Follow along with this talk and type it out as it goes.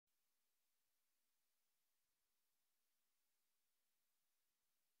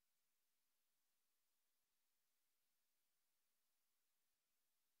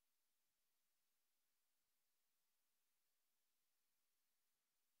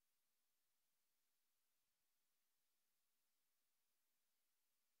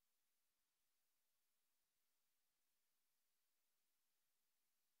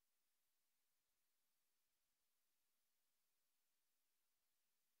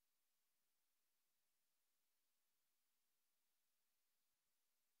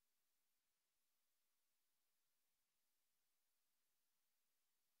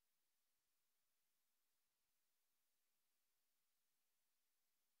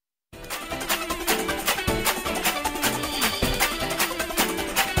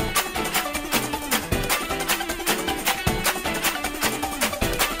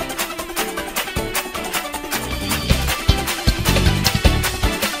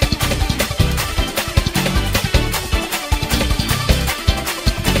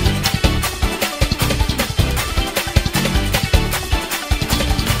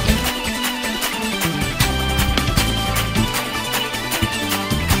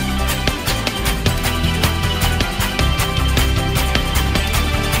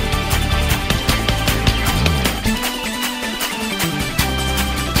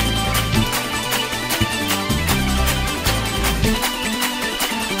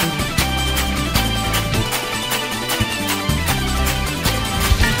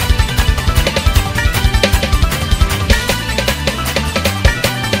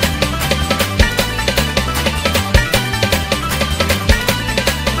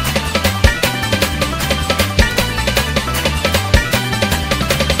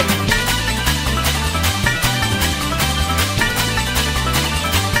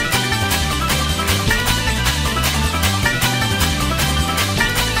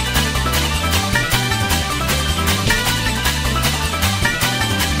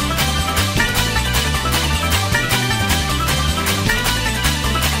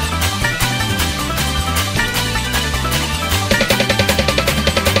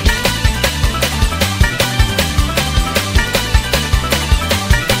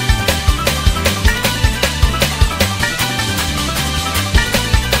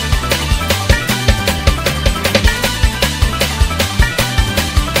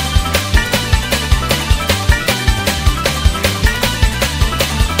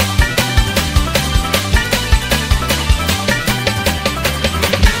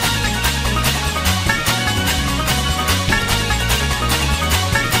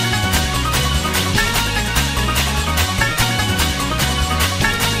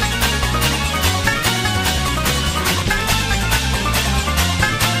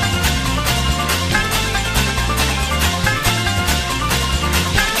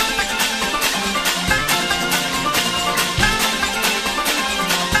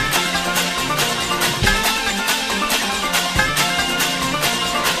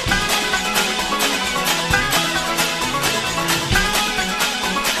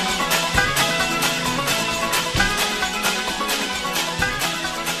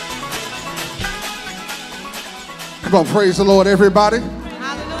Come on, praise the Lord, everybody.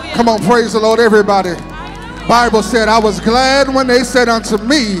 Hallelujah. Come on, praise the Lord, everybody. Bible said, I was glad when they said unto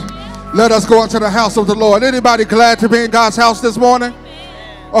me, let us go into the house of the Lord. Anybody glad to be in God's house this morning?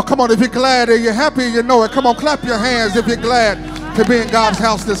 Oh, come on, if you're glad and you're happy, you know it. Come on, clap your hands if you're glad to be in God's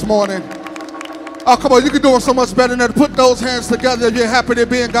house this morning. Oh, come on, you can do it so much better than that. Put those hands together if you're happy to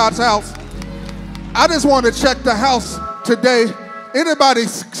be in God's house. I just want to check the house today. Anybody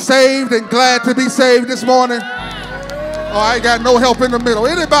saved and glad to be saved this morning? Oh, I ain't got no help in the middle.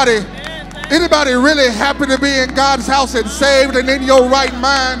 Anybody really happy to be in God's house and saved and in your right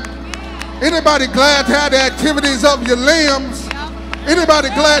mind? Anybody glad to have the activities of your limbs? Anybody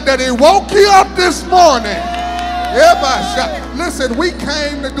glad that He woke you up this morning? Everybody, listen, we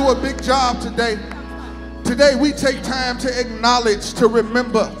came to do a big job today. Today we take time to acknowledge, to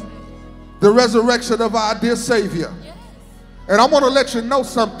remember the resurrection of our dear Savior. And I want to let you know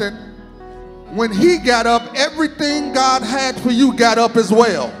something. When He got up, everything God had for you got up as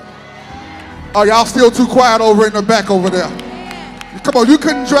well. Oh, y'all still too quiet over in the back over there. Come on, you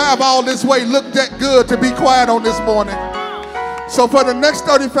couldn't drive all this way, look that good to be quiet on this morning. So for the next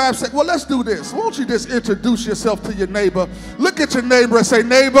 35 seconds, well, let's do this. Won't you just introduce yourself to your neighbor? Look at your neighbor and say,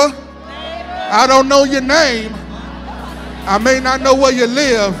 neighbor, I don't know your name. I may not know where you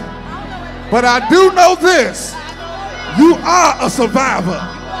live, but I do know this. You are a survivor.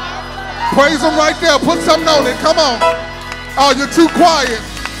 Praise Him right there. Put something on it. Come on. Oh, you're too quiet.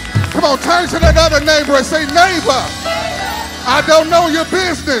 Come on, turn to that other neighbor and say, neighbor, I don't know your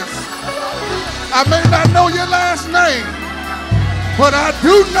business. I may not know your last name, but I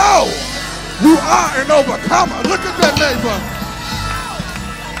do know you are an overcomer. Look at that neighbor.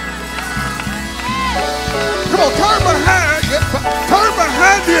 Come on, turn behind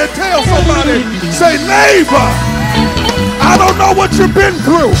you and tell somebody, say, neighbor, I don't know what you've been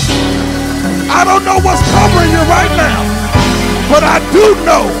through. I don't know what's covering you right now, but I do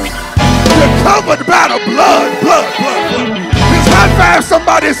know you're covered by the blood. Just high five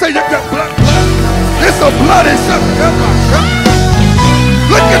somebody and say, you got blood. It's a bloody subject.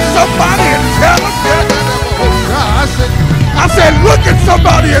 Look at somebody and tell them. I said, look at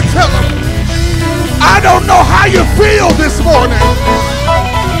somebody and tell them, I don't know how you feel this morning,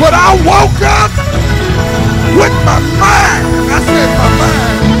 but I woke up with my mind. I said my mind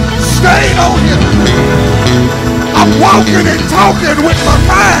stayed on Him. I'm walking and talking with my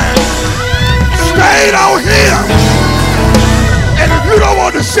mind stayed on Him. And if you don't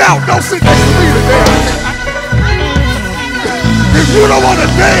want to shout, don't sit next to me today. If you don't want to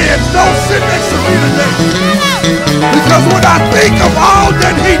dance, don't sit next to me today. Because when I think of all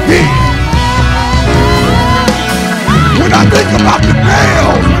that He did, when I think about the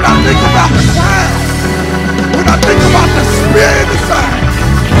nails, when I think about the crown, when I think about the spear in the side,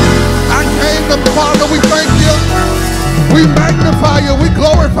 I came to the Father, we thank You, we magnify You, we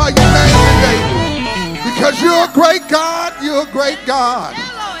glorify Your name today. Because You're a great God, You're a great God.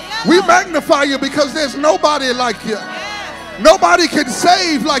 We magnify You because there's nobody like You. Nobody can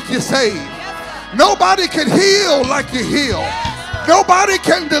save like You save. Nobody can heal like You heal. Nobody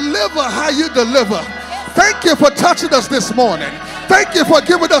can deliver how You deliver. Thank You for touching us this morning. Thank You for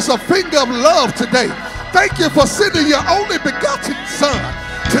giving us a finger of love today. Thank You for sending Your only begotten Son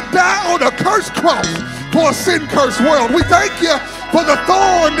to die on a cursed cross for a sin-cursed world. We thank You for the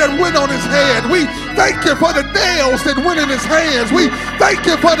thorn that went on His head. We thank You for the nails that went in His hands. We thank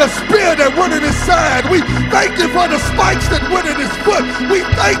You for the spear that went in His side. We thank You for the spikes that went in His foot. We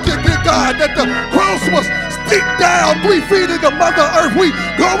thank You, dear God, that the cross was deep down 3 feet in the Mother Earth. We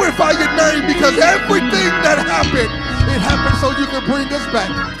glorify Your name because everything that happened, it happened so You could bring us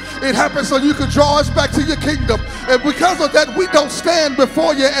back. It happened so You could draw us back to Your kingdom. And because of that, we don't stand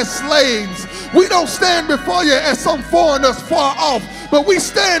before You as slaves. We don't stand before You as some foreigners far off, but we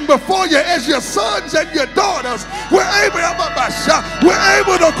stand before You as Your sons and Your daughters. We're able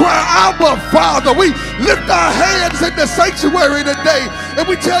to cry, Abba, Father. We lift our hands in the sanctuary today, and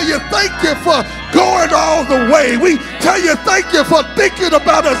we tell You thank You for going all the way. We tell You thank You for thinking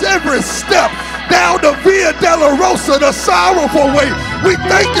about us every step down the Via Dolorosa, the sorrowful way. We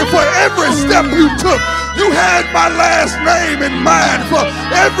thank You for every step You took. You had my last name in mind. For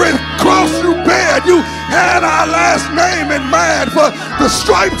every cross You bared, You had our last name in mind. For the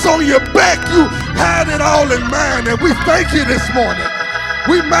stripes on Your back, You had it all in mind. And we thank You this morning.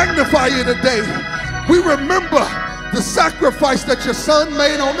 We magnify You today. We remember the sacrifice that Your Son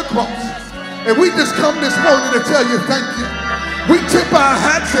made on the cross. And we just come this morning to tell You thank You. We tip our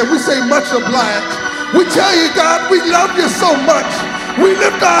hats and we say much obliged. We tell You, God, we love You so much. We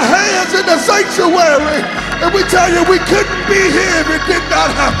lift our hands in the sanctuary And we tell you we couldn't be here if it did not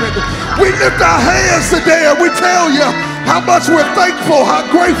happen. We lift our hands today and we tell you how much we're thankful, how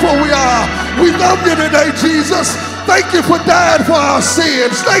grateful we are. We love you today, Jesus. Thank you for dying for our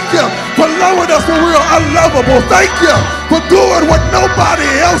sins. Thank you for loving us when we were unlovable. Thank you for doing what nobody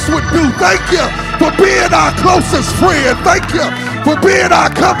else would do. Thank you for being our closest friend. Thank you for being our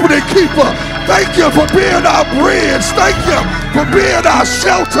company keeper. Thank you for being our bridge. Thank you for being our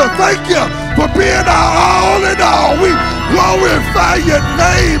shelter. Thank you for being our all in all. We glorify your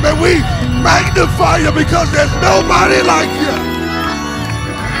name and we magnify you because there's nobody like you.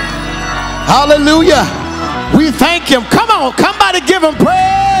 Hallelujah. We thank him. Come on, somebody give him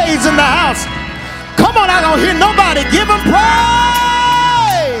praise in the house. Come on, I don't hear nobody give him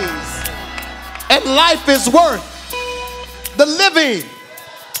praise. And life is worth the living.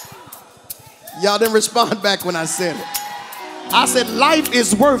 Y'all didn't respond back when I said it. I said life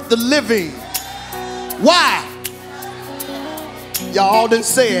is worth the living. Why? Y'all didn't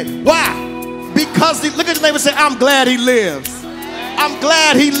say it. Why? Because look at your neighbor and say, I'm glad he lives. I'm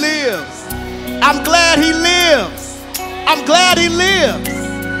glad he lives. I'm glad he lives. I'm glad he lives.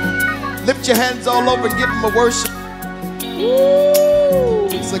 Lift your hands all over and give him a worship. Woo.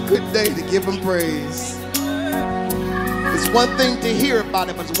 It's a good day to give him praise. It's one thing to hear about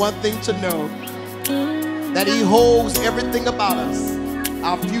it, but it's one thing to know that he holds everything about us.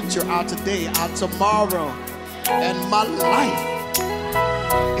 Our future, our today, our tomorrow, and my life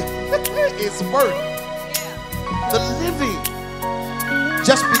is worth the living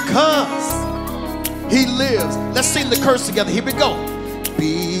just because he lives. Let's sing the chorus together. Here we go.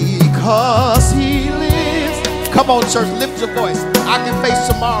 Because he lives. Come on, church, lift your voice. I can face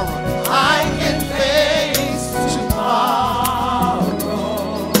tomorrow. I can face tomorrow.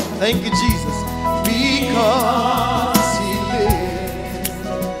 Thank you, Jesus. Because he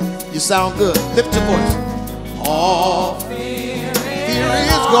lives. You sound good. Lift your voice. All fear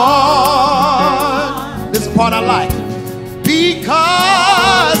is gone. This is the part I like.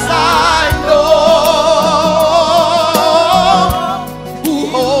 Because I know who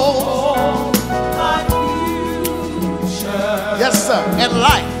holds my future. Yes, sir. And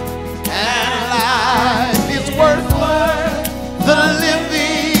life is worth the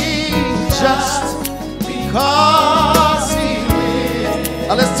living just because he lives.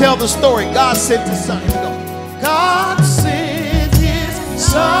 Now let's tell the story. God sent his son. Here we go. God sent his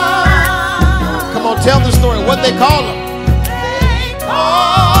son. Come on, tell the story. What they call him?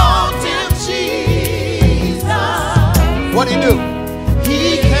 Called him Jesus. What'd he do?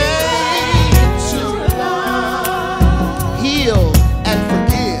 He came to love, heal, and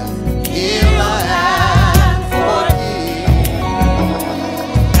forgive. Heal and forgive.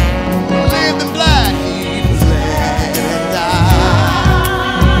 Lived and died. He bled and died.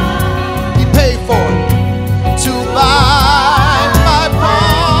 He paid for it to buy my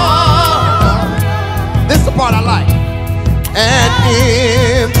pardon. This is the part I like. An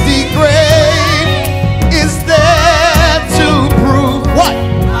empty grave is there to prove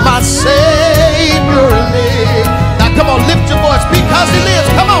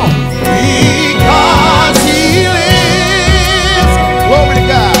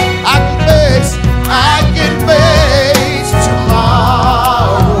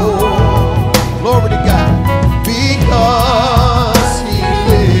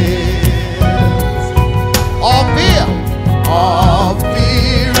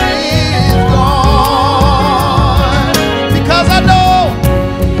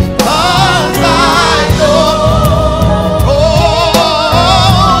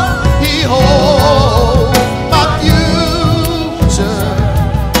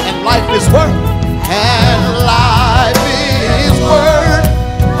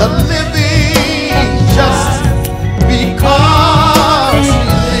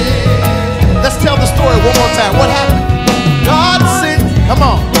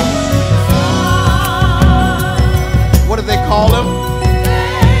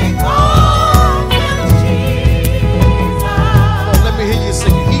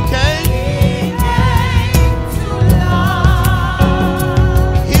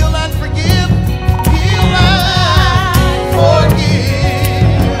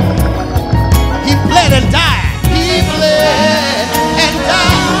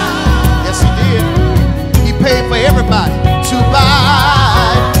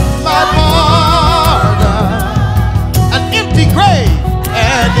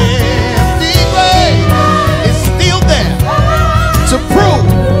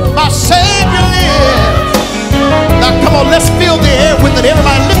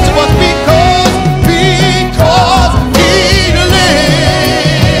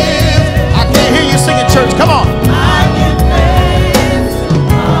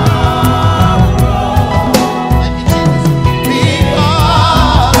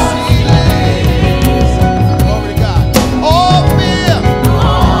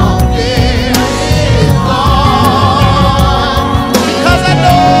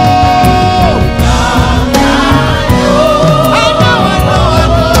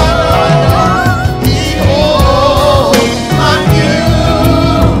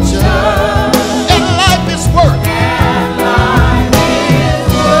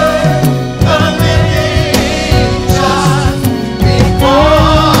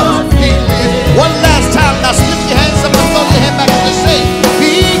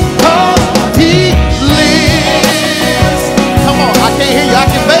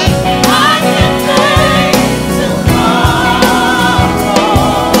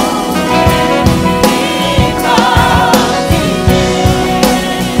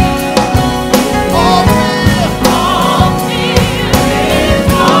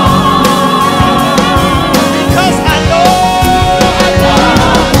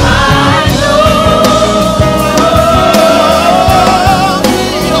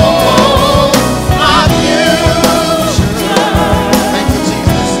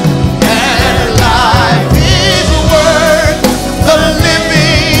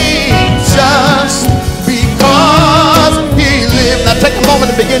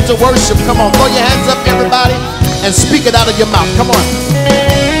of worship. Come on, throw your hands up, everybody, and speak it out of your mouth. Come on.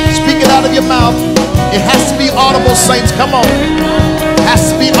 Speak it out of your mouth. It has to be audible, saints. Come on. It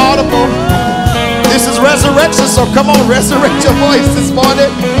has to be audible. This is resurrection, so come on, resurrect your voice this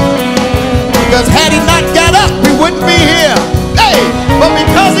morning. Because had he not got up, we wouldn't be here. Hey, but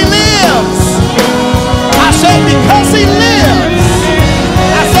because he lives, I said because he lives.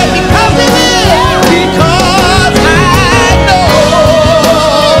 I said because he lives. Because I know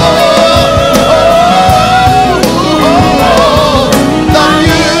the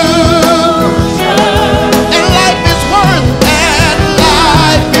future. And life is worth, and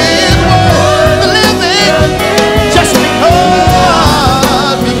life is worth living. Just because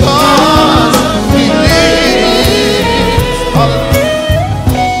he lives.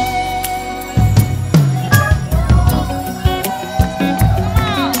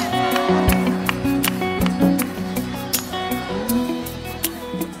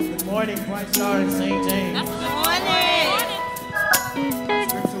 Good morning, Bright Star and St. James.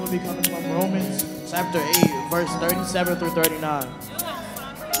 Scripture will be coming from Romans chapter 8, verse 37 through 39.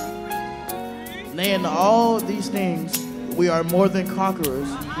 Nay, in all these things we are more than conquerors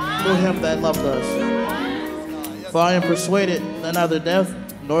through him that loved us. For I am persuaded that neither death,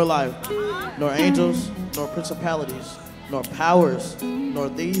 nor life, nor angels, nor principalities, nor powers, nor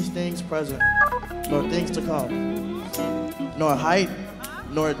these things present, nor things to come, nor height,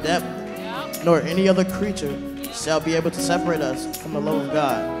 nor depth, nor any other creature shall be able to separate us from the love of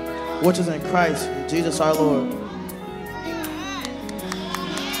God, which is in Christ Jesus our Lord.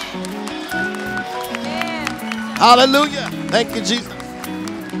 Hallelujah. Thank you, Jesus.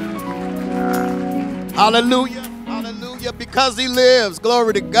 Hallelujah. Hallelujah. Because he lives.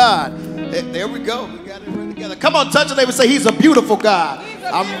 Glory to God. There we go. We got it right together. Come on, touch your neighbor and say, he's a beautiful God.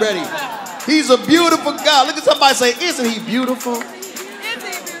 I'm ready. He's a beautiful God. Look at somebody say, isn't he beautiful?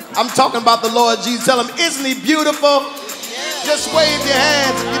 I'm talking about the Lord Jesus. Tell him, isn't he beautiful? Just wave your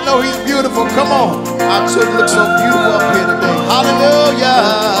hands if you know he's beautiful. Come on. Our children look so beautiful up here today. Hallelujah.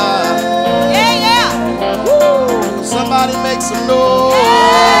 Woo. Somebody make some noise.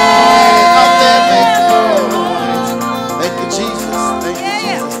 Out there, make some noise. Thank you, Jesus. Thank you,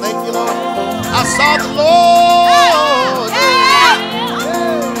 Jesus. Thank you, Lord. I saw the Lord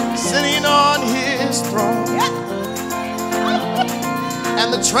sitting on his throne. And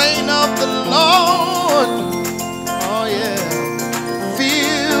the train of the Lord, oh yeah,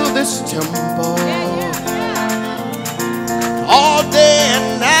 fill this temple all day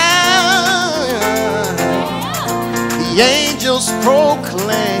and night. The angels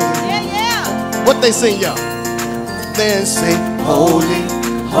proclaim what they sing, y'all. They say, holy,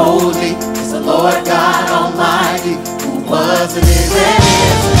 holy is the Lord God Almighty, who was and is and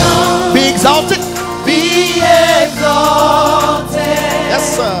is to come. Be exalted. Be exalted. Yes,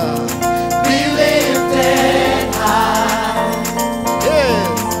 sir. Be lifted high. Yes.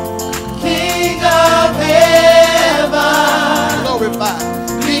 King of heaven. Glorified.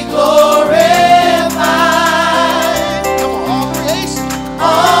 Be glorified. Come on, all creation.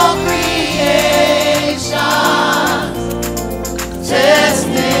 All creation.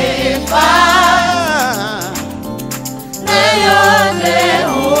 Testify. That you're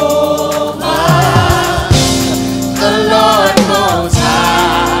Jehovah, the Lord Most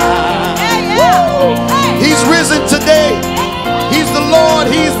High. He's risen today. He's the Lord.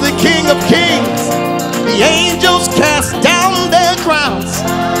 He's the King of Kings. The angels cast down their crowns.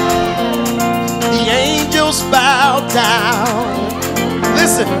 The angels bow down.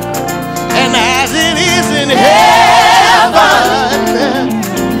 Listen. And as it is in heaven,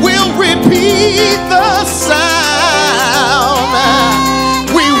 we'll repeat the sound.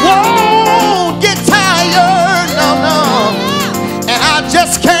 We won't get tired, no, no. And I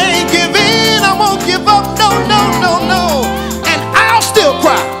just can't give in. I won't give up, no, no, no, no. And I'll still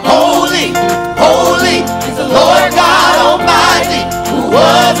cry, holy, holy is the Lord God Almighty, who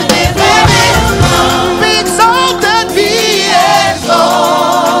was and is and is to come. Be exalted, be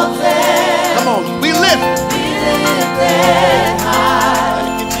exalted. Come on, we lift. Be lifted high.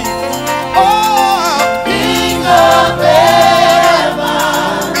 Thank you, Jesus. Oh, King of heaven.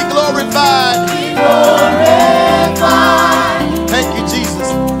 Be glorified. Be glorified. Thank you, Jesus.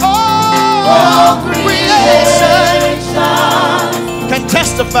 Oh,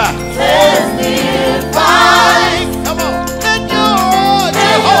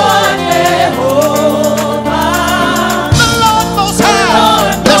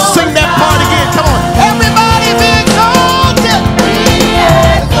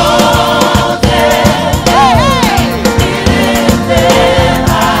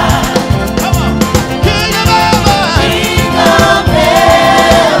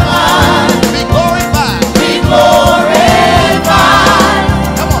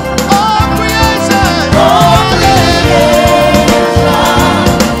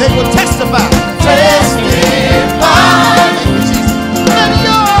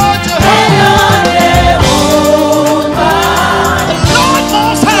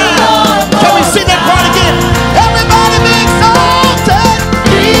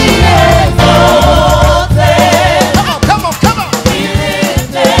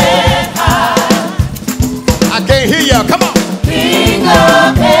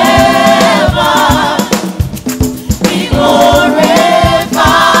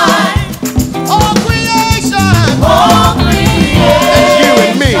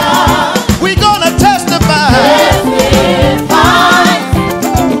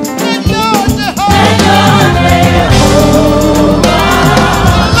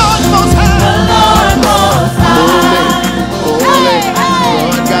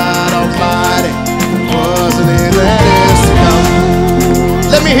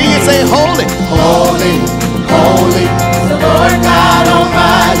 Holy is the Lord God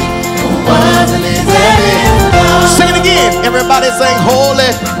Almighty, who was and is and is to come. Sing it again. Everybody sing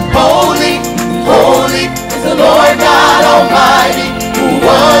holy. Holy, holy is the Lord God Almighty, who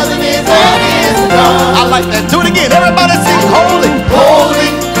was and is to come. I like that. Do it again. Everybody sing holy. Holy,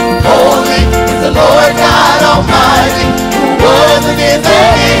 holy is the Lord God Almighty, who was and is to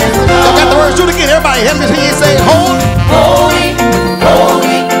come. Y'all got the words? Do it again. Everybody help me sing. Say holy. Holy,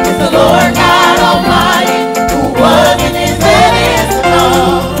 holy is the Lord God Almighty, who was and is to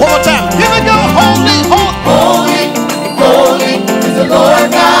come. One more time. Here we go. Holy, holy, holy, holy is the Lord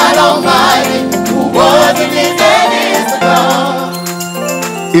God Almighty, who was and is to come.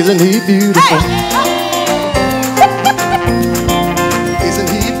 Isn't he beautiful? Isn't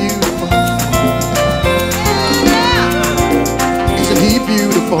he beautiful? Isn't he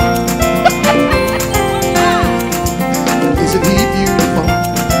beautiful? Isn't he beautiful?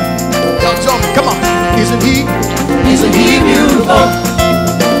 Y'all tell me, come on. Isn't he beautiful?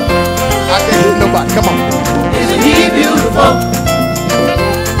 I can't hear nobody, come on. Isn't he beautiful?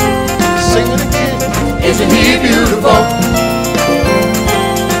 Sing it again. Isn't he beautiful?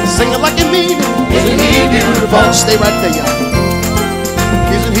 Sing it like you mean it. Isn't he beautiful? Stay right there, y'all.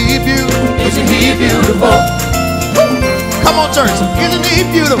 Isn't he beautiful? Isn't he beautiful? Come on, church. Isn't he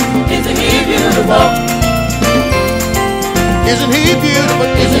beautiful? Isn't he beautiful? Isn't he beautiful?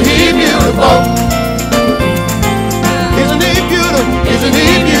 Isn't he beautiful? Isn't he beautiful? Isn't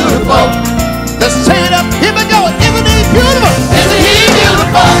he beautiful? Let's say it up. Here we go. Isn't he beautiful? Isn't he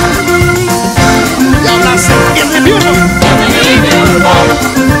beautiful? Y'all not saying, isn't he beautiful? Isn't he beautiful?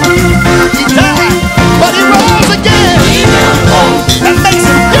 He died, but he rose again. That makes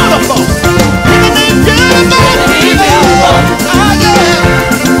him beautiful. Isn't he beautiful? Isn't he beautiful? Oh yeah.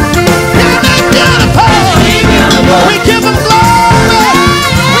 Isn't he beautiful? Isn't he beautiful? We give him glory.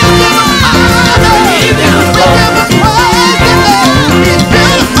 We give him honor. We give him praise. He's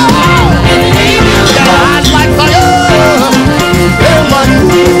beautiful. Got eyes like fire.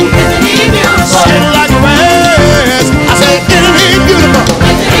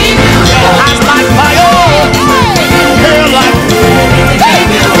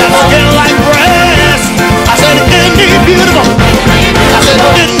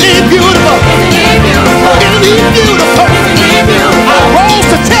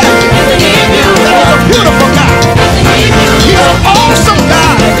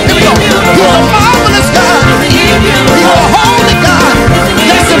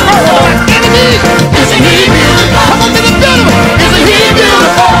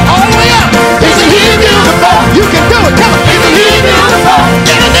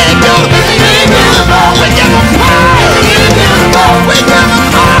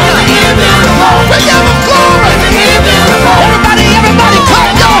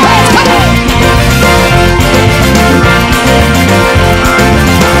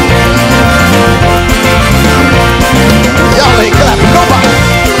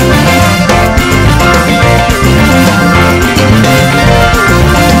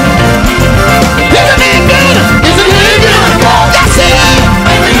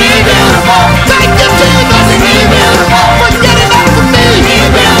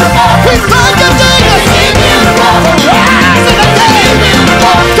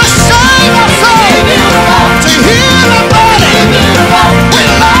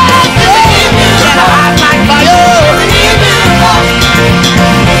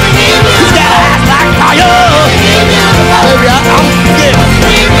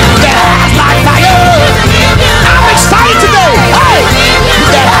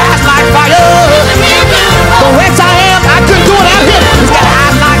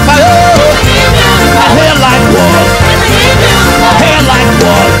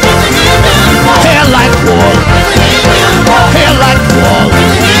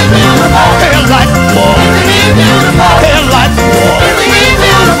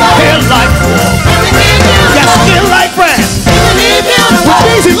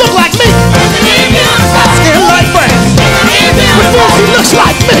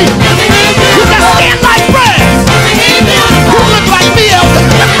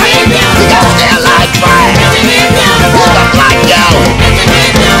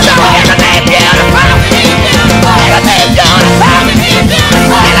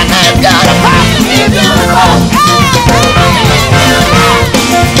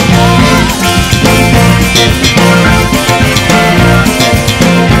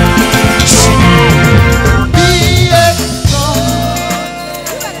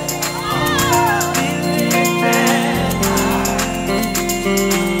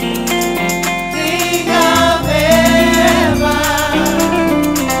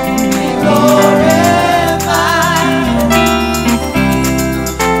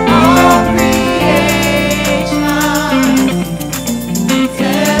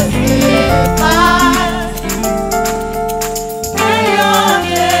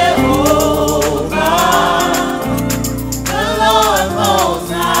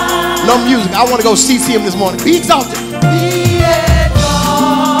 I want to go see him this morning. Be exalted. Be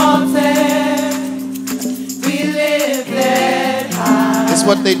exalted. Be lifted high. That's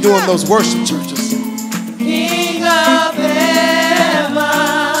what they do in those worship churches. King of heaven.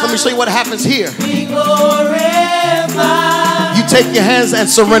 So let me show you what happens here. Be glorified. You take your hands and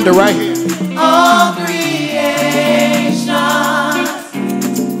surrender right here. All creation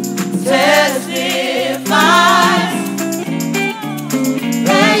testifies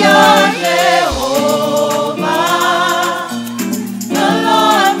that you're Jehovah, the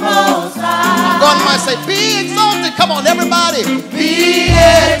Lord Most High. God might say, be exalted. Come on, everybody. Be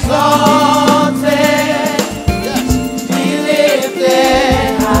exalted. Yes. Be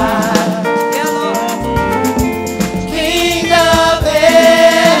lifted high. King of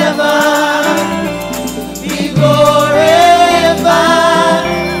heaven, be glorified.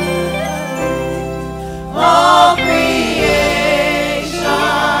 All creation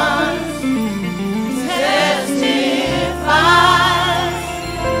testifies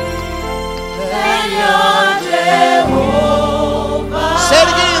that you're Jehovah. Say it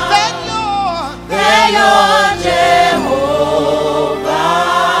again. That you're Jehovah.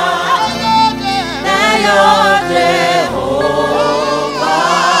 That you're Jehovah.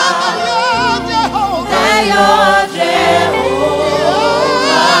 That you're Jehovah. That you're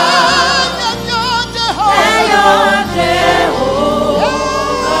Jehovah. That you're Jehovah. That you're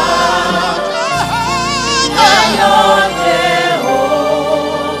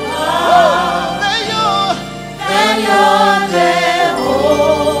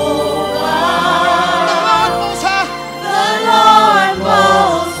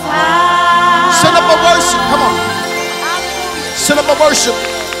Send up a worship. Come on. Send up a worship.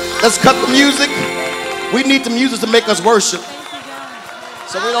 Let's cut the music. We need the music to make us worship.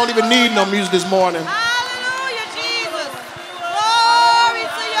 So we don't even need no music this morning. Hallelujah, Jesus. Glory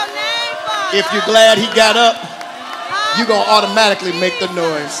to your name, Father. If you're glad he got up, you're going to automatically make the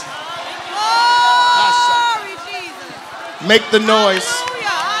noise. Glory, Jesus. Make the noise.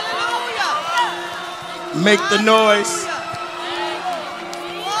 Hallelujah. Make the noise.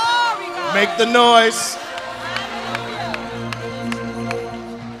 Glory, God. Make the noise.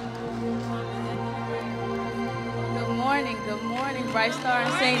 Good morning, Bright Star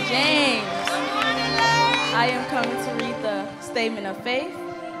and St. James. I am coming to read the statement of faith.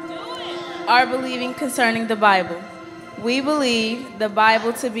 Our believing concerning the Bible. We believe the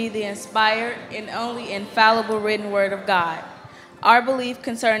Bible to be the inspired and only infallible written word of God. Our belief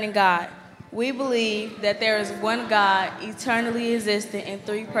concerning God. We believe that there is one God, eternally existent in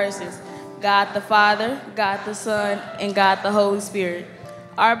three persons, God the Father, God the Son, and God the Holy Spirit.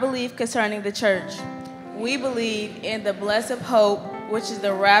 Our belief concerning the church. We believe in the blessed hope, which is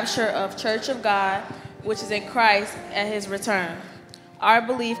the rapture of Church of God, which is in Christ at his return. Our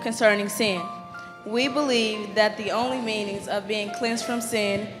belief concerning sin. We believe that the only meanings of being cleansed from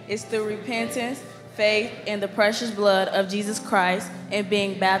sin is through repentance, faith in the precious blood of Jesus Christ, and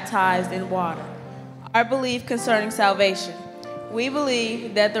being baptized in water. Our belief concerning salvation. We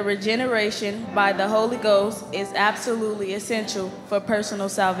believe that the regeneration by the Holy Ghost is absolutely essential for personal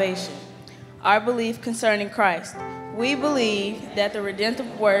salvation. Our belief concerning Christ. We believe that the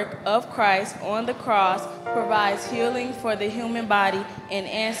redemptive work of Christ on the cross provides healing for the human body and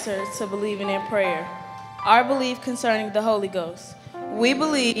answers to believing in prayer. Our belief concerning the Holy Ghost. We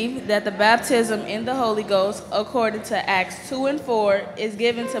believe that the baptism in the Holy Ghost, according to Acts 2 and 4, is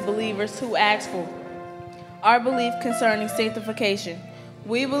given to believers who ask for. Our belief concerning sanctification.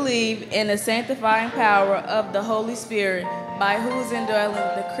 We believe in the sanctifying power of the Holy Spirit, by whose indwelling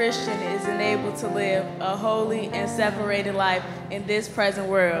the Christian is enabled to live a holy and separated life in this present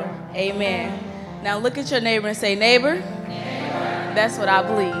world. Amen. Now look at your neighbor and say, neighbor, that's what I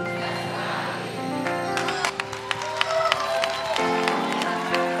believe.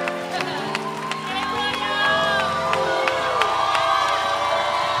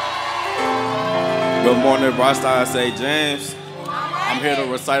 Good morning, Bright Star St. James. I'm here to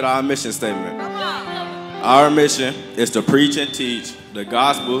recite our mission statement. Our mission is to preach and teach the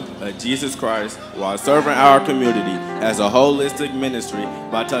gospel of Jesus Christ while serving our community as a holistic ministry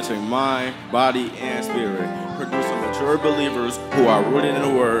by touching mind, body, and spirit, producing mature believers who are rooted in the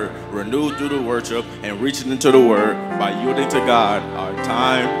Word, renewed through the worship, and reaching into the Word by yielding to God our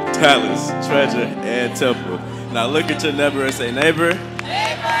time, talents, treasure, and temple. Now look at your neighbor and say, neighbor,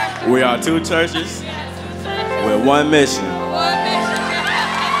 we are two churches with one mission.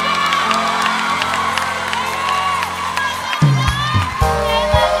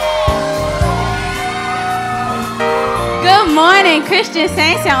 Good morning. morning, Christian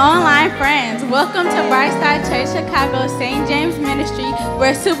saints and online friends. Welcome to Bright Star Church Chicago St. James Ministry,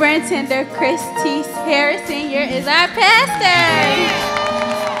 where Superintendent Chris T. Harris Sr. is our pastor.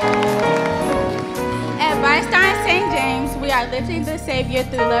 At Bright Star and St. James, we are lifting the Savior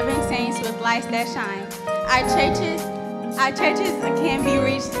through loving saints with lights that shine. Our churches can be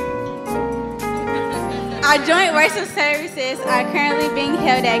reached. Our joint worship services are currently being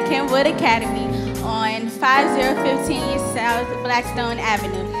held at Kenwood Academy on 5015 South Blackstone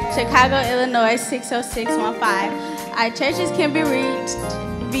Avenue, Chicago, Illinois 60615. Our churches can be reached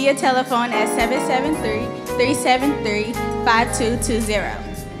via telephone at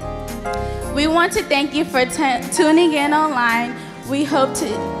 773-373-5220. We want to thank you for tuning in online. We hope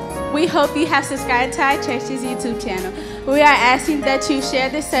you have subscribed to our church's YouTube channel. We are asking that you share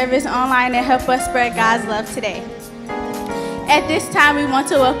this service online and help us spread God's love today. At this time, we want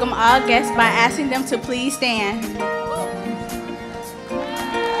to welcome all guests by asking them to please stand.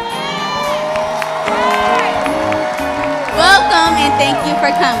 Welcome and thank you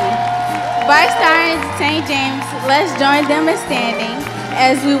for coming. Bright Star and St. James, let's join them in standing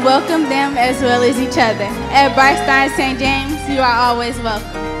as we welcome them as well as each other. At Bright Star and St. James, you are always welcome.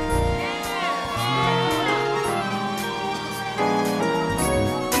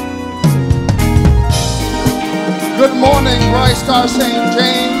 Good morning, Bright Star St.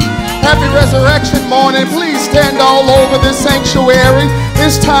 James. Happy Resurrection morning. Please stand all over this sanctuary.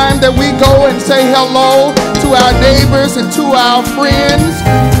 It's time that we go and say hello to our neighbors and to our friends.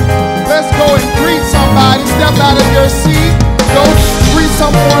 Let's go and greet somebody. Step out of your seat. Go greet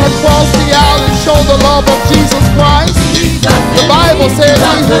someone across the aisle and show the love of Jesus Christ. The Bible says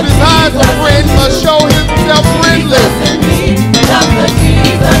he who desires a friend must show himself friendly. We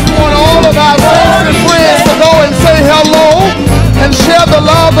want all of our saints and friends to go and say hello and share the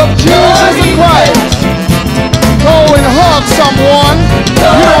love of Jesus Christ. Go and hug someone.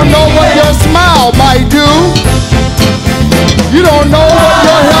 You don't know what your smile might do. You don't know what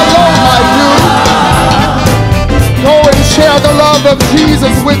your hello might do. Go and share the love of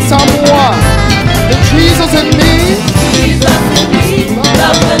Jesus with someone. The Jesus in me. Jesus in me.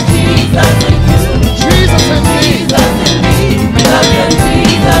 Love the Jesus in you. Jesus in me.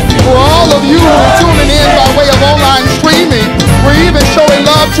 For all of you who are tuning in by way of online streaming, we're even showing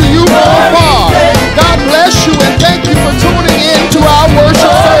love to you from afar. God bless you and thank you for tuning in to our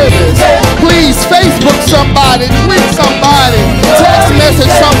worship service. Please Facebook somebody, tweet somebody, text message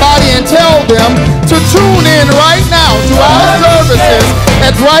somebody and tell them to tune in right now to our services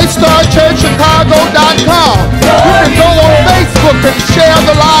at brightstarchurchchicago.com. You can go on Facebook and share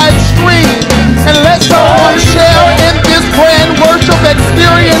the live stream and let someone share in this grand worship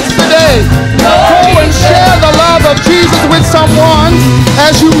experience today. Go and share the love of Jesus with someone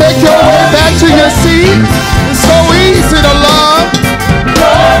as you make your way back to your seat. It's so easy to love.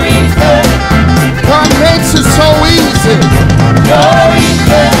 God makes it so easy.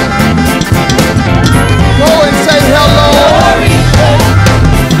 Go and say hello.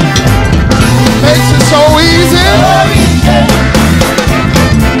 Makes it so easy.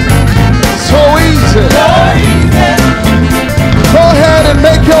 So easy. Go ahead and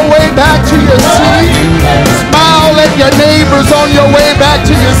make your way back to your seat. Smile at your neighbors on your way back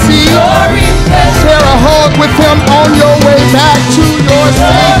to your seat. Share a hug with them on your way back to your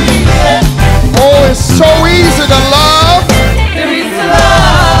seat. Oh, it's so easy to love.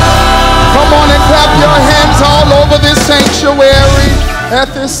 Come on and clap your hands all over this sanctuary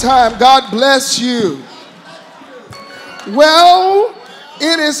at this time. God bless you. Well,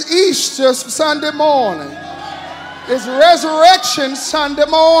 it is Easter Sunday morning. It's Resurrection Sunday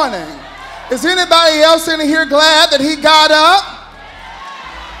morning. Is anybody else in here glad that he got up?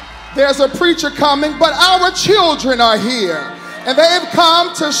 There's a preacher coming, but our children are here. And they've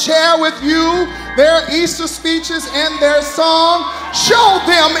come to share with you their Easter speeches and their song. Show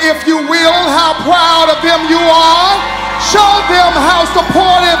them, if you will, how proud of them you are. Show them how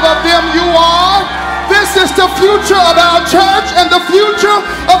supportive of them you are. This is the future of our church and the future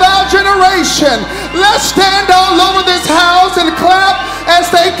of our generation. Let's stand all over this house and clap as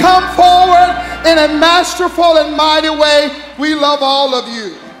they come forward in a masterful and mighty way. We love all of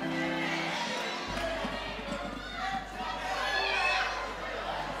you.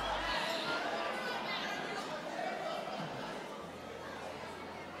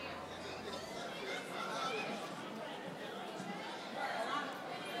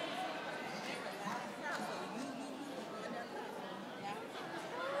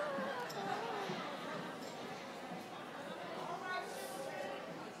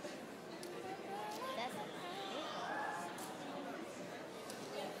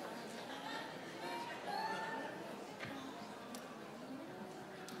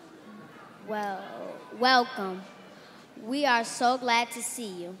 welcome. We are so glad to see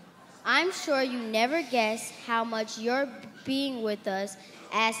you. I'm sure you never guessed how much your being with us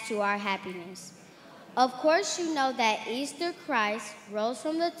adds to our happiness. Of course, you know that Easter Christ rose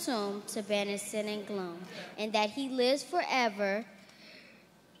from the tomb to banish sin and gloom, and that he lives forever,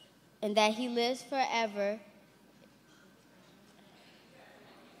 and that he lives forever.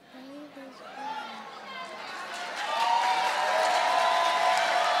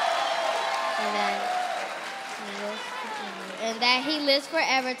 And that he lives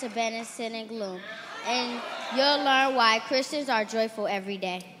forever to banish sin and gloom. And you'll learn why Christians are joyful every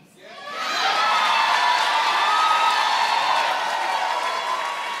day.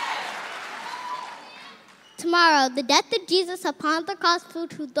 Tomorrow, the death of Jesus upon the cross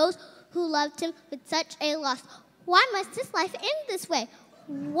proved to those who loved him with such a loss. Why must this life end this way?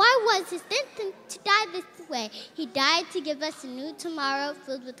 Why was his destined to die this way? He died to give us a new tomorrow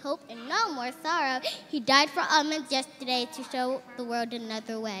filled with hope and no more sorrow. He died for almonds yesterday to show the world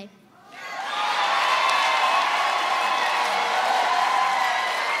another way.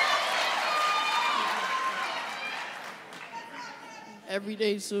 Every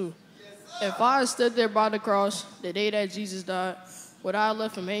day, Sue. If I had stood there by the cross the day that Jesus died, would I have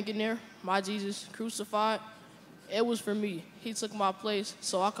left him hanging there, my Jesus crucified? It was for me. He took my place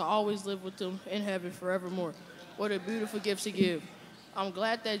so I could always live with him in heaven forevermore. What a beautiful gift to give. I'm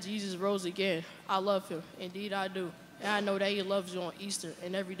glad that Jesus rose again. I love him. Indeed, I do. And I know that he loves you on Easter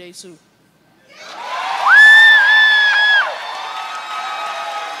and every day, too.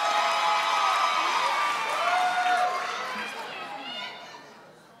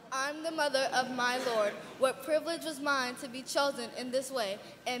 I'm the mother of my Lord. What privilege was mine to be chosen in this way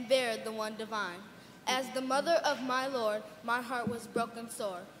and bear the one divine. As the mother of my Lord, my heart was broken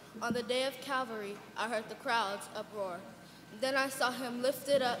sore. On the day of Calvary, I heard the crowds uproar. Then I saw him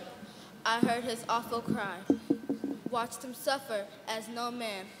lifted up. I heard his awful cry. Watched him suffer as no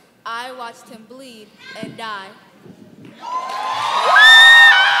man. I watched him bleed and die.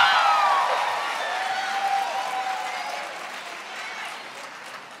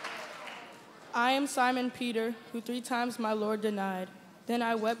 I am Simon Peter, who 3 times my Lord denied. Then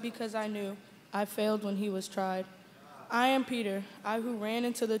I wept because I knew I failed when he was tried. I am Peter, I who ran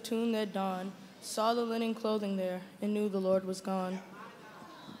into the tomb at dawn, saw the linen clothing there, and knew the Lord was gone.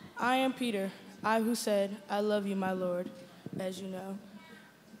 I am Peter, I who said, I love you, my Lord, as you know.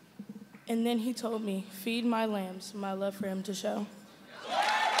 And then he told me, feed my lambs, my love for him to show.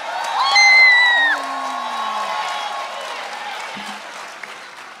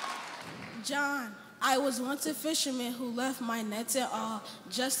 John, I was once a fisherman who left my nets and all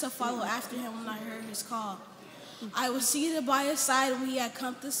just to follow after him when I heard his call. I was seated by his side when he had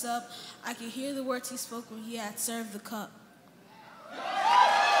come to sup. I could hear the words he spoke when he had served the cup.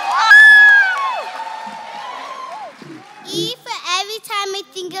 E for every time I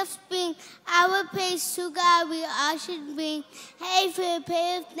think of spring, I will praise to God we all should bring. Hey, for a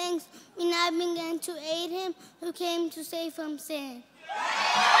pair of thanks, we now began to aid him who came to save from sin.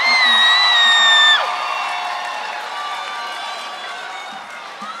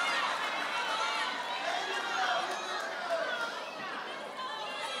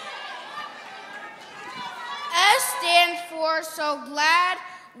 S stands for so glad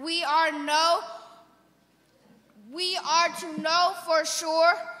we are to know for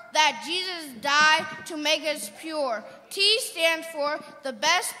sure that Jesus died to make us pure. T stands for the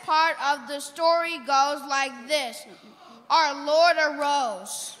best part of the story goes like this. Our Lord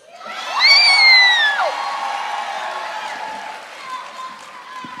arose.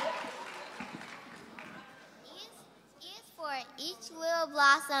 E is for each little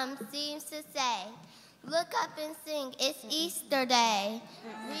blossom seems to say, look up and sing, it's Easter Day.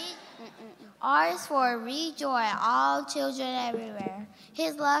 R is for rejoice, all children everywhere.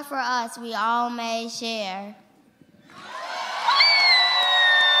 His love for us we all may share.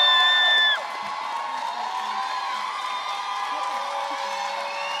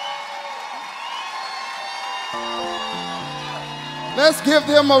 Let's give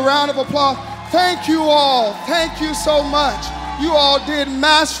them a round of applause. Thank you all. Thank you so much. You all did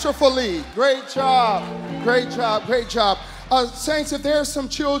masterfully. Great job. Great job. Great job. Saints, if there are some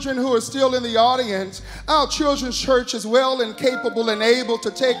children who are still in the audience, our children's church is well and capable and able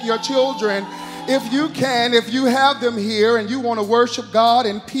to take your children. If you can, if you have them here and you want to worship God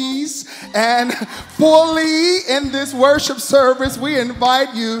in peace and fully in this worship service, we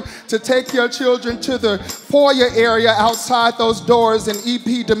invite you to take your children to the foyer area outside those doors, and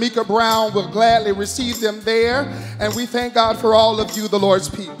EP D'Amica Brown will gladly receive them there. And we thank God for all of you, the Lord's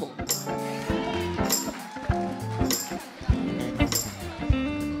people.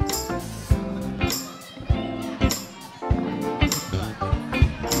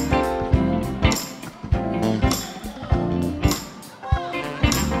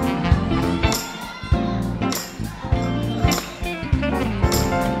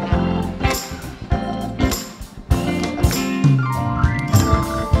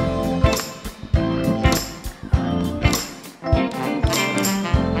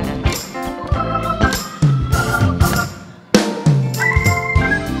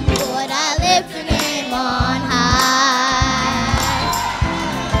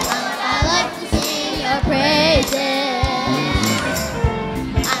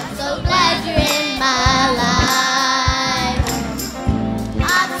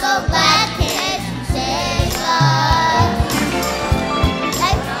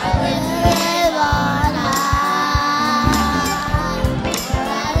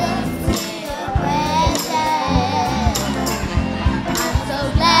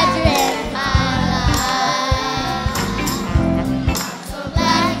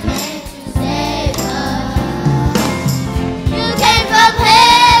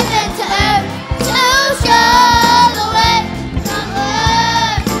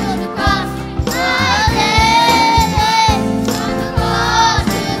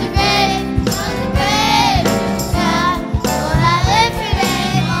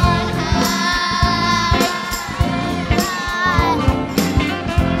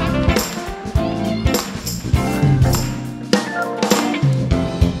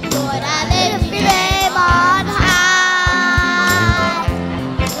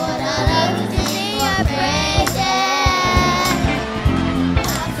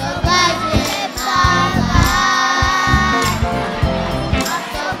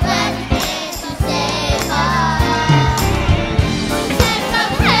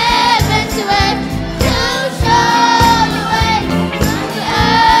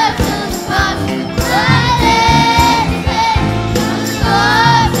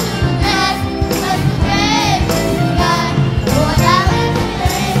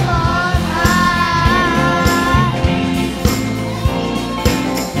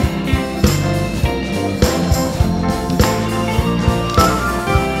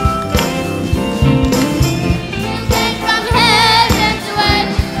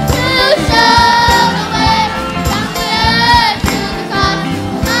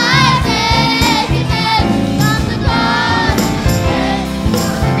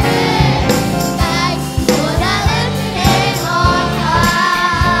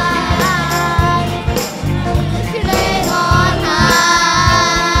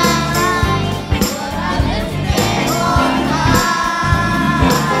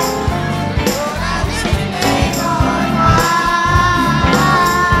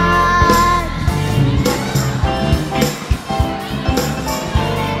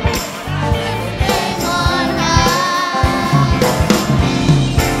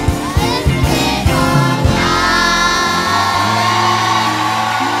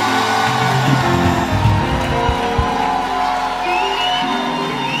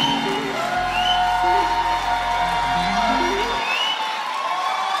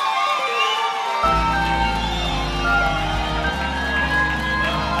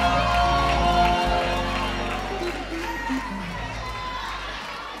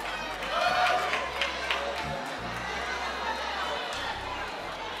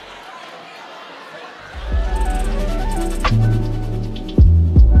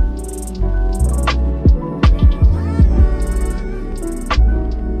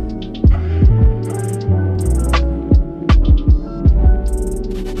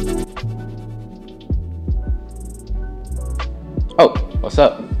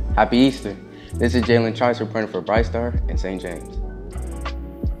 Happy Easter. This is Jalen Trice reporting for Bright Star and St. James.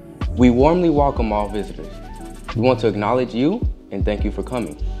 We warmly welcome all visitors. We want to acknowledge you and thank you for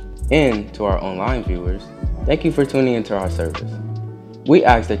coming. And to our online viewers, thank you for tuning into our service. We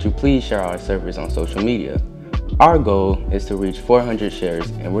ask that you please share our service on social media. Our goal is to reach 400 shares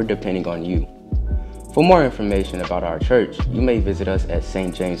and we're depending on you. For more information about our church, you may visit us at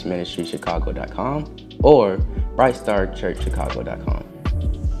stjamesministrychicago.com or brightstarchurchchicago.com.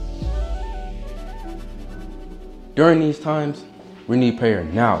 During these times, we need prayer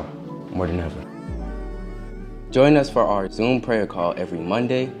now more than ever. Join us for our Zoom prayer call every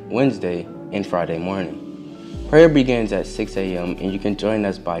Monday, Wednesday, and Friday morning. Prayer begins at 6 a.m. and you can join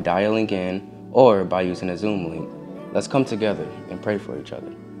us by dialing in or by using a Zoom link. Let's come together and pray for each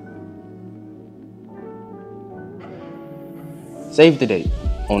other. Save the date.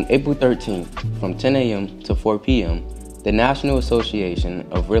 On April 13th, from 10 a.m. to 4 p.m., the National Association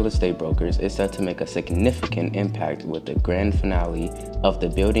of Real Estate Brokers is set to make a significant impact with the grand finale of the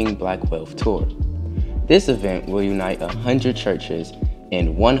Building Black Wealth Tour. This event will unite 100 churches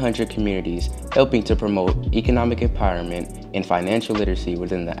and 100 communities, helping to promote economic empowerment and financial literacy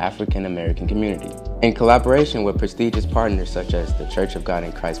within the African American community. In collaboration with prestigious partners such as the Church of God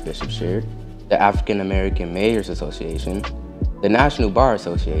in Christ Bishopshire, the African American Mayors Association, the National Bar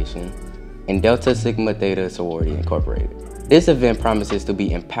Association, and Delta Sigma Theta Sorority Incorporated. This event promises to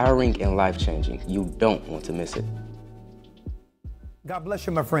be empowering and life-changing. You don't want to miss it. God bless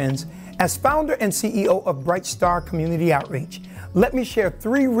you, my friends. As founder and CEO of Bright Star Community Outreach, let me share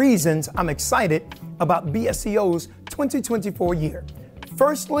 3 reasons I'm excited about BSCO's 2024 year.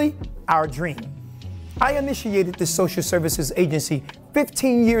 Firstly, our dream. I initiated this social services agency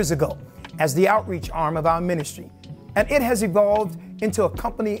 15 years ago as the outreach arm of our ministry, and it has evolved into a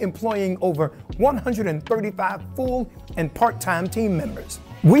company employing over 135 full and part-time team members.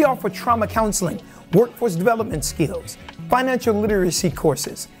 We offer trauma counseling, workforce development skills, financial literacy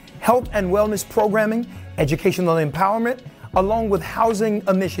courses, health and wellness programming, educational empowerment, along with housing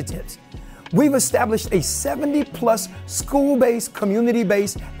initiatives. We've established a 70-plus school-based,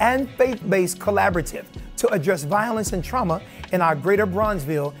 community-based, and faith-based collaborative to address violence and trauma in our greater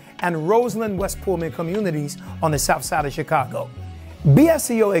Bronzeville and Roseland West Pullman communities on the south side of Chicago.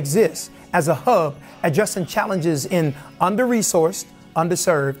 BSCO exists as a hub addressing challenges in under-resourced,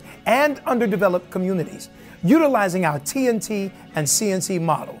 underserved, and underdeveloped communities, utilizing our TNT and CNC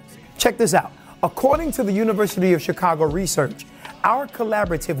models. Check this out. According to the University of Chicago research, our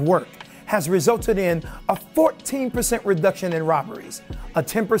collaborative work has resulted in a 14% reduction in robberies, a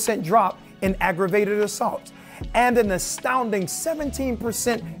 10% drop in aggravated assaults, and an astounding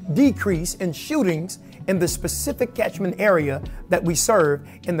 17% decrease in shootings in the specific catchment area that we serve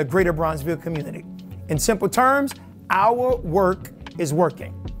in the greater Bronzeville community. In simple terms, our work is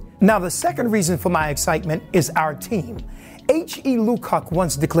working. Now, the second reason for my excitement is our team. H.E. Lucock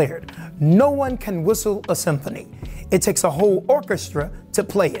once declared, "No one can whistle a symphony. It takes a whole orchestra to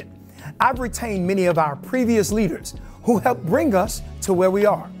play it." I've retained many of our previous leaders who helped bring us to where we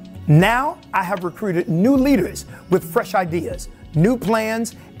are. Now, I have recruited new leaders with fresh ideas, new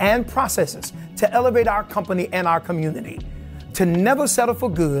plans, and processes to elevate our company and our community. To never settle for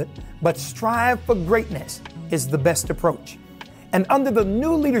good, but strive for greatness is the best approach. And under the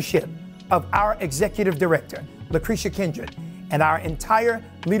new leadership of our executive director, Lucretia Kindred, and our entire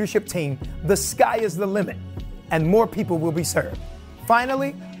leadership team, the sky is the limit, and more people will be served.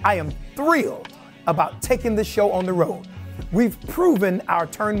 Finally, I am thrilled about taking this show on the road. We've proven our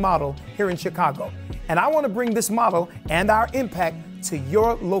turn model here in Chicago, and I want to bring this model and our impact to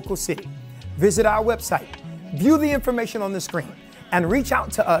your local city. Visit our website, view the information on the screen, and reach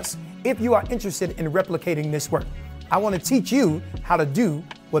out to us if you are interested in replicating this work. I want to teach you how to do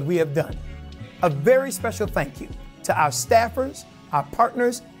what we have done. A very special thank you to our staffers, our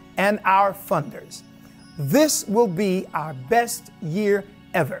partners, and our funders. This will be our best year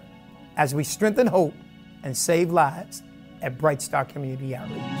ever as we strengthen hope and save lives at Bright Star Community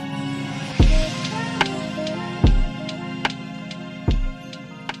Outreach.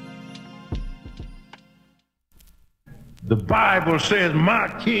 The Bible says, "My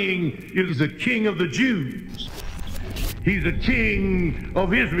king is the king of the Jews. He's the king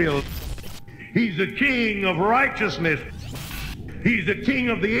of Israel. He's the king of righteousness. He's the king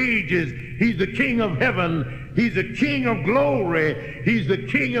of the ages. He's the king of heaven. He's the king of glory. He's the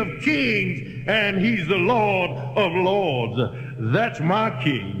king of kings. And he's the Lord of lords." That's my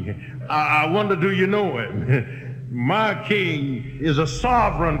king. I wonder, do you know him? My king is a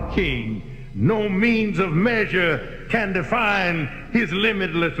sovereign king. No means of measure can define his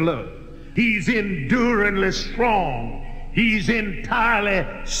limitless love. He's enduringly strong. He's entirely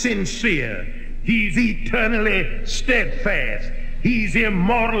sincere. He's eternally steadfast. He's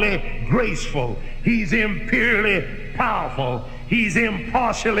immortally graceful. He's imperially powerful. He's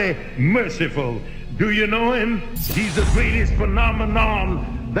impartially merciful. Do you know him? He's the greatest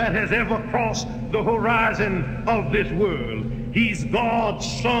phenomenon that has ever crossed the horizon of this world. He's God's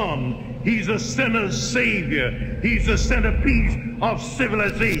Son. He's a sinner's Savior. He's the centerpiece of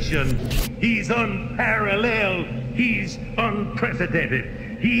civilization. He's unparalleled. He's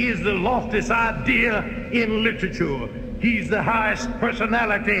unprecedented. He is the loftiest idea in literature. He's the highest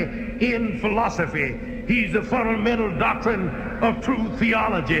personality in philosophy. He's the fundamental doctrine of true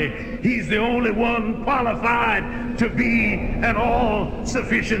theology. He's the only one qualified to be an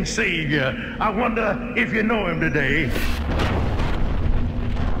all-sufficient Savior. I wonder if you know him today.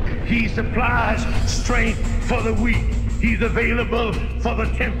 He supplies strength for the weak. He's available for the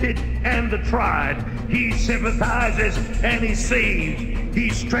tempted and the tried. He sympathizes and he saves. He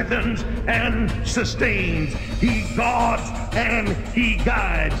strengthens and sustains. He guards and he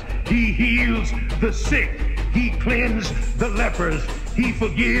guides. He heals the sick. He cleanses the lepers. He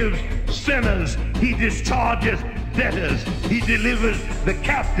forgives sinners. He discharges debtors. He delivers the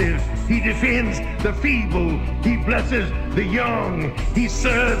captives. He defends the feeble. He blesses the young. He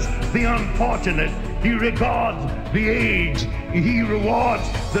serves the unfortunate. He regards the aged. He rewards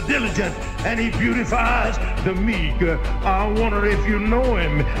the diligent, and he beautifies the meek. I wonder if you know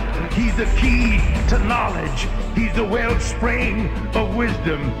him. He's the key to knowledge. He's the wellspring of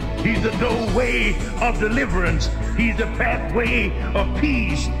wisdom. He's the doorway of deliverance. He's the pathway of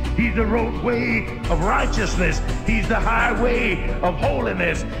peace. He's the roadway of righteousness. He's the highway of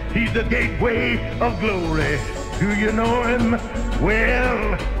holiness. He's the gateway of glory. Do you know him?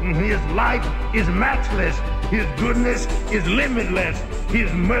 Well, his life is matchless. His goodness is limitless.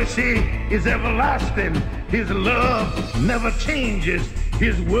 His mercy is everlasting. His love never changes.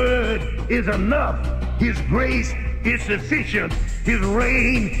 His word is enough. His grace is sufficient. His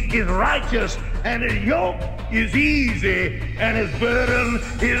reign is righteous. And his yoke is easy. And his burden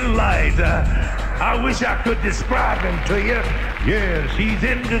is light. I wish I could describe him to you. Yes, he's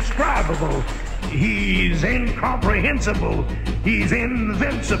indescribable. He's incomprehensible. He's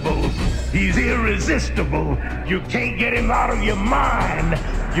invincible. He's irresistible. You can't get him out of your mind.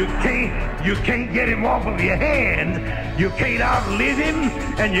 You can't get him off of your hand. You can't outlive him,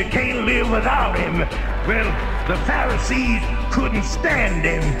 and you can't live without him. Well, the Pharisees couldn't stand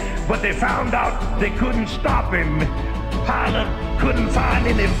him, but they found out they couldn't stop him. Pilate couldn't find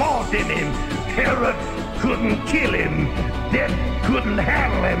any fault in him. Herod couldn't kill him. Death couldn't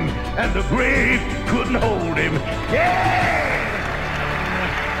handle him, and the grave couldn't hold him. Yeah!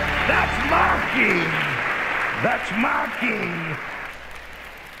 That's my king. That's my king.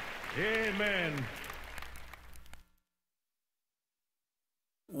 Amen.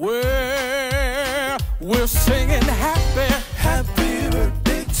 Well, we're singing happy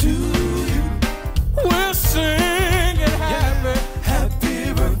birthday to you. We're singing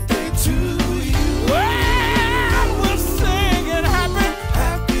happy birthday to you. Well, we're singing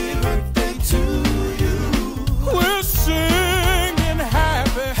happy birthday to you. We're singing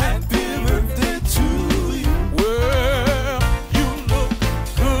happy birthday to you. Well, you look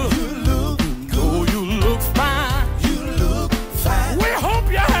good. You look good. Oh, you look fine. You look fine. We hope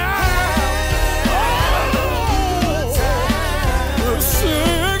you have a good time. We're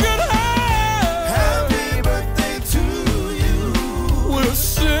singing happy birthday to you. We're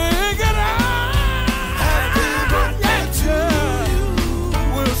singing happy birthday to you.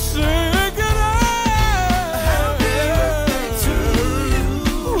 We're singing happy birthday to you.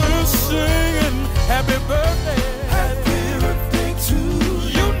 We're singing happy birthday to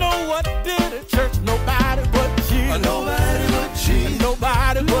you. You know what did it, church? Nobody but Jesus. Nobody but Jesus.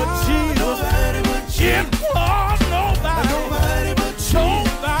 Nobody but Jesus. Nobody but Jesus. It was nobody. Nobody but Jesus.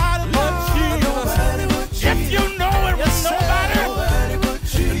 Nobody but Jesus. Nobody but Jesus. If you know it was nobody. Nobody but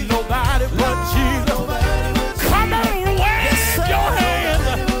Jesus. Nobody but Jesus. Nobody but Jesus. Come on, wave your hand.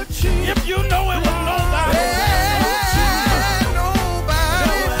 If you know it was nobody.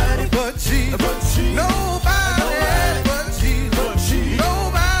 Nobody but Jesus. Nobody but Jesus.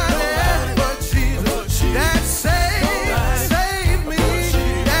 Nobody but Jesus. That saved me.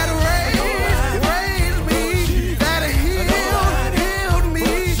 That raised me. That healed me.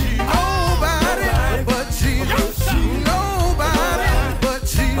 Nobody but Jesus. Nobody but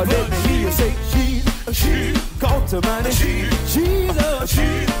Jesus. Let me hear you say Jesus. Call to mind Jesus. Jesus.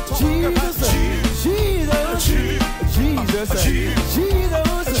 Jesus.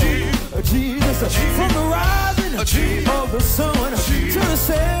 From the rising of the sun to the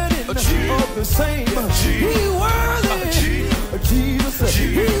setting of the same. He worthy. Jesus,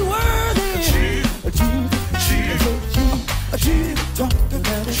 he worthy. Jesus, talk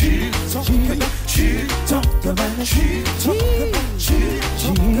about it. Talk about it. Talk about it.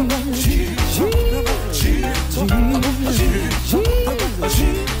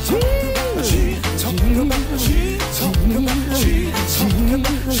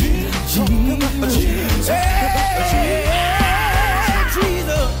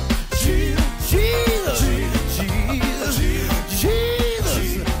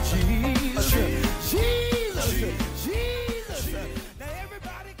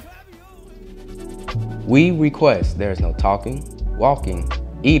 We request there is no talking, walking,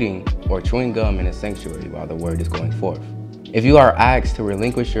 eating, or chewing gum in the sanctuary while the word is going forth. If you are asked to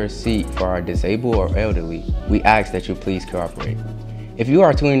relinquish your seat for our disabled or elderly, we ask that you please cooperate. If you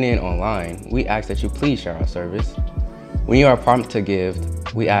are tuning in online, we ask that you please share our service. When you are prompted to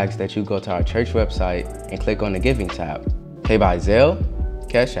give, we ask that you go to our church website and click on the Giving tab. Pay by Zelle,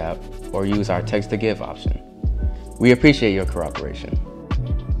 Cash App, or use our Text to Give option. We appreciate your cooperation.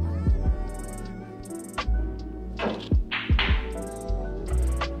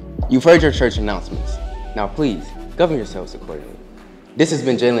 You've heard your church announcements. Now please, govern yourselves accordingly. This has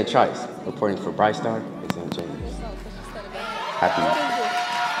been Jalen Trice, reporting for Bright Star and St. James. Happy New Year.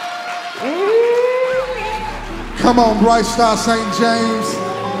 Come on, Bright Star St. James.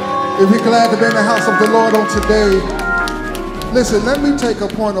 If you're glad to be in the house of the Lord on today, listen, let me take a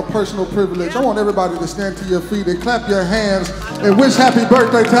point of personal privilege. I want everybody to stand to your feet and clap your hands and wish happy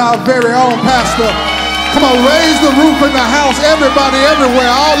birthday to our very own pastor. Come on, raise the roof in the house, everybody,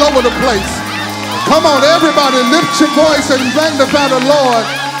 everywhere, all over the place. Come on, everybody, lift your voice and magnify the Lord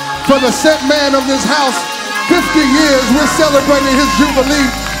for the set man of this house. 50 years, we're celebrating his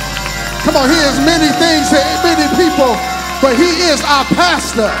jubilee. Come on, he is many things to many people, but he is our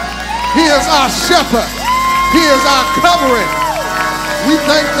pastor. He is our shepherd. He is our covering. We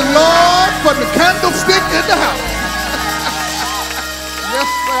thank the Lord for the candlestick in the house. Yes,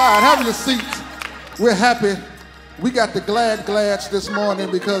 God, have your seats. We're happy. We got the glads this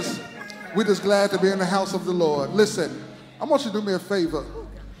morning because we're just glad to be in the house of the Lord. Listen, I want you to do me a favor.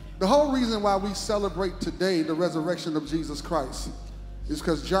 The whole reason why we celebrate today the resurrection of Jesus Christ is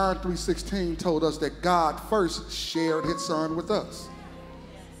because John 3:16 told us that God first shared his son with us.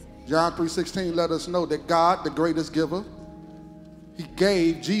 John 3:16 let us know that God, the greatest giver, he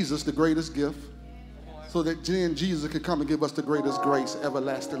gave Jesus the greatest gift so that then Jesus could come and give us the greatest grace,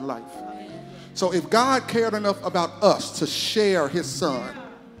 everlasting life. So if God cared enough about us to share his son,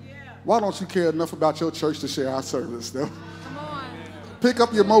 why don't you care enough about your church to share our service, though? Pick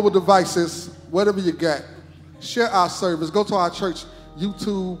up your mobile devices, whatever you got. Share our service. Go to our church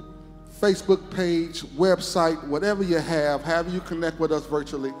YouTube, Facebook page, website, whatever you have, however you connect with us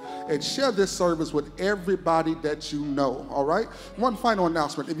virtually, and share this service with everybody that you know, all right? One final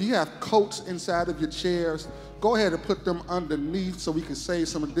announcement. If you have coats inside of your chairs, go ahead and put them underneath so we can save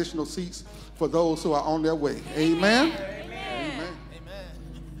some additional seats for those who are on their way. Amen? Amen.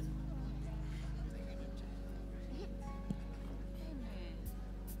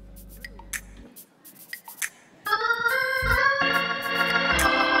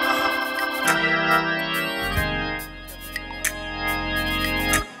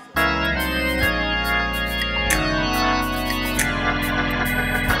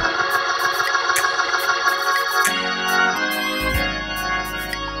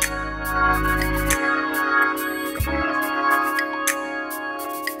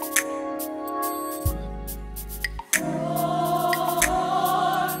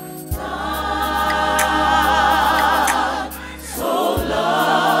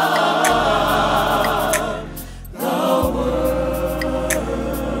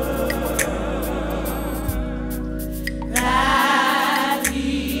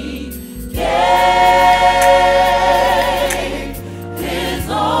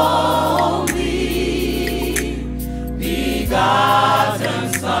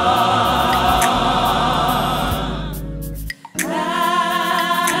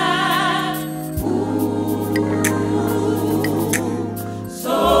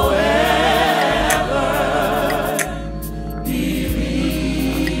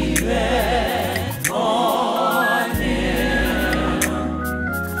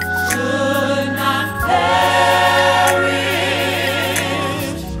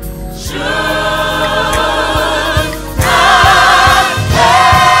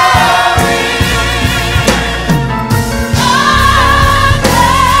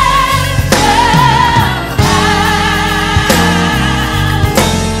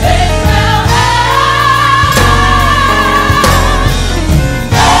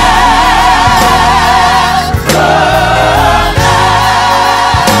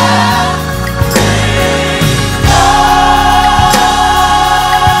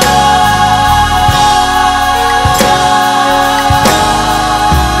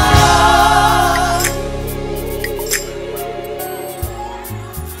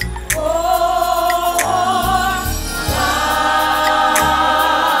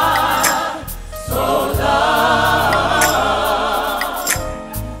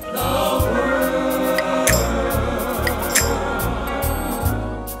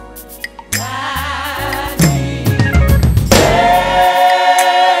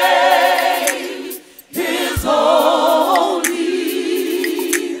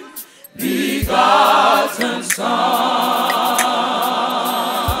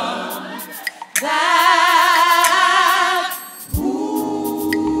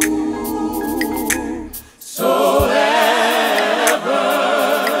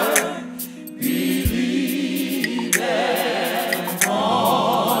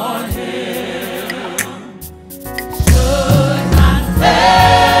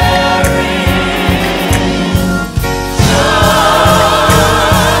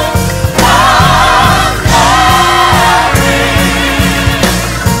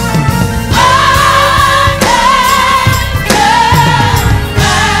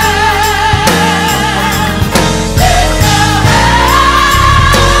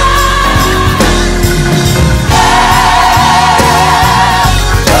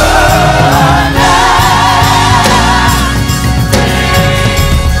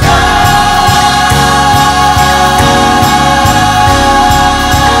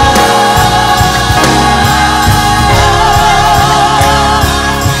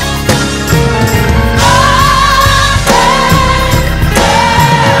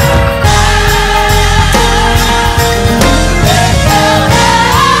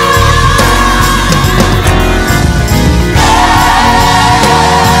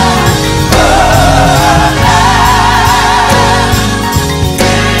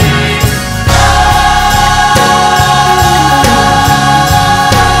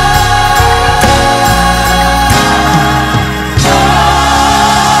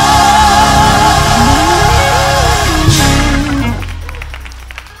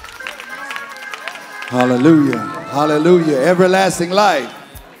 Hallelujah. Hallelujah. Everlasting life.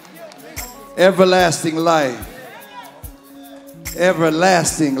 Everlasting life.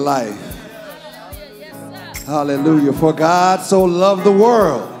 Everlasting life. Hallelujah. For God so loved the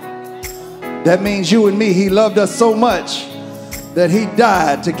world. That means you and me. He loved us so much that he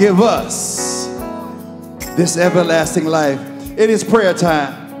died to give us this everlasting life. It is prayer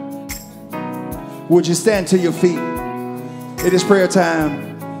time. Would you stand to your feet? It is prayer time.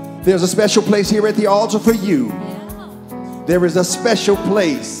 There's a special place here at the altar for you. There is a special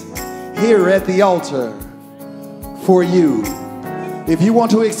place here at the altar for you. If you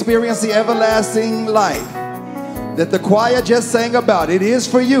want to experience the everlasting life that the choir just sang about, it is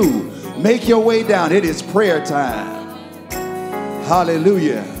for you. Make your way down. It is prayer time.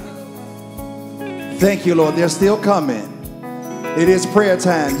 Hallelujah. Thank you, Lord. They're still coming. It is prayer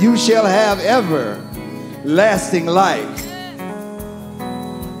time. You shall have everlasting life.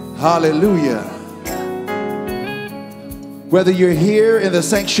 Hallelujah. Whether you're here in the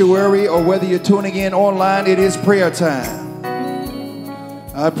sanctuary or whether you're tuning in online, it is prayer time.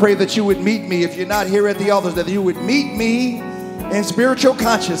 I pray that you would meet me, if you're not here at the altars, that you would meet me in spiritual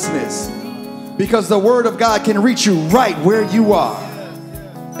consciousness, because the word of God can reach you right where you are.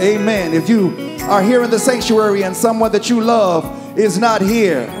 Amen. If you are here in the sanctuary and someone that you love is not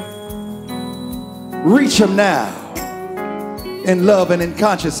here, reach them now in love and in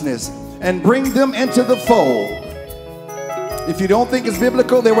consciousness and bring them into the fold. If you don't think it's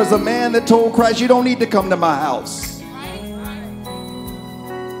biblical, there was a man that told Christ, you don't need to come to my house,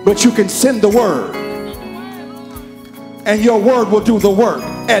 but you can send the word and your word will do the work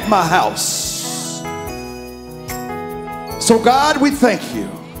at my house. So God, we thank you.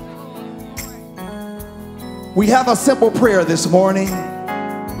 We have a simple prayer this morning.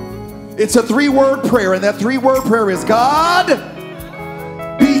 It's a 3-word prayer, and that 3-word prayer is God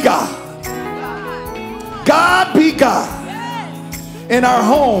be God. God be God. In our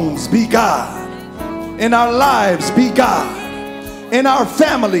homes be God. In our lives be God. In our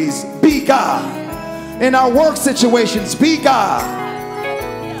families be God. In our work situations be God.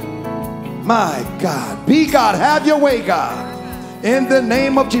 My God, be God. Have your way, God. In the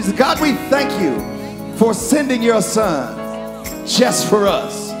name of Jesus. God, we thank you for sending your son just for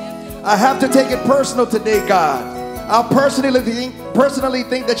us. I have to take it personal today, God. I personally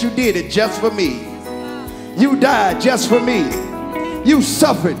think that you did it just for me. You died just for me. You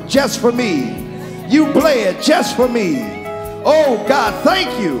suffered just for me. You bled just for me. Oh God,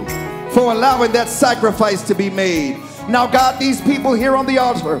 thank you for allowing that sacrifice to be made. Now God, these people here on the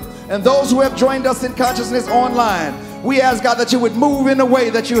altar and those who have joined us in consciousness online, we ask God that you would move in a way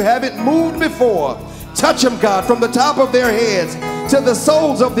that you haven't moved before. Touch them, God, from the top of their heads to the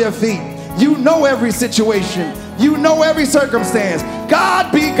soles of their feet. You know every situation. You know every circumstance.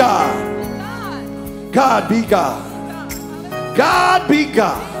 God be God. God be God. God be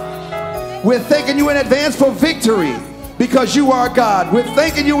God. We're thanking you in advance for victory because you are God. We're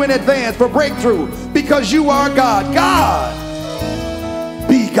thanking you in advance for breakthrough because you are God. God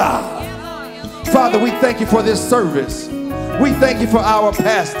be God. Father, we thank you for this service. We thank you for our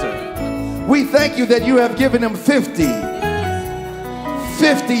pastor. We thank you that you have given him 50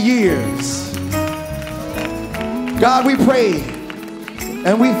 years. God, we pray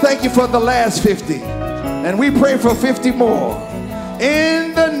and we thank you for the last 50. And we pray for 50 more.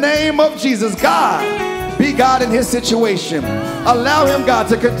 In the name of Jesus, God, be God in his situation. Allow him, God,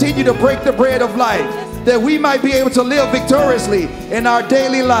 to continue to break the bread of life, that we might be able to live victoriously in our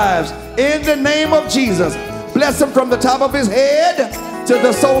daily lives. In the name of Jesus, bless him from the top of his head to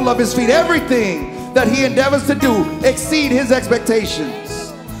the sole of his feet. Everything that he endeavors to do exceed his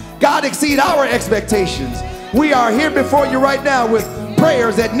expectations. God, exceed our expectations. We are here before you right now with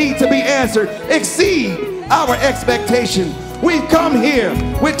prayers that need to be answered. Exceed our expectation. We've come here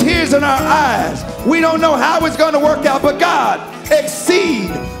with tears in our eyes. We don't know how it's going to work out, but God,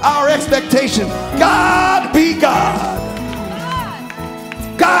 exceed our expectation. God be God.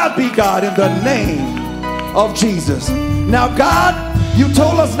 God be God in the name of Jesus. Now, God, you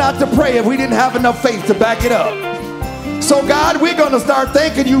told us not to pray if we didn't have enough faith to back it up. So God, we're going to start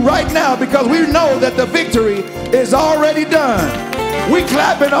thanking you right now because we know that the victory is already done. We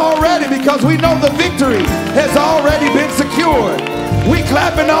clapping already because we know the victory has already been secured. We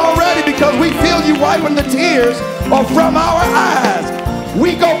clapping already because we feel you wiping the tears from our eyes.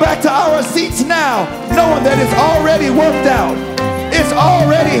 We go back to our seats now knowing that it's already worked out. It's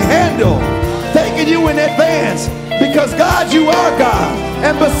already handled. Thanking you in advance because God, you are God,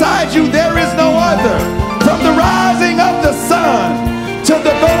 and besides you there is no other. From the rising of the sun to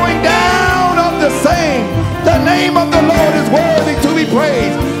the going down of the same, the name of the Lord is worthy to be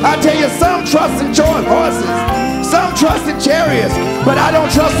praise. I tell you, some trust in horses, some trust in chariots, but I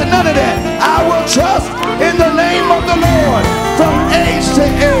don't trust in none of that. I will trust in the name of the Lord from age to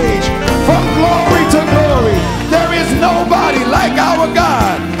age, from glory to glory. There is nobody like our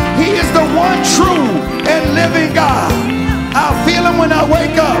God. He is the one true and living God. I feel him when I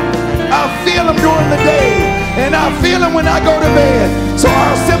wake up. I feel him during the day. And I feel him when I go to bed. So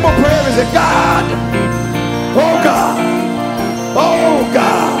our simple prayer is that God, oh God, oh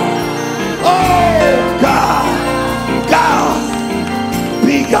God, oh God, God,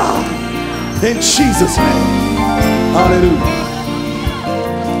 be God. In Jesus' name. Hallelujah.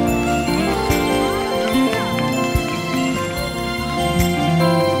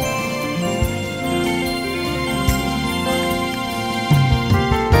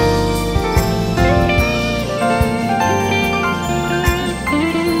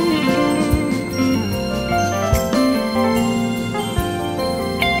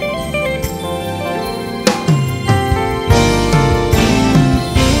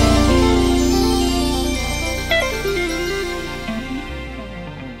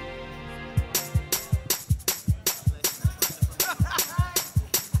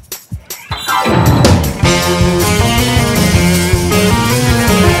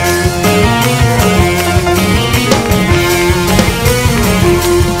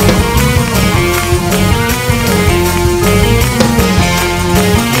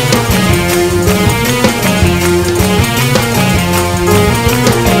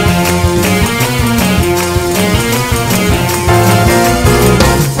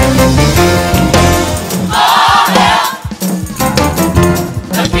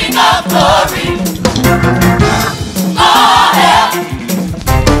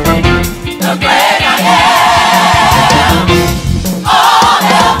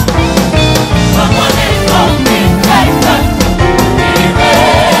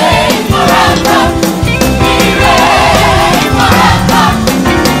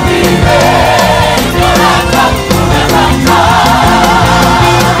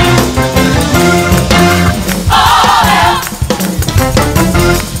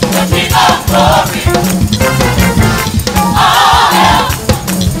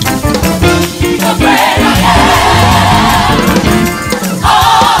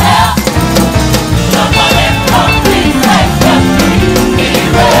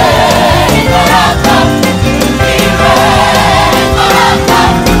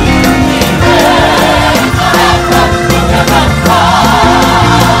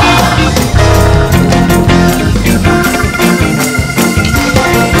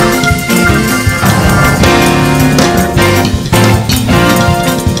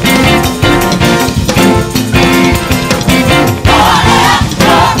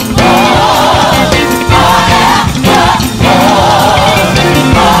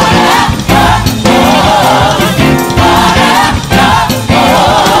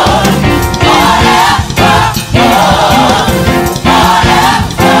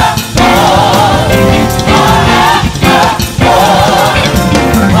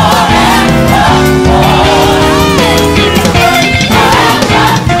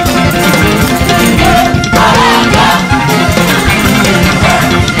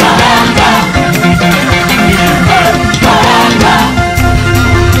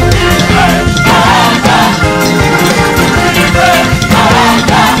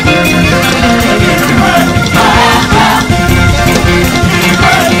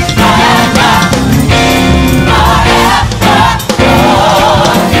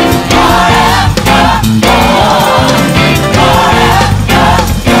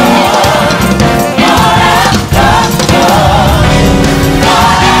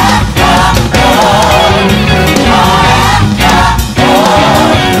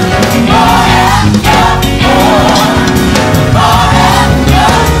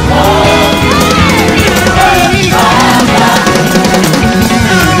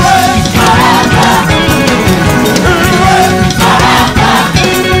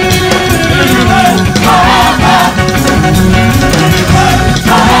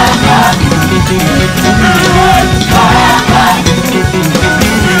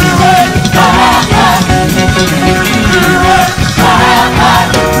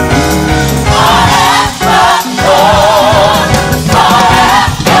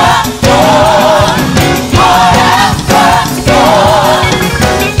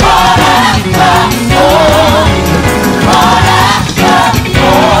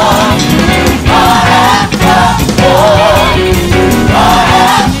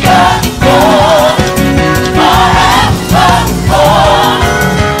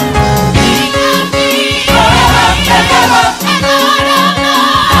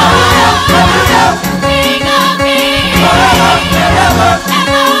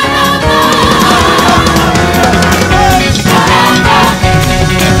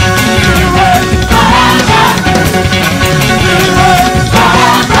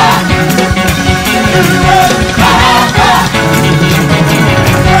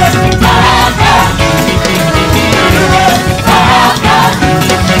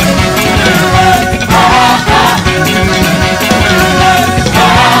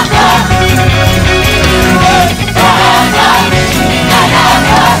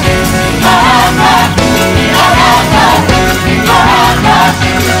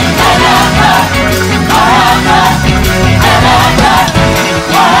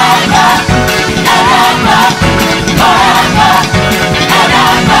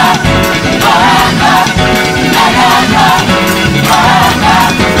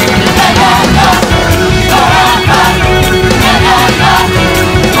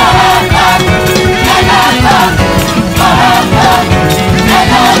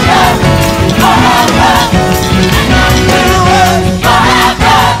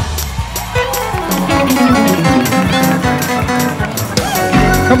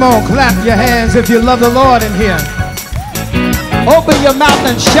 Come on, clap your hands if you love the Lord in here. Open your mouth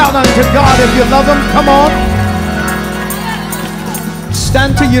and shout unto God if you love him. Come on.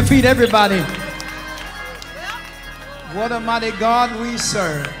 Stand to your feet, everybody. What a mighty God we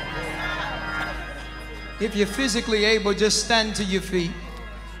serve. If you're physically able, just stand to your feet.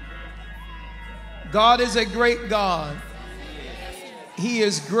 God is a great God. He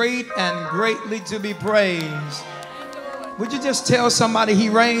is great and greatly to be praised. Would you just tell somebody he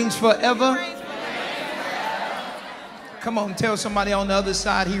reigns forever? Come on, tell somebody on the other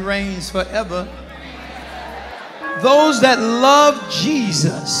side he reigns forever. Those that love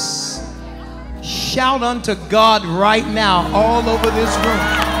Jesus, shout unto God right now all over this room.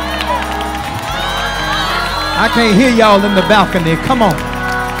 I can't hear y'all in the balcony. Come on.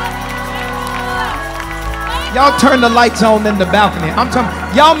 Y'all turn the lights on in the balcony. I'm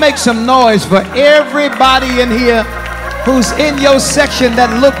talking, y'all make some noise for everybody in here who's in your section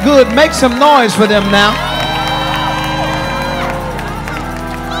that look good. Make some noise for them now.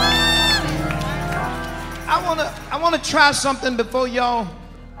 I want to try something before y'all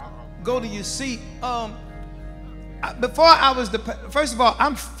go to your seat. Before I was first of all,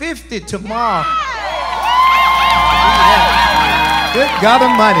 I'm 50 tomorrow. Good God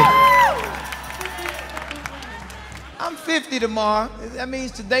Almighty. I'm 50 tomorrow. That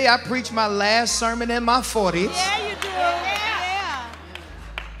means today I preach my last sermon in my 40s. Yeah, you do. Yeah.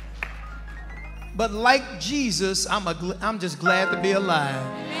 But like Jesus, I'm just glad to be alive.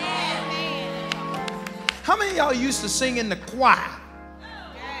 How many of y'all used to sing in the choir?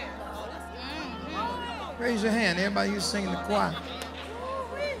 Raise your hand. Everybody used to sing in the choir.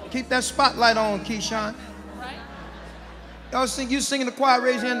 Keep that spotlight on, Keyshawn. Y'all used to sing in the choir.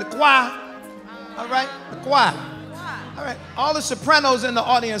 Raise your hand. The choir. All right? The choir. All right. All the sopranos in the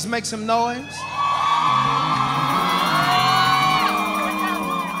audience, make some noise.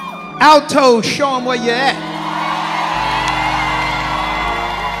 Altos, show them where you're at.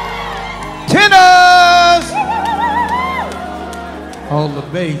 Tenors! All the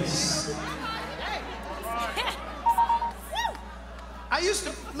bass. I used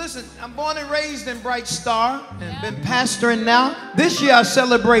to, listen, I'm born and raised in Bright Star and been pastoring now. This year I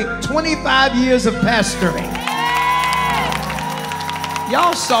celebrate 25 years of pastoring.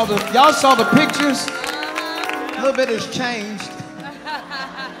 Y'all saw the pictures. A little bit has changed.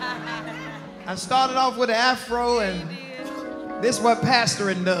 I started off with an afro, and this is what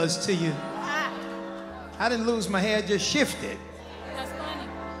pastoring does to you. I didn't lose my hair, just shifted.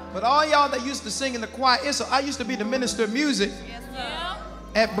 But all y'all that used to sing in the choir, I used to be the minister of music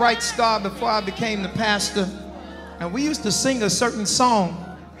at Bright Star before I became the pastor. And we used to sing a certain song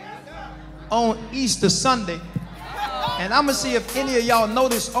on Easter Sunday. And I'm going to see if any of y'all know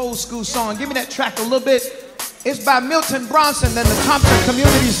this old school song. Give me that track a little bit. It's by Milton Bronson and the Thompson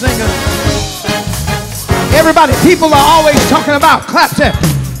Community Singers. Everybody, people are always talking about, clap that.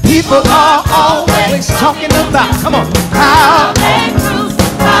 People are always talking about, come on, how they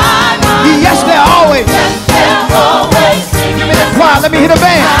crucify my Lord. Yes, they're always. Yes, they're always. Give me that choir, let me hear the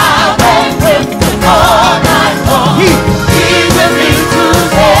band. How they whip the Lord my Lord. He will be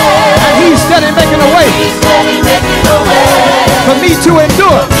today. And he's steady making a way. He's steady making a way. For me to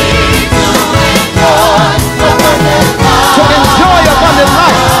endure. For me to enjoy abundant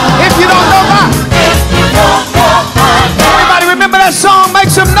life. If you don't know why. Everybody remember that song? Make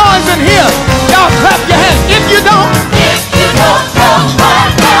some noise in here. Y'all clap your hands. If you don't know,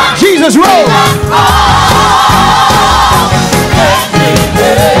 Jesus rose.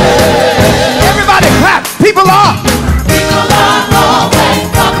 Everybody clap. People are always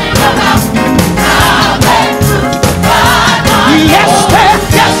talking about how they crucify my Lord. Yes,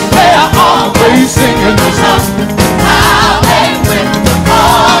 they're always singing the song. How they whip the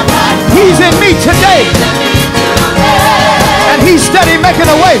Lord my Lord. He's in me today. And he's steady making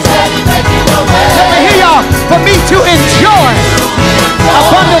a way. Let me hear y'all. For me to enjoy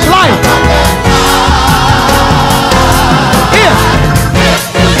abundant life.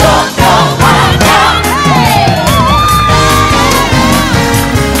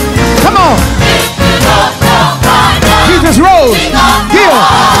 Come on. Jesus rose. Here.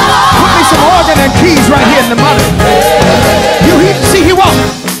 Put me some organ and keys right here in the mother. You see he walked.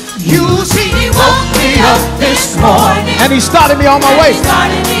 You see he woke me up this morning. And he started me on my way.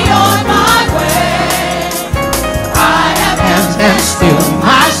 I have hands and still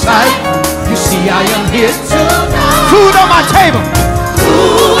my sight. You see I am here tonight. Food on my table.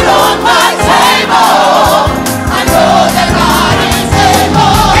 Food on my table. I know that God is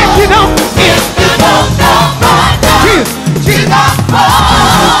able. If you don't know my God, Jesus rose.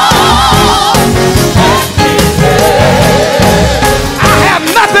 I have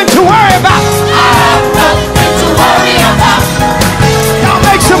nothing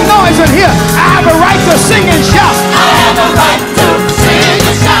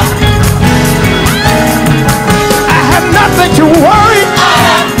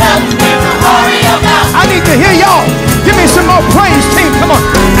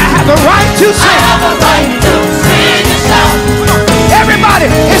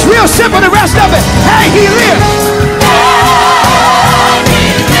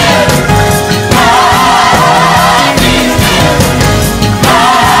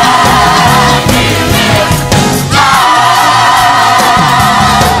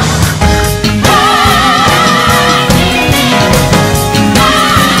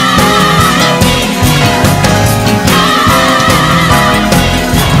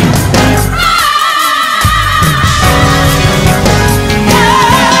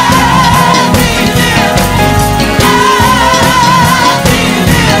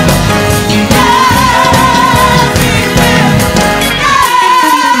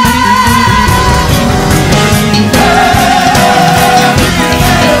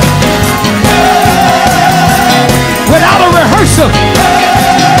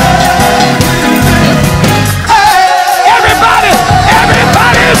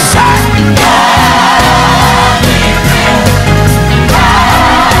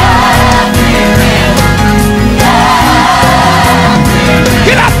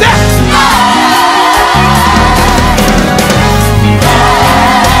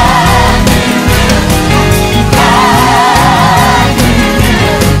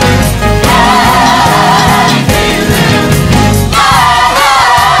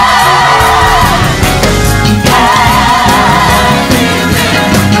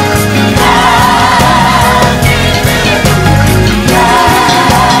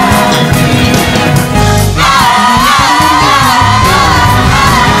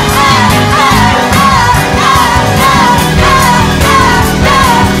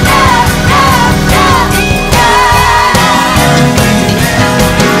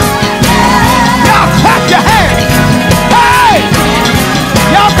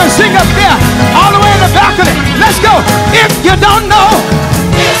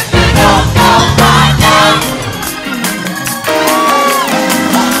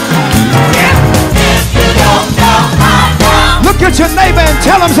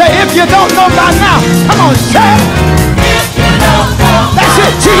Tell them, say, if you don't know by now, come on, say it. That's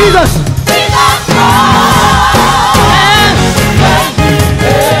it, Jesus.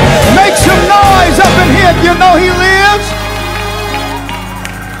 And make some noise up in here if you know he lives.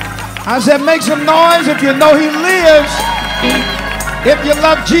 I said, make some noise if you know he lives. If you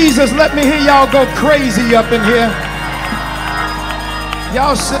love Jesus, let me hear y'all go crazy up in here.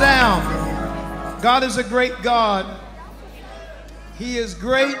 Y'all sit down. God is a great God. He is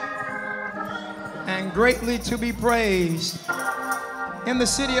great and greatly to be praised in the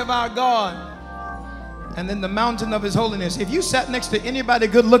city of our God and in the mountain of his holiness. If you sat next to anybody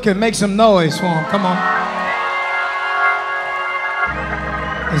good looking, make some noise for him. Come on.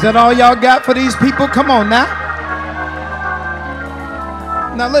 Is that all y'all got for these people? Come on now.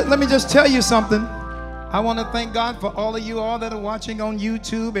 Now let me just tell you something. I want to thank God for all of you all that are watching on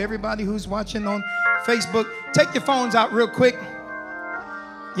YouTube, everybody who's watching on Facebook. Take your phones out real quick.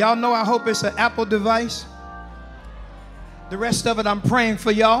 Y'all know I hope it's an Apple device. The rest of it, I'm praying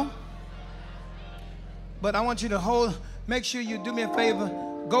for y'all. But I want you to make sure you do me a favor.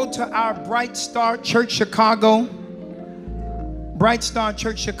 Go to our Bright Star Church Chicago. Bright Star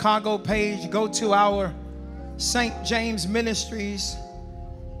Church Chicago page. Go to our St. James Ministries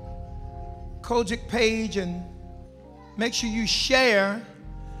Kojic page and make sure you share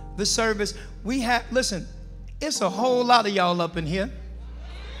the service. Listen, it's a whole lot of y'all up in here.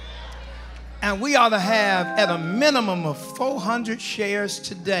 And we ought to have at a minimum of 400 shares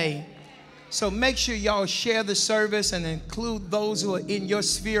today. So make sure y'all share the service and include those who are in your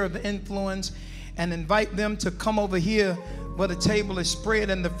sphere of influence and invite them to come over here where the table is spread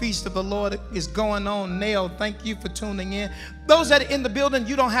and the feast of the Lord is going on. Nail, thank you for tuning in. Those that are in the building,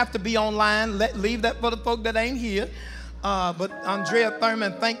 you don't have to be online. Leave that for the folk that ain't here. But Andrea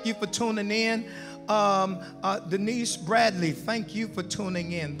Thurman, thank you for tuning in. Denise Bradley, thank you for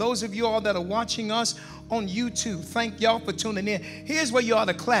tuning in. Those of you all that are watching us on YouTube, thank y'all for tuning in. Here's where you ought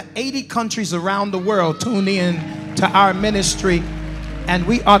to clap. 80 countries around the world tune in to our ministry. And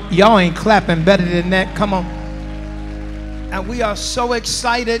y'all ain't clapping better than that. Come on. And we are so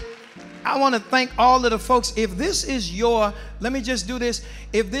excited. I want to thank all of the folks. If this is let me just do this.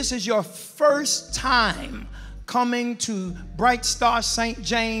 If this is your first time coming to Bright Star St.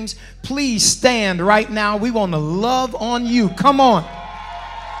 James, please stand right now. We want to love on you. Come on.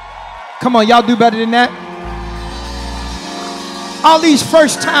 Come on, y'all do better than that. All these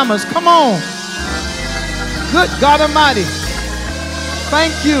first timers, come on. Good God Almighty.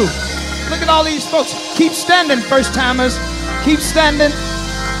 Thank you. Look at all these folks. Keep standing, first timers. Keep standing.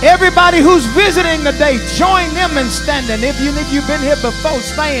 Everybody who's visiting today, join them in standing. If you've been here before,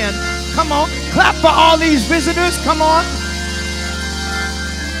 stand. Come on. Clap for all these visitors. Come on.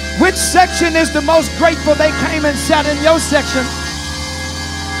 Which section is the most grateful they came and sat in your section?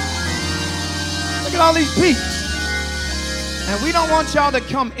 Look at all these people. And we don't want y'all to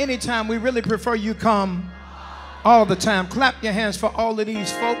come anytime. We really prefer you come all the time. Clap your hands for all of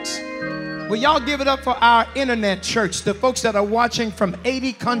these folks. Will y'all give it up for our internet church, the folks that are watching from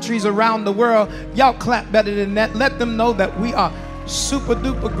 80 countries around the world? Y'all clap better than that. Let them know that we are super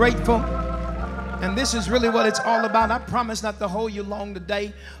duper grateful. And this is really what it's all about. I promise not to hold you long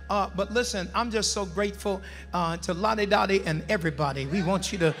today. But listen, I'm just so grateful to Lottie Dottie and everybody. We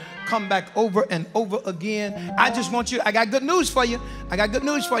want you to come back over and over again. I got good news for you. I got good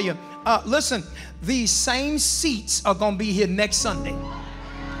news for you. Listen, these same seats are going to be here next Sunday.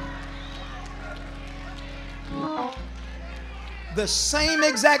 The same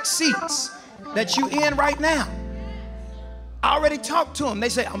exact seats that you in right now. I already talked to them. They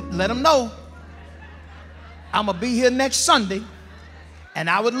say, let them know I'm going to be here next Sunday, and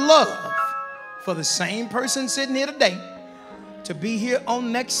I would love for the same person sitting here today to be here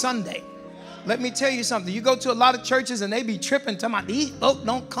on next Sunday. Let me tell you something. You go to a lot of churches and they be tripping, talking about these folk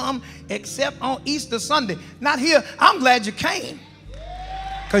don't come except on Easter Sunday. Not here. I'm glad you came,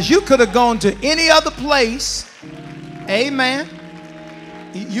 because you could have gone to any other place. Amen.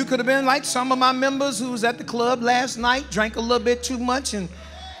 You could have been like some of my members who was at the club last night, drank a little bit too much and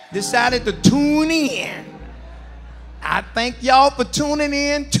decided to tune in. I thank y'all for tuning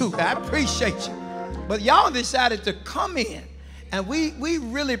in too. I appreciate you. But y'all decided to come in, and we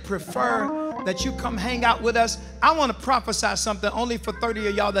really prefer that you come hang out with us. I want to prophesy something only for 30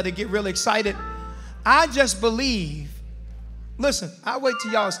 of y'all that get really excited. I just believe. Listen, I'll wait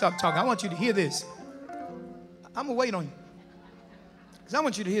till y'all stop talking. I want you to hear this. I'm going to wait on you, because I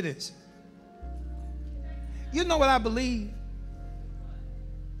want you to hear this. You know what I believe?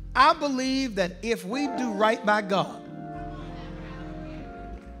 I believe that if we do right by God,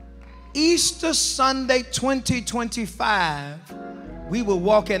 Easter Sunday 2025 we will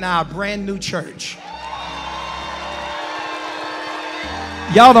walk in our brand new church.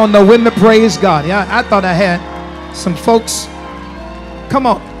 Y'all don't know when to praise God. Yeah, I thought I had some folks. Come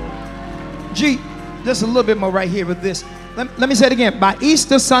on. G, just a little bit more right here with this. Let me say it again. By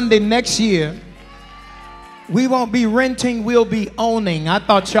Easter Sunday next year, we won't be renting, we'll be owning. I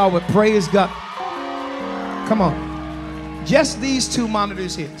thought y'all would praise God. Come on. Just these two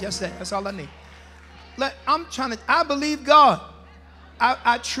monitors here. Just that. That's all I need. I believe God.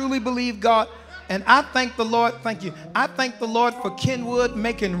 I truly believe God. And I thank the Lord. Thank you. I thank the Lord for Kenwood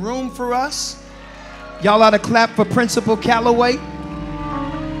making room for us. Y'all ought to clap for Principal Calloway,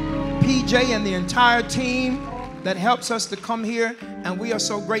 PJ, and the entire team that helps us to come here. And we are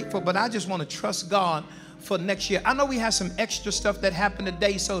so grateful. But I just want to trust God for next year. I know we have some extra stuff that happened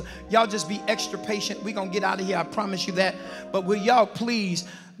today, so y'all just be extra patient. We're gonna get out of here, I promise you that. But will y'all please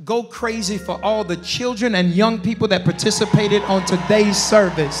go crazy for all the children and young people that participated on today's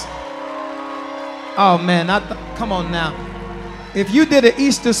service. Oh man, come on now. If you did an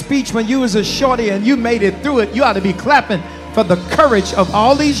Easter speech when you was a shorty and you made it through it, you ought to be clapping for the courage of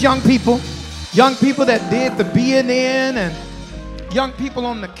all these young people that did the being in, and young people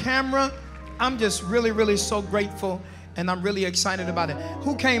on the camera. I'm just really, really so grateful, and I'm really excited about it.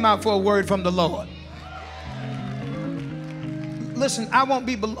 Who came out for a word from the Lord? Listen, I won't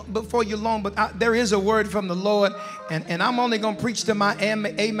be before you long, but there is a word from the Lord, and I'm only going to preach to my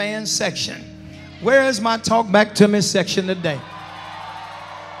amen section. Where is my talk back to me section today?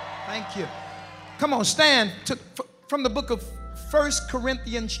 Thank you. Come on, stand from the book of 1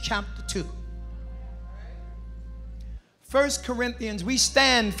 Corinthians chapter 2. 1 Corinthians, we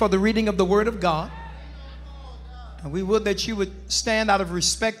stand for the reading of the Word of God. And we would that you would stand out of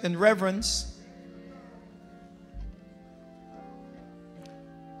respect and reverence.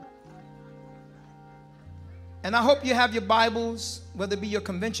 And I hope you have your Bibles, whether it be your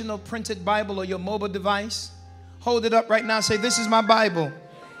conventional printed Bible or your mobile device. Hold it up right now. Say, this is my Bible.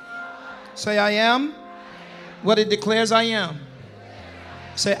 Say, I am what it declares I am.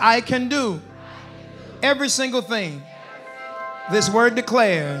 Say, I can do every single thing this word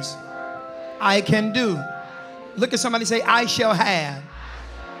declares I can do. Look at somebody, say, I shall have.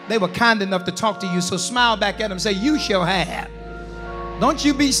 They were kind enough to talk to you, so smile back at them. Say, you shall have. Don't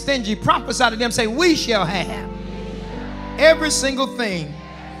you be stingy. Prophesy to them. Say, we shall have every single thing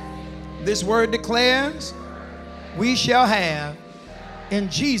this word declares we shall have. In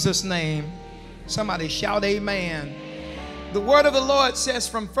Jesus' name, somebody shout amen. The word of the Lord says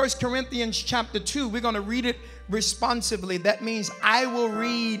from 1 Corinthians chapter 2, we're going to read it responsively. That means I will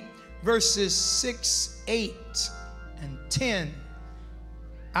read verses 6, 8, and 10.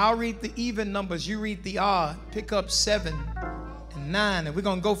 I'll read the even numbers. You read the odd. Pick up 7 and 9. And we're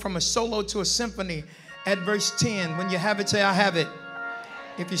going to go from a solo to a symphony at verse 10. When you have it, say, I have it.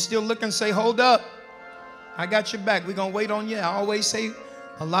 If you're still looking, say, hold up. I got your back. We're going to wait on you. I always say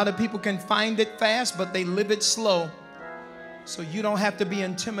a lot of people can find it fast, but they live it slow. So you don't have to be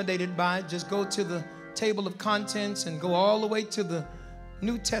intimidated by it. Just go to the table of contents and go all the way to the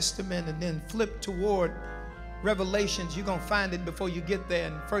New Testament and then flip toward Revelations. You're going to find it before you get there.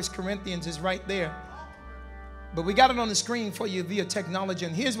 And 1 Corinthians is right there. But we got it on the screen for you via technology.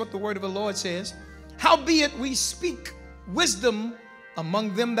 And here's what the word of the Lord says. Howbeit we speak wisdom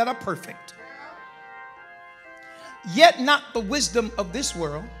among them that are perfect, yet not the wisdom of this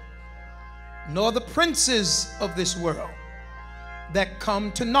world, nor the princes of this world that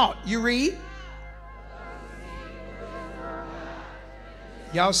come to naught. You read?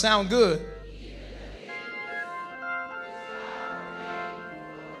 Y'all sound good.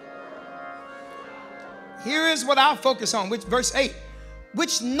 Here is what I'll focus on, which verse 8,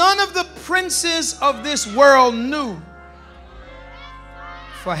 which none of the princes of this world knew.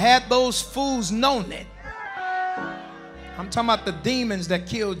 For had those fools known it. I'm talking about the demons that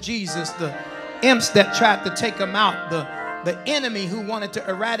killed Jesus, the imps that tried to take him out, the enemy who wanted to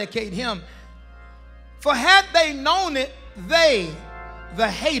eradicate him. For had they known it, they, the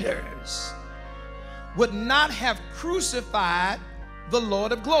haters, would not have crucified the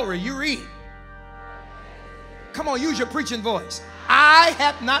Lord of glory. You read. Come on, use your preaching voice. I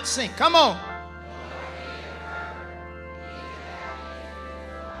have not seen. Come on.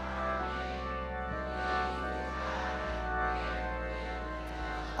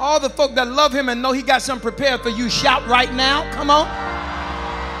 All the folk that love him and know he got something prepared for you, shout right now. Come on.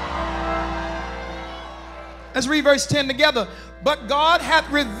 Let's read verse 10 together. But God hath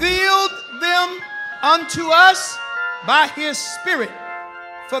revealed them unto us by his Spirit.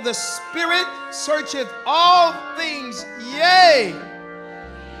 For the Spirit searcheth all things, yea,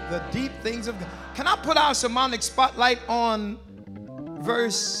 the deep things of God. Can I put our sermonic spotlight on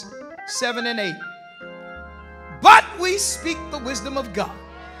verse 7 and 8. But we speak the wisdom of God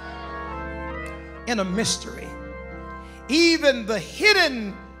in a mystery, even the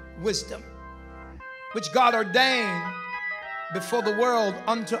hidden wisdom which God ordained before the world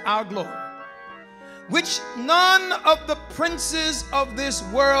unto our glory, which none of the princes of this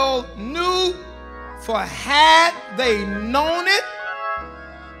world knew, for had they known it,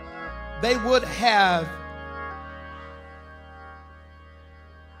 they would have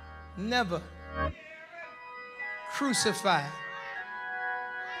never crucified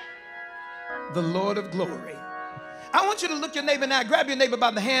the Lord of glory. I want you to look your neighbor now. Grab your neighbor by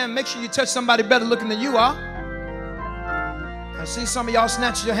the hand. Make sure you touch somebody better looking than you are. I see some of y'all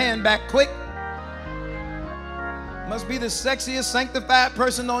snatch your hand back quick. Must be the sexiest, sanctified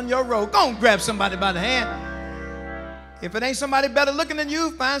person on your row. Go on, grab somebody by the hand. If it ain't somebody better looking than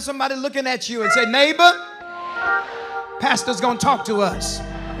you, find somebody looking at you and say, neighbor, pastor's going to talk to us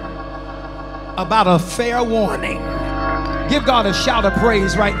about a fair warning. Give God a shout of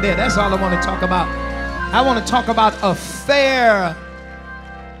praise right there. That's all I want to talk about. I want to talk about a fair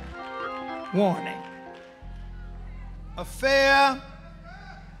warning. A fair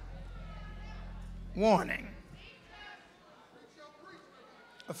warning.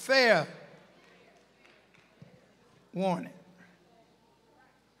 A fair warning.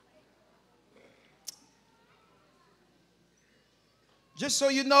 Just so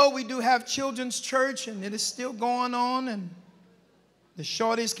you know, we do have children's church, and it is still going on, and the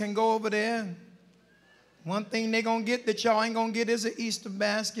shorties can go over there. And one thing they're going to get that y'all ain't going to get is an Easter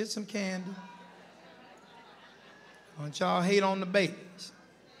basket, some candy. I want y'all hate on the babies.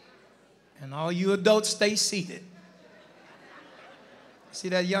 And all you adults stay seated. See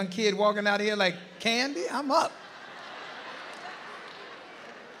that young kid walking out here like, candy? I'm up.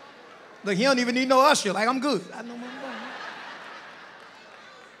 Look, he don't even need no usher. Like, I'm good. I know where I'm going.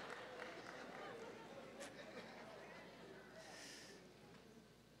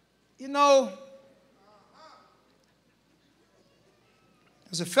 You know,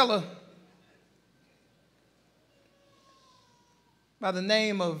 there's a fella by the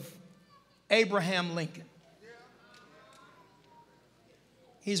name of Abraham Lincoln.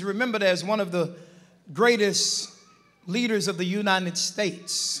 He's remembered as one of the greatest leaders of the United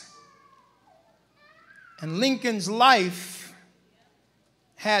States. And Lincoln's life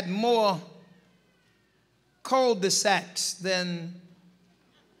had more cul-de-sacs than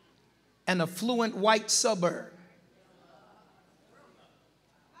an affluent white suburb.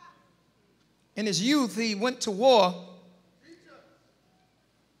 In his youth, he went to war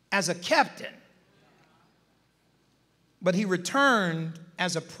as a captain, but he returned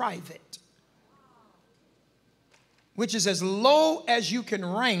as a private, which is as low as you can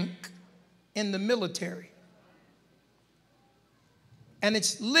rank in the military. And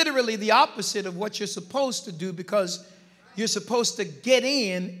it's literally the opposite of what you're supposed to do, because you're supposed to get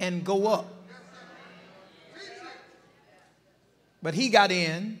in and go up. But he got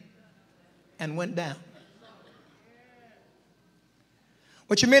in and went down.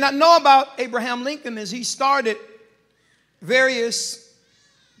 What you may not know about Abraham Lincoln is he started various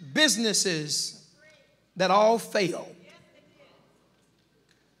businesses that all failed.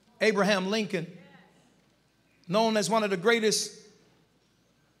 Abraham Lincoln, known as one of the greatest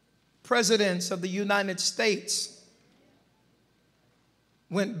presidents of the United States,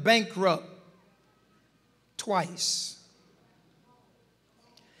 went bankrupt twice.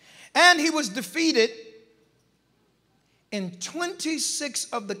 And he was defeated in 26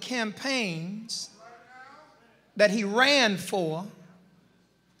 of the campaigns that he ran for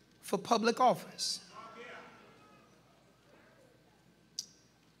public office.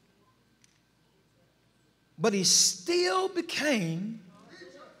 But he still became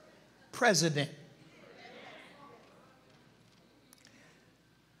president.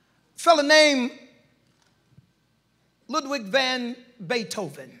 A fellow named Ludwig van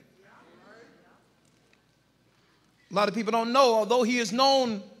Beethoven. A lot of people don't know, although he is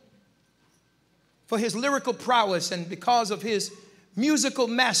known for his lyrical prowess and because of his musical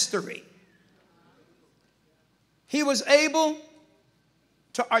mastery, he was able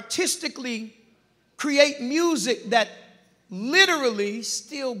to artistically create music that literally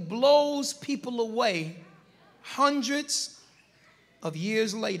still blows people away hundreds of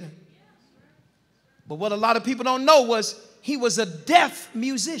years later. But what a lot of people don't know was he was a deaf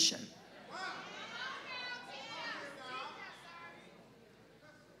musician.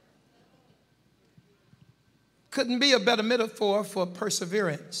 Couldn't be a better metaphor for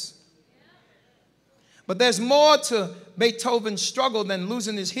perseverance. But there's more to Beethoven's struggle than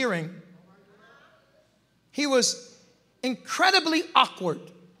losing his hearing. He was incredibly awkward,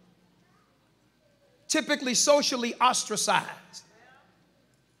 typically socially ostracized,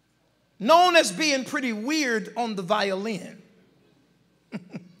 known as being pretty weird on the violin.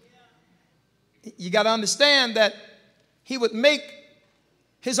 You got to understand that he would make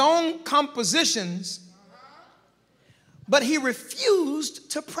his own compositions, but he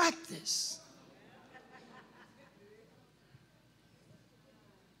refused to practice.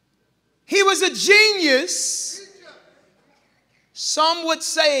 He was a genius. Some would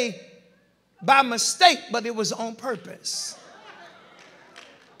say by mistake, but it was on purpose.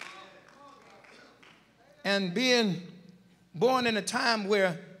 And being born in a time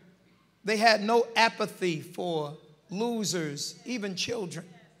where they had no apathy for losers, even children,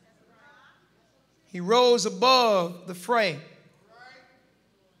 he rose above the fray.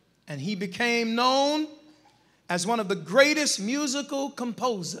 And he became known as one of the greatest musical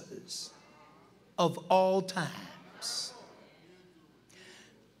composers of all times.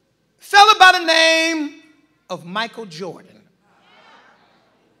 Fellow by the name of Michael Jordan.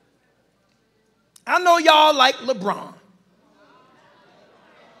 I know y'all like LeBron,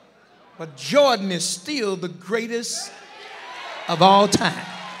 but Jordan is still the greatest of all time.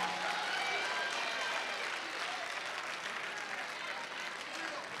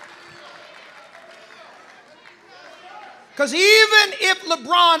 Because even if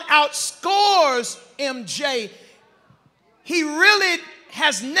LeBron outscores MJ, he really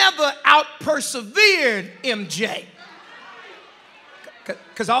has never out-persevered MJ.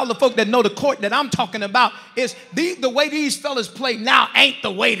 Because all the folk that know the court that I'm talking about is the way these fellas play now ain't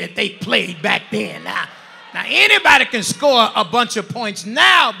the way that they played back then. Now anybody can score a bunch of points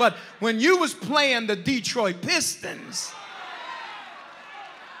now, but when you was playing the Detroit Pistons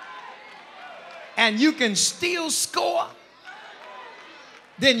and you can still score,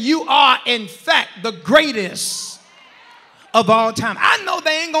 then you are in fact the greatest of all time. I know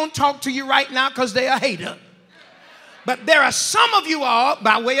they ain't gonna talk to you right now because they're a hater. But there are some of you all,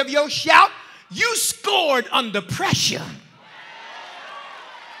 by way of your shout, you scored under pressure.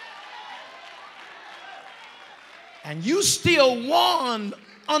 And you still won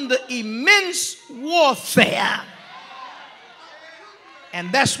under immense warfare.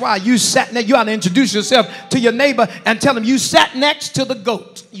 And that's why you sat next. You ought to introduce yourself to your neighbor and tell him you sat next to the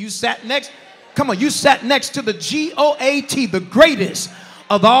GOAT. You sat next. Come on, you sat next to the GOAT, the greatest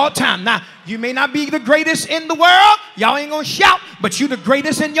of all time. Now, you may not be the greatest in the world. Y'all ain't gonna shout, but you the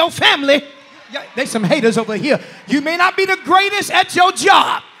greatest in your family. There's some haters over here. You may not be the greatest at your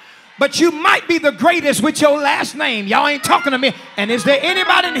job, but you might be the greatest with your last name. Y'all ain't talking to me. And is there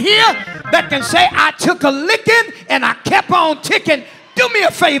anybody in here that can say, I took a licking and I kept on ticking? Do me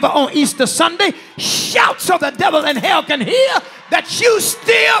a favor on Easter Sunday. Shout so the devil in hell can hear that you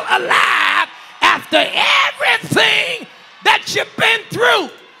still alive after everything that you've been through.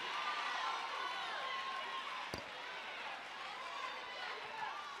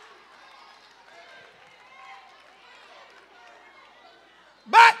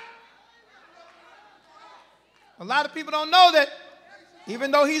 But a lot of people don't know that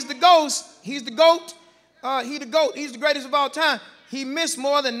even though he's the ghost, he's the GOAT, he's the greatest of all time. He missed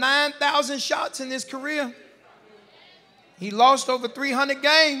more than 9,000 shots in his career. He lost over 300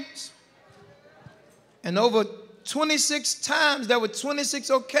 games. And over 26 times, there were 26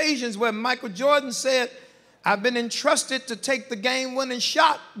 occasions where Michael Jordan said, I've been entrusted to take the game-winning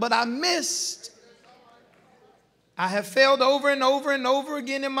shot, but I missed. I have failed over and over and over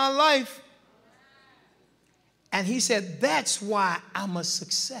again in my life. And he said, that's why I'm a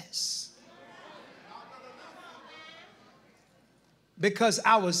success. Because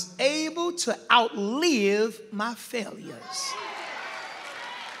I was able to outlive my failures.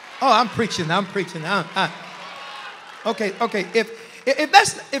 Oh, I'm preaching. Okay.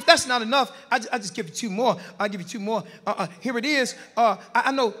 If that's not enough, I just give you two more. I'll give you two more. Here it is.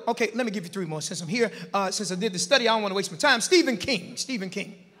 I know. Okay, let me give you three more since I'm here. Since I did the study, I don't want to waste my time. Stephen King.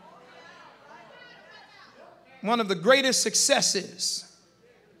 One of the greatest successes.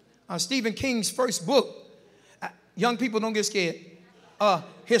 Stephen King's first book. Young people, don't get scared.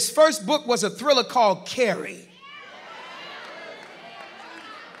 His first book was a thriller called Carrie.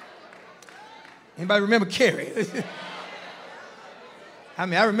 Anybody remember Carrie? I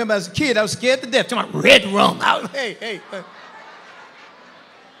mean, I remember as a kid, I was scared to death. Talking about red rum. Hey.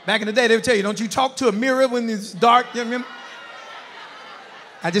 Back in the day, they would tell you, don't you talk to a mirror when it's dark. You remember?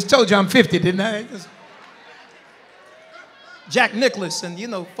 I just told you I'm 50, didn't I? Jack Nicklaus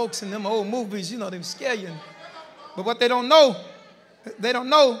and, folks in them old movies, they would scare you. But what they don't know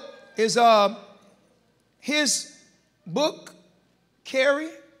is his book, Carrie,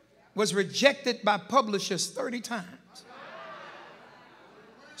 was rejected by publishers 30 times.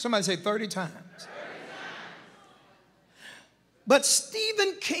 Somebody say 30 times. But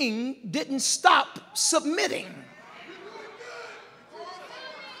Stephen King didn't stop submitting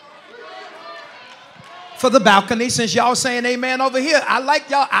for the balcony. Since y'all saying amen over here, I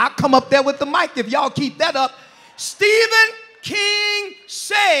like y'all. I'll come up there with the mic if y'all keep that up. Stephen King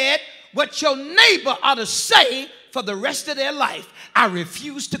said what your neighbor ought to say for the rest of their life. I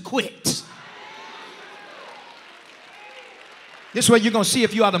refuse to quit. This way you're going to see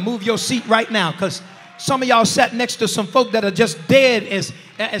if you ought to move your seat right now, because some of y'all sat next to some folk that are just dead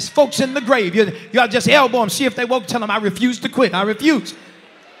as folks in the grave. Y'all just elbow them, see if they won't. Tell them, I refuse to quit. I refuse.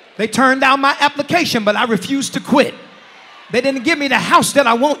 They turned down my application, but I refuse to quit. They didn't give me the house that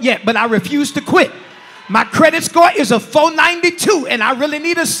I want yet, but I refuse to quit. My credit score is a 492, and I really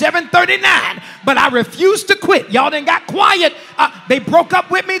need a 739, but I refuse to quit. Y'all done got quiet. They broke up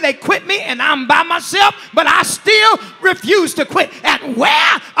with me. They quit me, and I'm by myself, but I still refuse to quit. And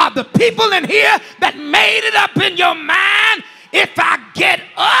where are the people in here that made it up in your mind? If I get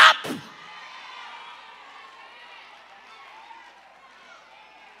up,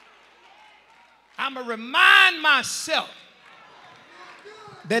 I'm going to remind myself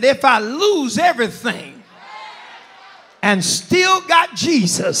that if I lose everything and still got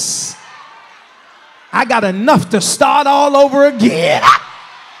Jesus, I got enough to start all over again.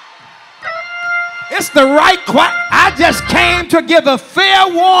 It's the right question. I just came to give a fair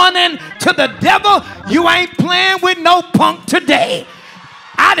warning to the devil. You ain't playing with no punk today.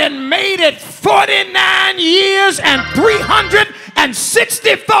 I done made it 49 years and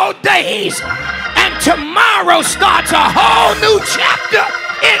 364 days. And tomorrow starts a whole new chapter.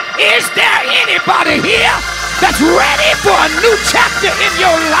 Is there anybody here that's ready for a new chapter in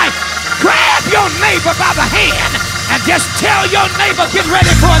your life? Grab your neighbor by the hand and just tell your neighbor, get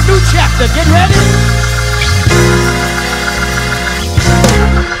ready for a new chapter. Get ready.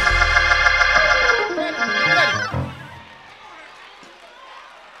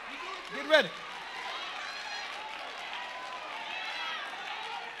 Get ready.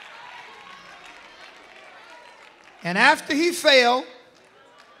 And after he failed,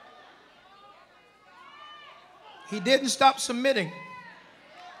 he didn't stop submitting.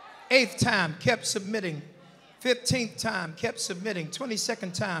 8th time, kept submitting. 15th time, kept submitting.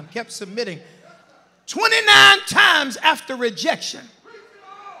 22nd time, kept submitting. 29 times after rejection.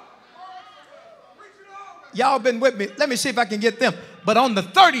 Y'all been with me. Let me see if I can get them. But on the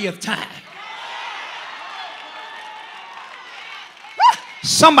 30th time,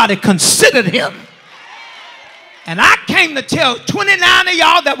 somebody considered him. And I came to tell 29 of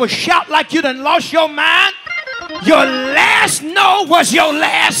y'all that would shout like you done lost your mind. Your last no was your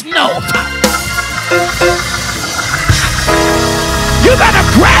last no. You better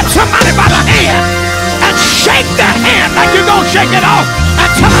grab somebody by the hand and shake their hand like you're going to shake it off and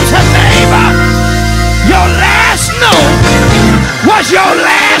tell them to, neighbor, your last no was your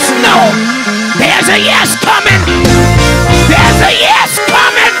last no. There's a yes coming. There's a yes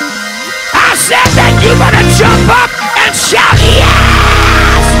coming. I said that you better jump up and shout yes.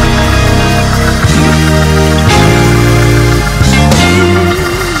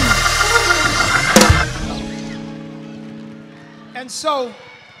 And so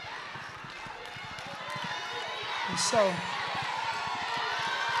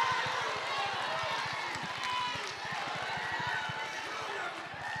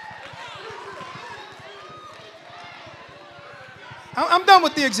I'm done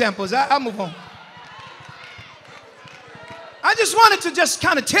with the examples. I'll move on. I just wanted to just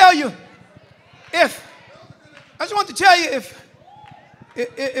kind of tell you if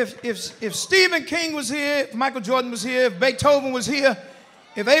Stephen King was here, if Michael Jordan was here, if Beethoven was here,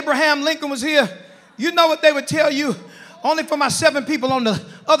 if Abraham Lincoln was here, you know what they would tell you. Only for my 7 people on the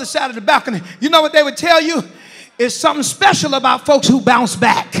other side of the balcony, you know what they would tell you? It's something special about folks who bounce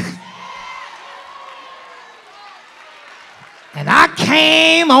back. And I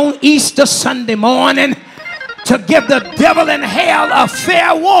came on Easter Sunday morning to give the devil in hell a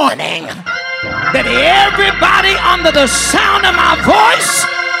fair warning that everybody under the sound of my voice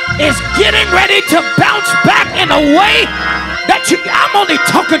is getting ready to bounce back in a way that I'm only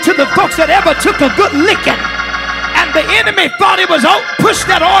talking to the folks that ever took a good licking. And the enemy thought it was, oh, push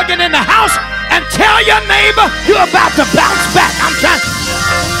that organ in the house and tell your neighbor you're about to bounce back.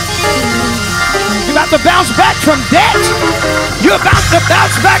 You're about to bounce back from debt. You're about to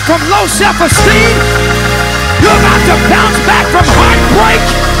bounce back from low self-esteem. You're about to bounce back from heartbreak.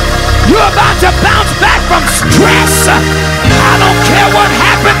 You're about to bounce back from stress. I don't care what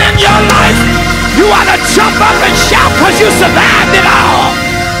happened in your life. You ought to jump up and shout because you survived it all.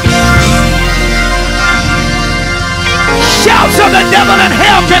 Shout so the devil in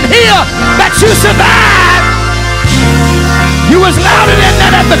hell can hear that you survived. You was louder than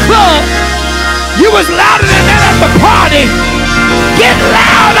that at the club. You was louder than that at the party. Get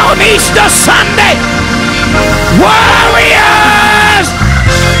loud on Easter Sunday. Warriors,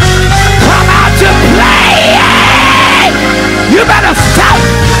 come out to play. You better shout.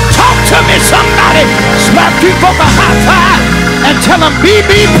 Talk to me, somebody. Slap people a high five and tell them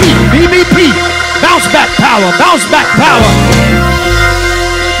BBP, BBP. Bounce back power, bounce back power.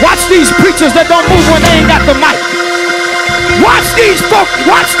 Watch these preachers that don't move when they ain't got the mic. Watch these folk,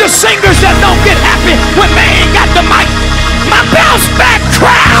 watch the singers that don't get happy when they ain't got the mic. My bounce back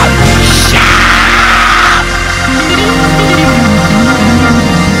crowd, shout!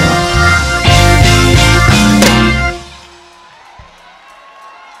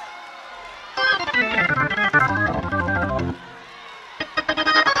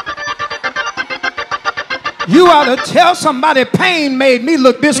 You ought to tell somebody pain made me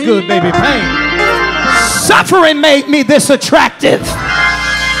look this good, baby, pain. Suffering made me this attractive.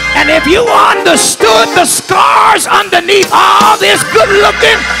 And if you understood the scars underneath all this good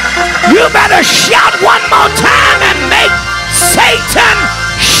looking, you better shout one more time and make Satan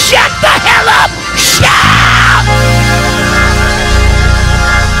shut the hell up. Shout!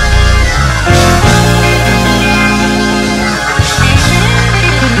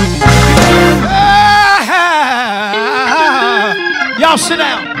 Y'all sit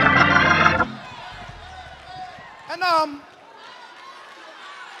down. And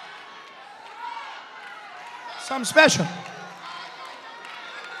something special.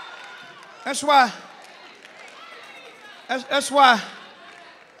 That's why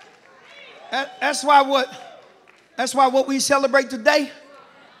what we celebrate today.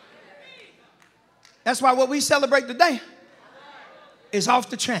 That's why what we celebrate today is off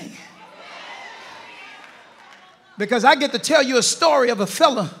the chain. Because I get to tell you a story of a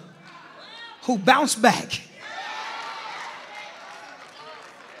fella who bounced back.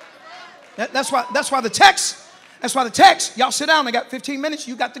 That's why the text, y'all sit down, I got 15 minutes,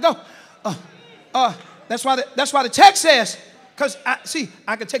 you got to go. That's why the text says, because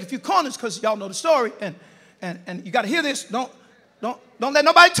I can take a few corners because y'all know the story, and you got to hear this. Don't let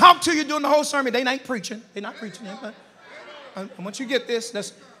nobody talk to you during the whole sermon. They ain't preaching. They're not preaching. And once you get this,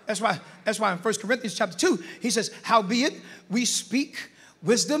 that's why in 1 Corinthians chapter 2, he says, howbeit we speak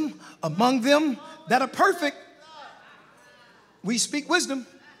wisdom among them that are perfect. We speak wisdom.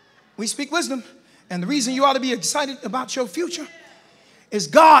 We speak wisdom. And the reason you ought to be excited about your future is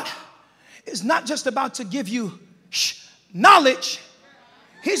God is not just about to give you knowledge.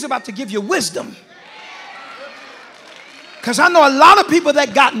 He's about to give you wisdom. Because I know a lot of people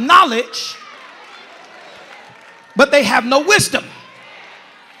that got knowledge, but they have no wisdom.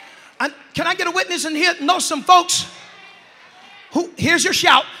 Can I get a witness in here? Know some folks who, here's your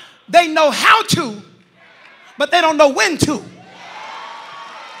shout, they know how to, but they don't know when to.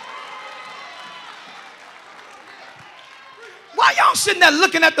 Why y'all sitting there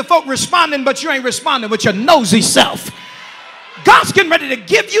looking at the folk responding, but you ain't responding with your nosy self? God's getting ready to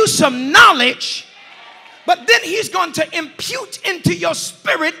give you some knowledge, but then he's going to impute into your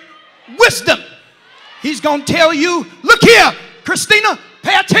spirit wisdom. He's going to tell you, look here, Christina,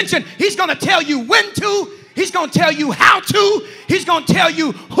 pay attention. He's going to tell you when to. He's going to tell you how to. He's going to tell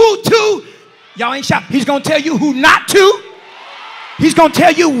you who to. Y'all ain't shouting. He's going to tell you who not to. He's going to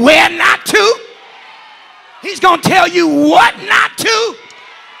tell you where not to. He's going to tell you what not to.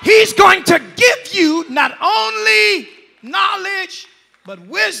 He's going to give you not only knowledge, but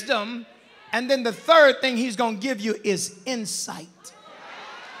wisdom. And then the third thing he's going to give you is insight.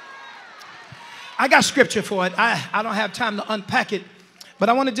 I got scripture for it. I don't have time to unpack it. But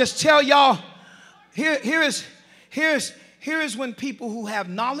I want to just tell y'all, here is when people who have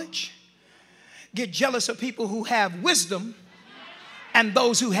knowledge get jealous of people who have wisdom and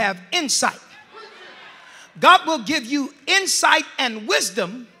those who have insight. God will give you insight and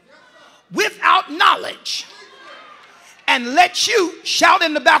wisdom without knowledge and let you, shout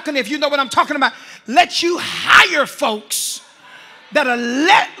in the balcony if you know what I'm talking about, let you hire folks that are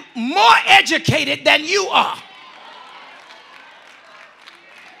more educated than you are.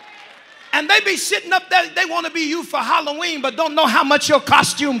 And they be sitting up there, they want to be you for Halloween, but don't know how much your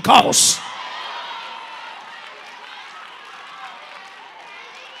costume costs.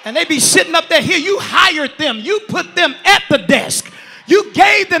 And they be sitting up there here, you hired them, you put them at the desk. You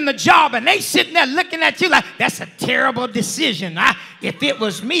gave them the job and they sitting there looking at you like, that's a terrible decision. If it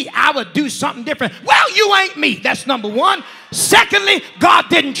was me, I would do something different. Well, you ain't me. That's number one. Secondly, God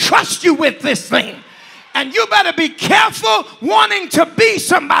didn't trust you with this thing. And you better be careful wanting to be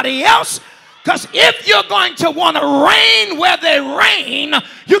somebody else Because if you're going to want to reign where they reign,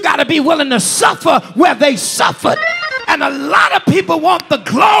 you got to be willing to suffer where they suffered. And a lot of people want the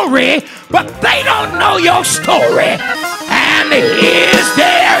glory, but they don't know your story. And is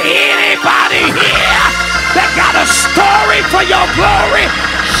there anybody here that got a story for your glory?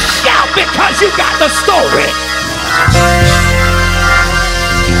 Shout because you got the story.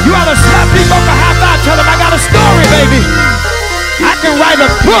 You ought to slap people on the high five. Tell them I got a story, baby. I can write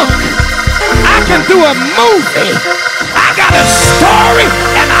a book. I can do a movie. I got a story,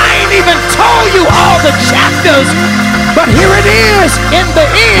 and I ain't even told you all the chapters. But here it is. In the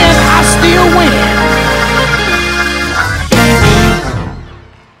end, I still win.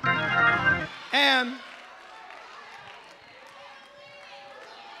 And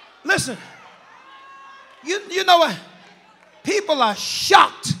listen, you know what? People are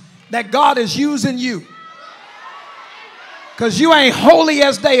shocked that God is using you. Because you ain't holy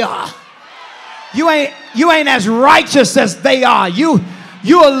as they are. You ain't as righteous as they are. You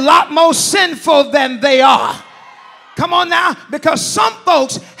a lot more sinful than they are. Come on now, because some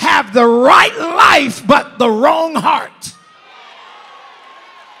folks have the right life but the wrong heart.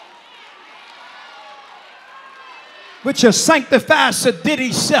 With your sanctified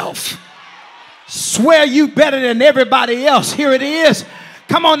sedity self, swear you better than everybody else. Here it is.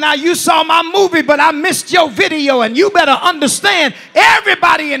 Come on now, you saw my movie, but I missed your video, and you better understand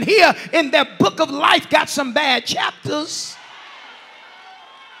everybody in here in their book of life got some bad chapters.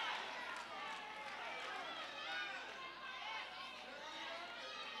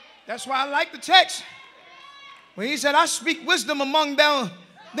 That's why I like the text when he said, I speak wisdom among them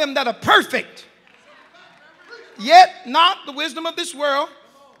that are perfect, yet not the wisdom of this world,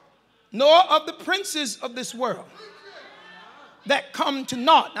 nor of the princes of this world that come to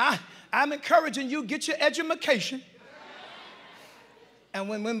naught. Now, I'm encouraging you, get your education. And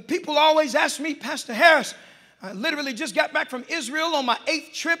when people always ask me, Pastor Harris, I literally just got back from Israel on my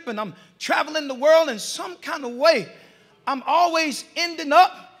 8th trip, and I'm traveling the world in some kind of way. I'm always ending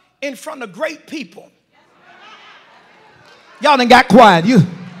up in front of great people. Y'all done got quiet. You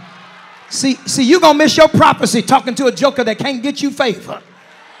see, you're going to miss your prophecy talking to a joker that can't get you favor.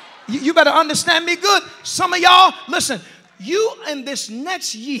 You better understand me good. Some of y'all, listen, you in this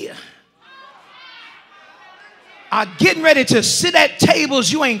next year are getting ready to sit at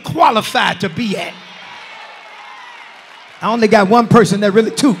tables you ain't qualified to be at. I only got one person that really,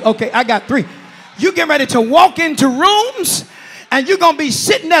 two. Okay, I got three. You getting ready to walk into rooms and you're going to be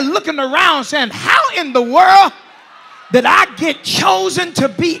sitting there looking around saying, how in the world did I get chosen to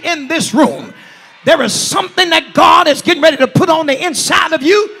be in this room? There is something that God is getting ready to put on the inside of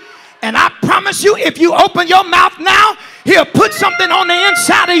you. And I promise you, if you open your mouth now, he'll put something on the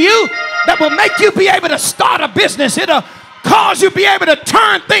inside of you that will make you be able to start a business. It'll cause you to be able to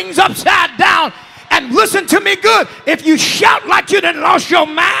turn things upside down. And listen to me good. If you shout like you done lost your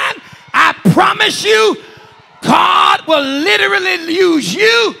mind, I promise you, God will literally use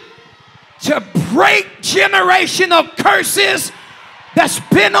you to break generation of curses that's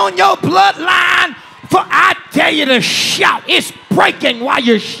been on your bloodline. For I dare you to shout. It's breaking while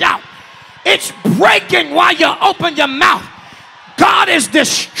you shout. It's breaking while you open your mouth. God is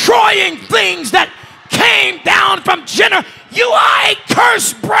destroying things that came down from generation. You are a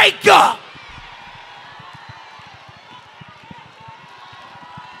curse breaker.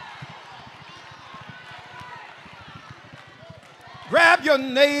 Grab your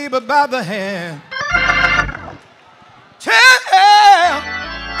neighbor by the hand.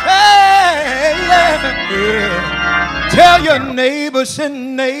 Tell your neighbor, say,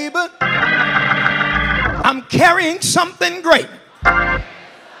 neighbor, I'm carrying something great,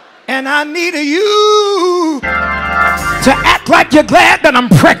 and I need you to act like you're glad that I'm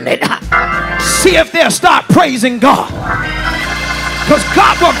pregnant. See if they'll start praising God, because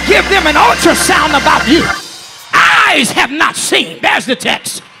God will give them an ultrasound about you. Eyes have not seen, there's the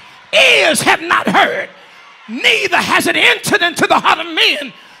text. Ears have not heard, neither has it entered into the heart of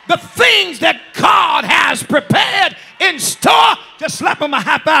men the things that God has prepared in store. Just slap them a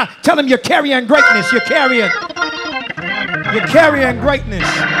high five. Tell them you're carrying greatness. You're carrying greatness.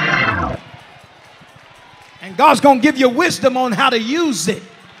 And God's going to give you wisdom on how to use it.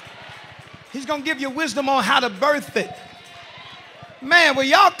 He's going to give you wisdom on how to birth it. Man, will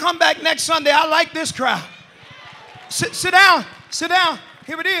y'all come back next Sunday? I like this crowd. Sit down. Sit down.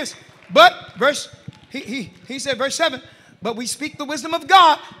 Here it is. But he said, verse 7, but we speak the wisdom of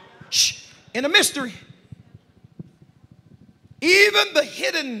God in a mystery, even the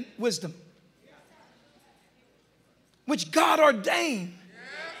hidden wisdom, which God ordained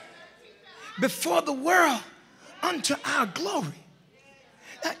before the world unto our glory.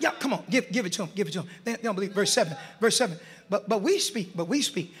 Yeah, come on, give it to them, give it to them. They don't believe. Verse 7, verse 7. But we speak,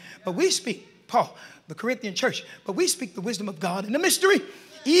 Paul, the Corinthian church, but we speak the wisdom of God in the mystery,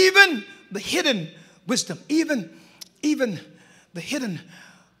 even the hidden wisdom, even the hidden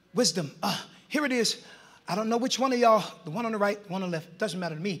wisdom. Here it is. I don't know which one of y'all, the one on the right, the one on the left, doesn't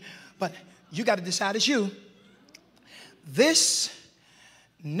matter to me, but you got to decide it's you. This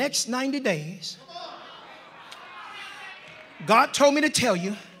next 90 days, God told me to tell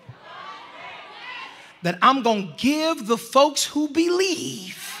you that I'm going to give the folks who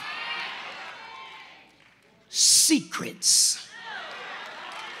believe secrets.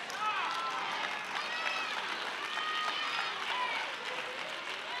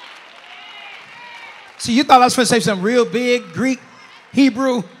 See, you thought I was going to say something real big, Greek,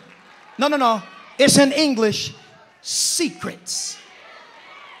 Hebrew. No. It's in English, secrets.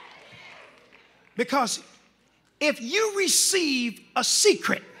 Because if you receive a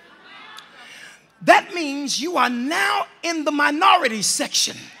secret, that means you are now in the minority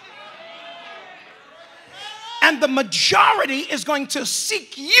section. And the majority is going to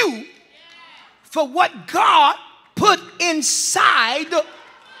seek you for what God put inside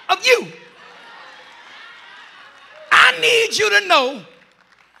of you. I need you to know,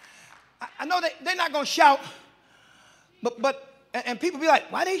 I know they're not going to shout, and people be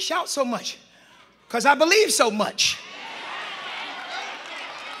like, why they shout so much? Because I believe so much.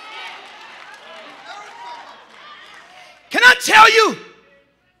 Can I tell you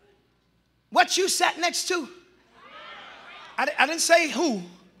what you sat next to? I didn't say who.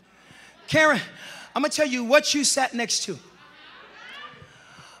 Karen, I'm going to tell you what you sat next to.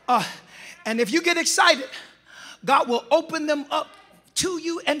 And if you get excited, God will open them up to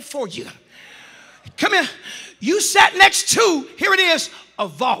you and for you. Come here. You sat next to, here it is, a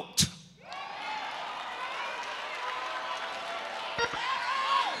vault.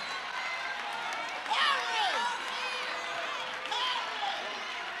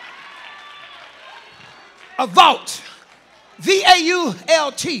 A vault.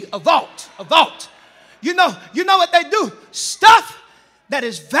 V-A-U-L-T. A vault. A vault. You know what they do? Stuff that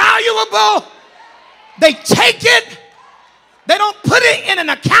is valuable, they take it, they don't put it in an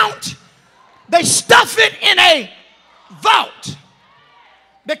account, they stuff it in a vault.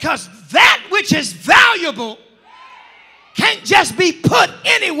 Because that which is valuable can't just be put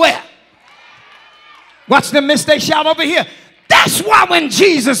anywhere. Watch them miss, they shout over here. That's why when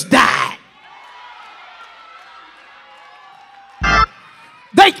Jesus died,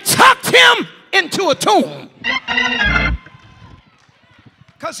 they tucked him into a tomb.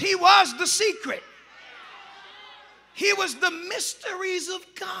 Because he was the secret. He was the mysteries of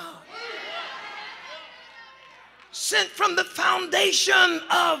God. Sent from the foundation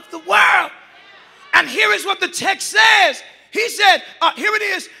of the world. And here is what the text says. He said, here it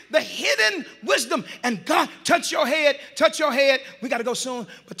is, the hidden wisdom. And God, touch your head, touch your head. We got to go soon,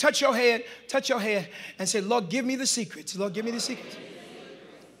 but touch your head and say, Lord, give me the secrets. Lord, give me the secrets.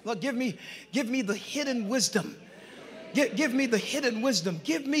 Lord, give me the hidden wisdom. Give me the hidden wisdom.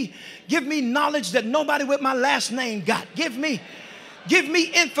 Give me knowledge that nobody with my last name got. Give me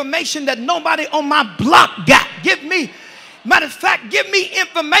information that nobody on my block got. Matter of fact, give me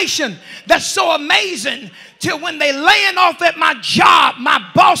information that's so amazing till when they laying off at my job, my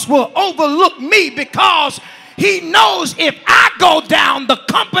boss will overlook me because he knows if I go down, the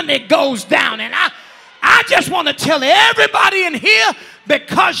company goes down. And I just want to tell everybody in here,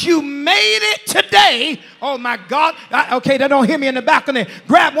 because you made it today. Oh my God. Okay, they don't hear me in the balcony.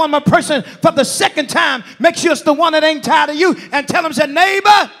 Grab one more person for the second time. Make sure it's the one that ain't tired of you. And tell them, say,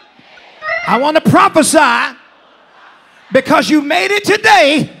 neighbor, I want to prophesy. Because you made it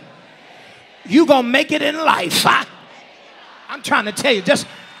today, you going to make it in life. I'm trying to tell you, just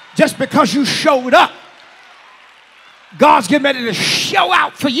because you showed up, God's getting ready to show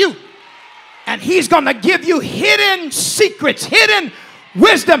out for you. And he's going to give you hidden secrets, hidden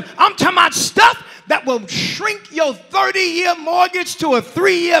wisdom. I'm talking about stuff that will shrink your 30-year mortgage to a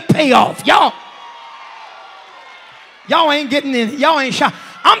 3-year payoff. Y'all ain't getting in. Y'all ain't shy.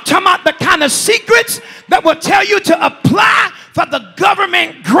 I'm talking about the kind of secrets that will tell you to apply for the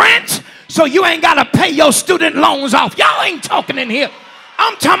government grant so you ain't got to pay your student loans off. Y'all ain't talking in here.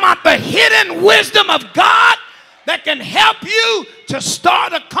 I'm talking about the hidden wisdom of God that can help you to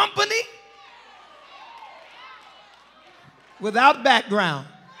start a company without background.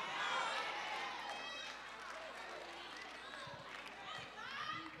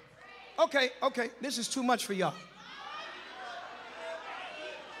 Okay, this is too much for y'all.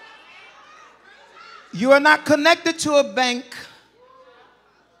 You are not connected to a bank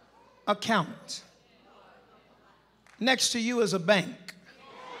account. Next to you is a bank.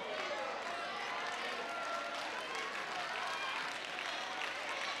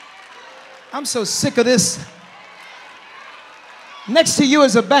 I'm so sick of this. Next to you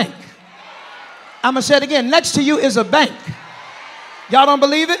is a bank. I'm going to say it again. Next to you is a bank. Y'all don't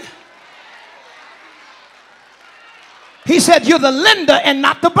believe it? He said, you're the lender and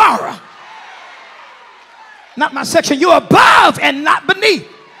not the borrower. Not my section. You're above and not beneath.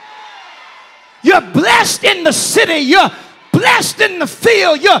 You're blessed in the city. You're blessed in the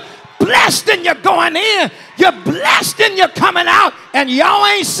field. You're blessed in your going in. You're blessed in your coming out. And y'all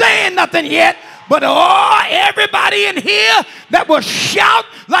ain't saying nothing yet. But oh, everybody in here that will shout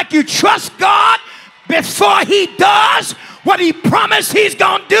like you trust God before he does what he promised he's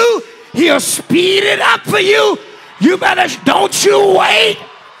going to do, he'll speed it up for you. You better, don't you wait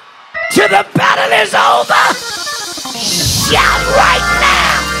till the battle is over. Shout right now.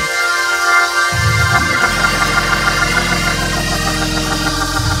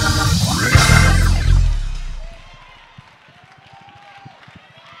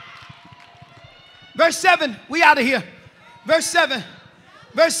 Verse 7, we out of here. Verse 7,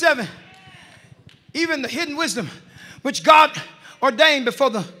 verse 7. Even the hidden wisdom which God ordained before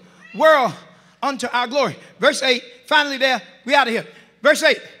the world unto our glory. Verse 8, finally there, we out of here. Verse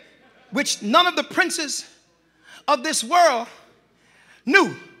 8, which none of the princes of this world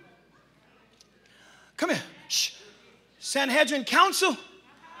knew. Come here. Shh. Sanhedrin Council.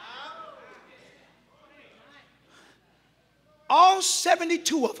 All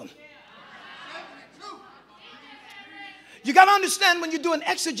 72 of them. You got to understand when you do an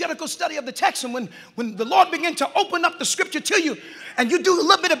exegetical study of the text and when the Lord began to open up the scripture to you and you do a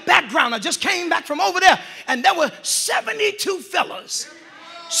little bit of background. I just came back from over there and there were 72 fellows.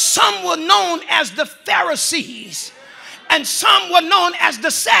 Some were known as the Pharisees and some were known as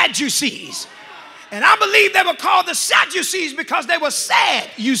the Sadducees. And I believe they were called the Sadducees because they were sad,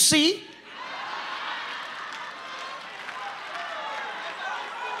 you see.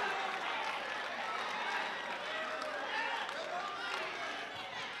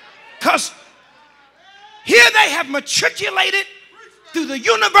 Because here they have matriculated through the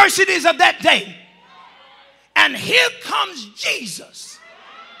universities of that day. And here comes Jesus,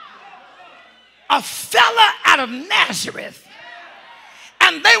 a fella out of Nazareth.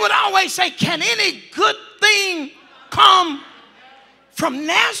 And they would always say, can any good thing come from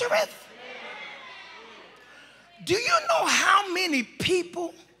Nazareth? Do you know how many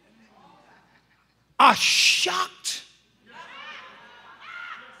people are shocked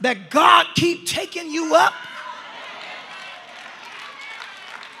that God keep taking you up?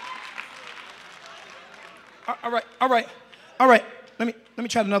 All right. Let me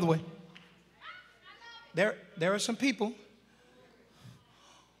try it another way. There are some people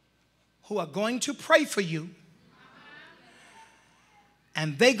who are going to pray for you,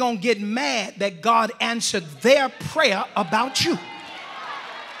 and they gonna get mad that God answered their prayer about you.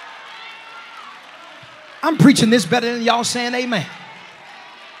 I'm preaching this better than y'all saying amen.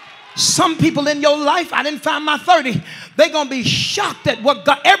 Some people in your life, I didn't find my 30, they're going to be shocked at what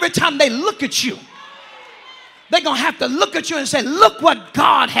God, every time they look at you, they're going to have to look at you and say, look what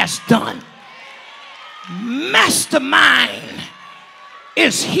God has done. Mastermind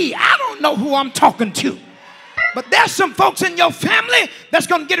is he. I don't know who I'm talking to, but there's some folks in your family that's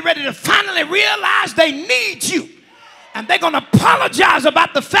going to get ready to finally realize they need you. And they're going to apologize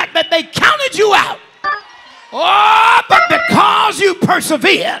about the fact that they counted you out. Oh, but because you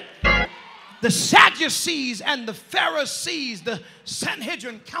persevered, the Sadducees and the Pharisees, the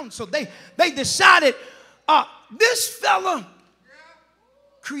Sanhedrin Council, they decided this fella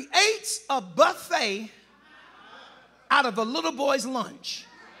creates a buffet out of a little boy's lunch.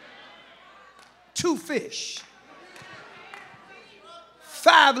 2 fish,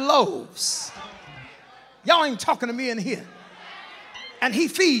 5 loaves. Y'all ain't talking to me in here. And he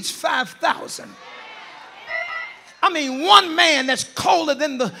feeds 5,000. I mean, one man that's colder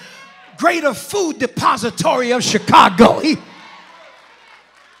than the greater food depository of Chicago.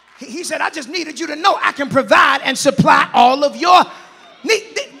 He said, I just needed you to know I can provide and supply all of your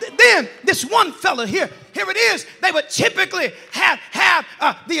need. Then this one fella here it is. They would typically have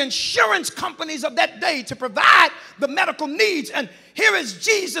the insurance companies of that day to provide the medical needs. And here is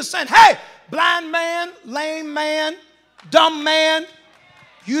Jesus saying, hey, blind man, lame man, dumb man,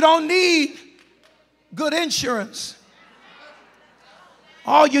 you don't need good insurance.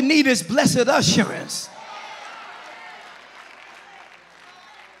 All you need is blessed assurance.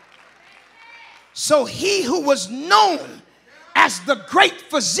 So he who was known as the great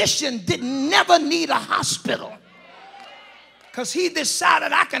physician did never need a hospital, because he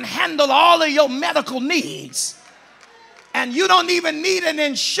decided I can handle all of your medical needs. And you don't even need an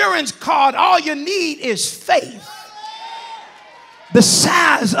insurance card. All you need is faith. the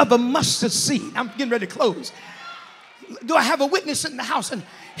size of a mustard seed. I'm getting ready to close. Do I have a witness in the house? And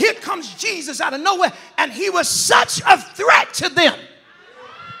here comes Jesus out of nowhere, and he was such a threat to them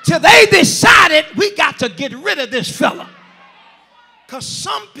till they decided we got to get rid of this fella. Because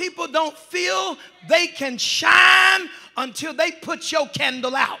some people don't feel they can shine until they put your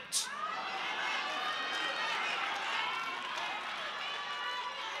candle out.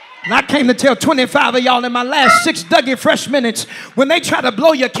 And I came to tell 25 of y'all in my last 6 Dougie Fresh minutes, when they try to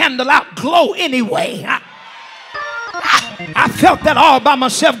blow your candle out, glow anyway. I felt that all by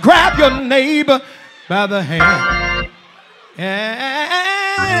myself. Grab your neighbor by the hand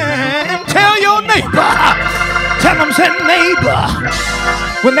and tell your neighbor, tell them, say, neighbor,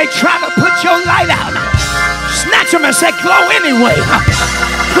 when they try to put your light out, snatch them and say, glow anyway.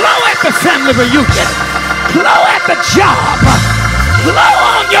 Glow at the family reunion. Glow at the job. Glow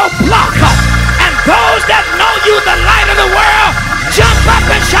on your block. And those that know you, the light of the world, jump up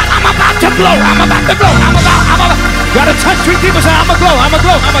and shout, I'm about to glow. I'm about to glow. I'm about. Gotta touch 3 people, say, I'm a glow. I'm a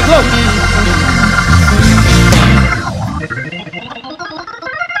glow. I'm a glow.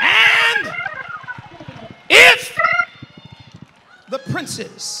 And if the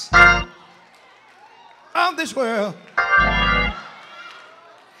princes of this world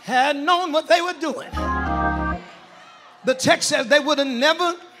had known what they were doing, the text says they would have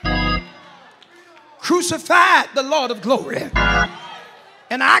never crucified the Lord of glory.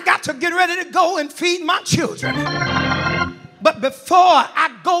 And I got to get ready to go and feed my children. But before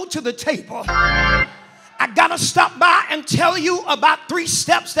I go to the table, I got to stop by and tell you about 3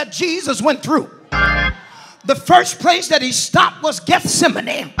 steps that Jesus went through. The first place that he stopped was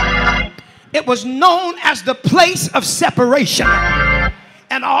Gethsemane. It was known as the place of separation.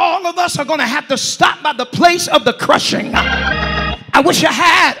 And all of us are going to have to stop by the place of the crushing. I wish I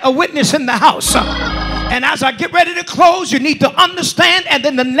had a witness in the house. And as I get ready to close, you need to understand, and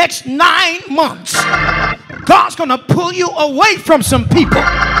then the next 9 months, God's going to pull you away from some people.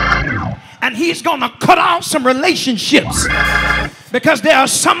 And he's going to cut off some relationships. Because there are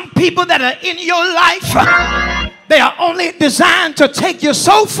some people that are in your life. They are only designed to take you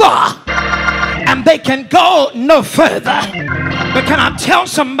so far, and they can go no further. But can I tell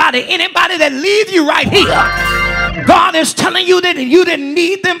somebody, anybody that leave you right here, God is telling you that you didn't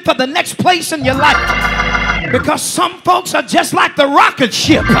need them for the next place in your life. Because some folks are just like the rocket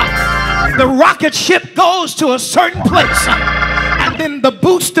ship. The rocket ship goes to a certain place, and then the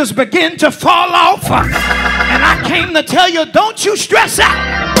boosters begin to fall off. And I came to tell you, don't you stress out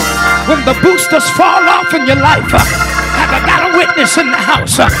when the boosters fall off in your life. Have I got a witness in the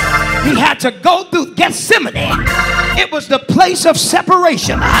house? He had to go through Gethsemane. It was the place of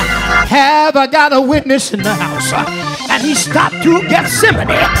separation. Have I got a witness in the house? And he stopped through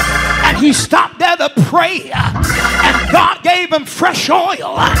Gethsemane. And he stopped there to pray. And God gave him fresh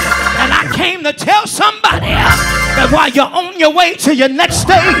oil. And I came to tell somebody that while you're on your way to your next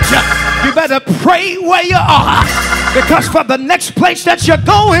stage, you better pray where you are. Because for the next place that you're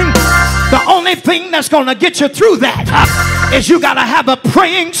going, the only thing that's going to get you through that is you got to have a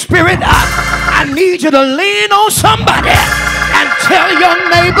praying spirit. I need you to lean on somebody and tell your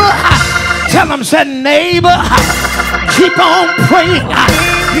neighbor, tell them, say, neighbor, keep on praying.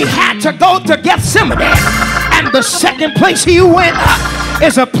 He had to go to Gethsemane, and the second place he went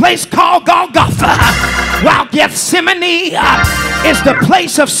is a place called Golgotha. While Gethsemane is the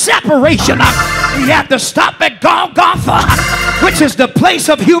place of separation, he had to stop at Golgotha, which is the place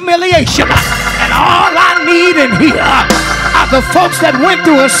of humiliation. And all I need in here are the folks that went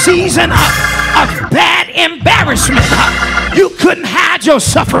through a season of bad embarrassment. You couldn't hide your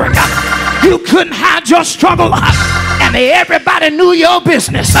suffering. You couldn't hide your struggle. And everybody knew your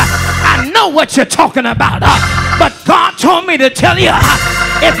business. I know what you're talking about. But God told me to tell you,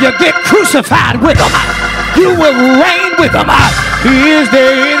 if you get crucified with them, you will reign with them. Is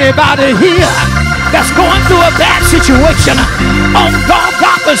there anybody here that's going through a bad situation? On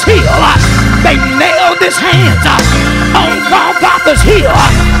Golgotha's hill, they nailed his hands. On Golgotha's hill,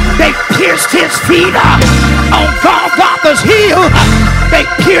 they pierced his feet. On Golgotha's hill, they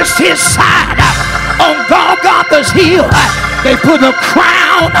pierced his side. On Golgotha's hill, they put a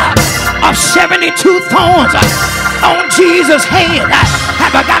crown of 72 thorns on Jesus' head.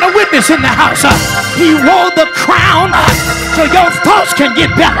 Have I got a witness in the house? He wore the crown so your thoughts can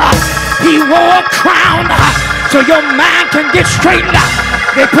get better. He wore a crown so your mind can get straightened out.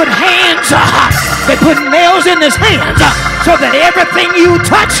 They put hands, they put nails in his hands so that everything you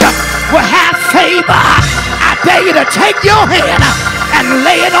touch will have favor. I dare you to take your hand and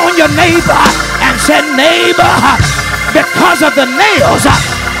lay it on your neighbor and say, neighbor, because of the nails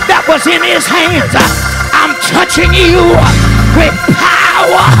that was in his hands, I'm touching you with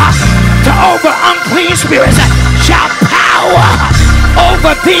power to over unclean spirits, shall power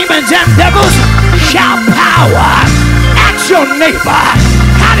over demons and devils, shall power. Ask your neighbor,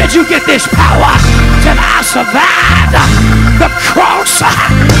 how did you get this power? Till I survived the cross.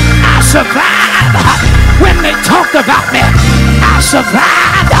 I survived when they talked about me. I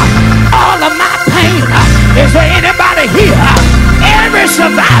survived all of my pain. Is there anybody here? Every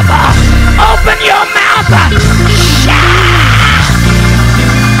survivor, open your mouth. Shout.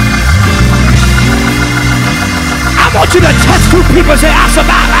 I want you to touch two people and say, I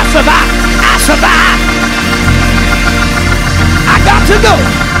survived, I survived, I survived. I got to go.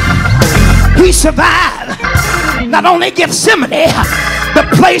 He survived. Not only Gethsemane, the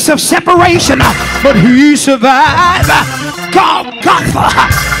place of separation, but he survived Golgotha,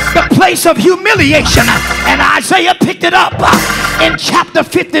 the place of humiliation. And Isaiah picked it up in chapter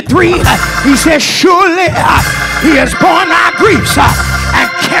 53. He says, surely he has borne our griefs and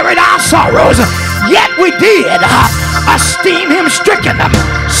carried our sorrows, yet we did esteem him stricken,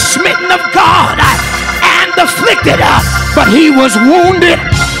 smitten of God, and afflicted. But he was wounded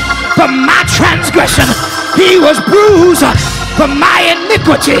for my transgression, he was bruised for my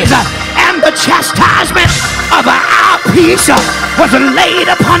iniquities, and the chastisement of our peace was laid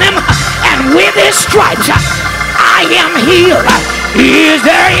upon him, and with his stripes I am healed. Is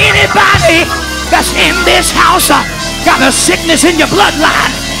there anybody that's in this house got a sickness in your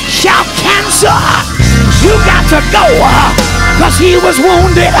bloodline? Shout cancer. You got to go because he was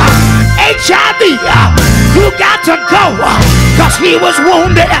wounded. HIV, you got to go because he was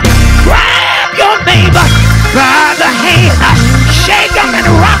wounded. Grab your neighbor by the hand, shake him and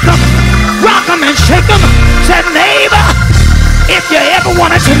rock him and shake him. Say, neighbor, if you ever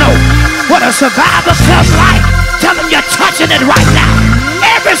wanted to know what a survivor felt like, tell him you're touching it right now.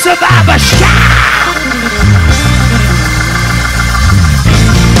 Every survivor, shout.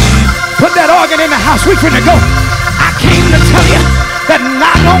 Put that organ in the house. We finna go. I came to tell you that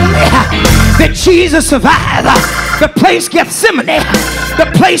not only did Jesus survive the place Gethsemane, the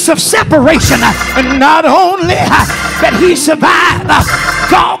place of separation, and not only that he survived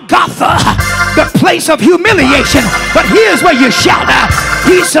Golgotha, the place of humiliation, but here's where you shout,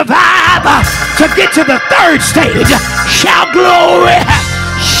 he survived to get to the third stage. Shout glory,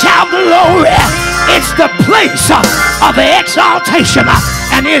 shout glory. It's the place of the exaltation.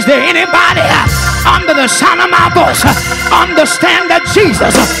 And is there anybody under the sound of my voice understand that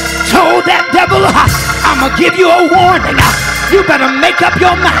Jesus told that devil, I'm gonna give you a warning, you better make up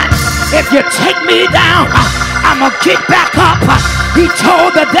your mind. If you take me down, I'm gonna get back up. He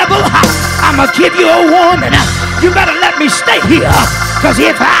told the devil, I'm gonna give you a warning, you better let me stay here, because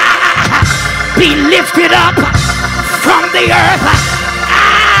if I be lifted up from the earth,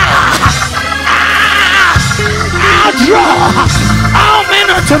 I'll draw all men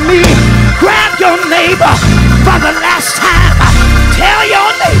unto me. Grab your neighbor for the last time. Tell your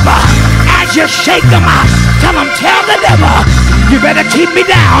neighbor as you shake them out, tell them, tell the devil, you better keep me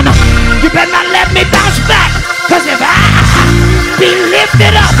down, you better not let me bounce back, because if I be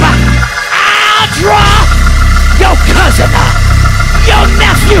lifted up, I'll draw your cousin, your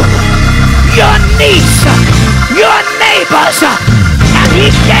nephew, your niece, your neighbors. And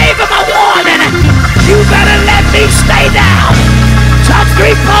he gave him a warning, you better let me stay down. Touch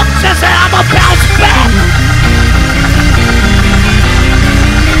three folks and say, I'm gonna bounce back.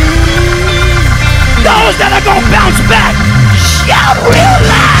 Those that are gonna bounce back, shout real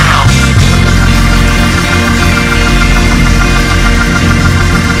loud.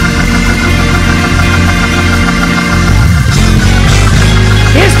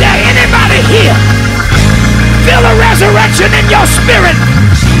 Is there anybody here feel a resurrection in your spirit?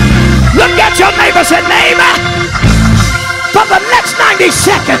 Look at your neighbor, say, neighbor, for the next 90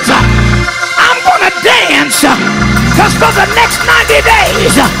 seconds, I'm gonna dance, because for the next 90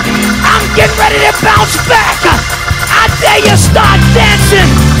 days, I'm getting ready to bounce back. I dare you start dancing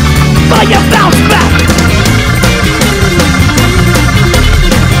for your bounce back.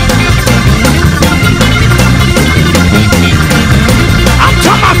 I'm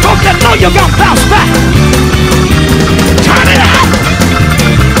talking about folks that know you're gonna bounce back. Turn it out.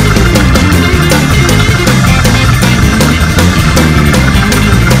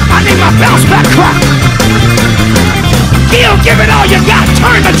 My bounce back cry. Gil, give it all you got.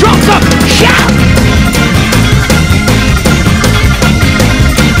 Turn the drums up. Shout.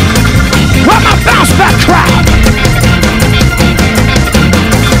 Where my bounce back crowd?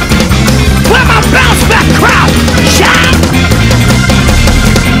 Where my bounce back crowd? Shout.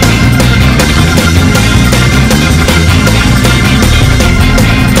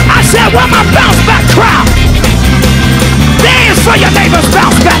 I said, where my bounce back crowd? Damn.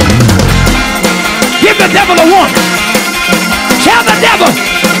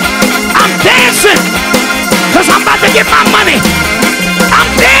 get my money. I'm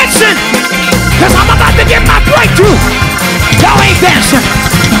dancing because I'm about to get my breakthrough. Y'all ain't dancing.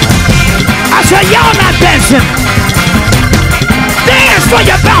 I said, y'all not dancing. Dance for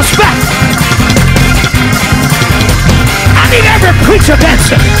your bounce back. I need every preacher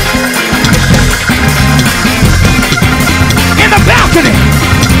dancing. In the balcony.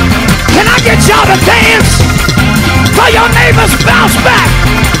 Can I get y'all to dance for your neighbor's bounce back?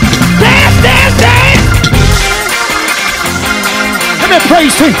 Dance, dance, dance. Let me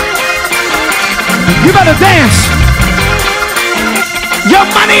praise you. You better dance. Your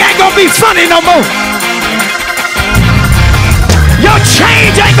money ain't gonna be funny no more. Your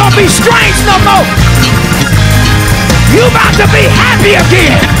change ain't gonna be strange no more. You about to be happy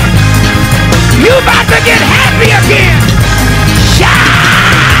again. You about to get happy again. Shout!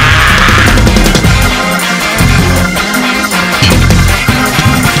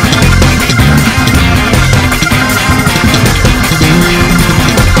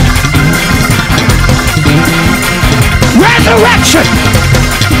 Resurrection.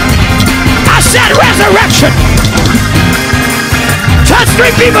 I said resurrection. Touch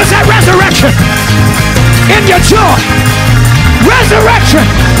 3 people, said resurrection. In your joy. Resurrection.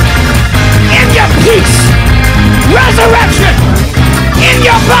 In your peace. Resurrection. In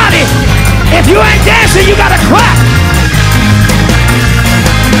your body. If you ain't dancing, you gotta clap.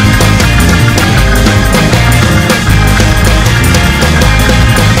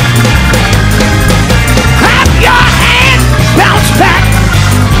 Clap your hands. Bounce back.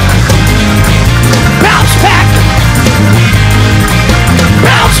 Bounce back.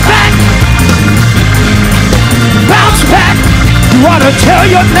 Bounce back. Bounce back. You ought to tell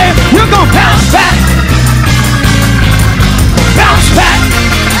your name. You're going to bounce back. Bounce back.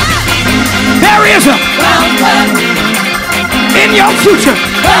 There is a bounce back in your future.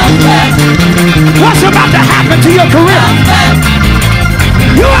 Bounce back. What's about to happen to your career? Bounce back.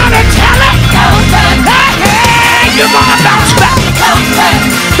 You ought to tell it. Bounce back. Hey, you're going to bounce back. Bounce back.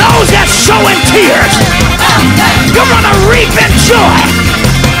 Those that sow in tears, bounce back. You're going to reap in joy.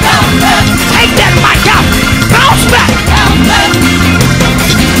 Bounce back. Take that mic out. Bounce back. Bounce back.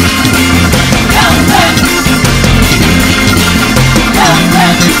 Bounce back. Bounce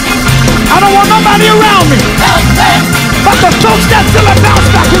back. I don't want nobody around me. Bounce back. But the folks that feel a bounce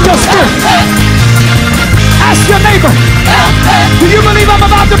back in your spirit. Ask your neighbor. Bounce back. Do you believe I'm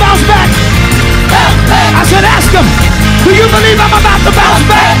about to bounce back? Bounce back. I said ask him. Do you believe I'm about to bounce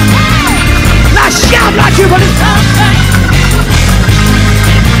back? Now shout like you believe. Bounce back.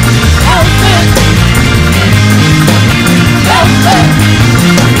 Bounce back. Bounce back.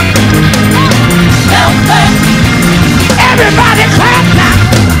 Bounce back. Everybody clap now.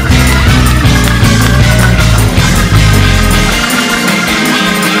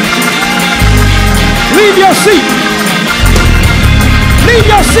 Leave your seat. Leave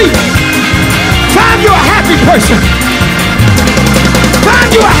your seat. Find you a happy person.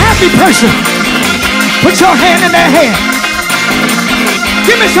 Find you a happy person. Put your hand in their hand.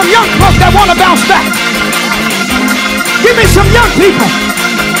 Give me some young folks that want to bounce back. Give me some young people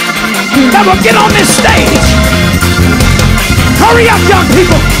that will get on this stage. Hurry up, young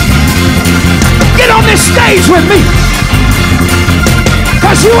people. Get on this stage with me.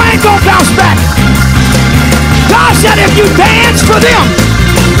 Because you ain't going to bounce back. God said if you dance for them,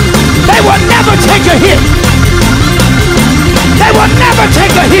 they will never take a hit. They will never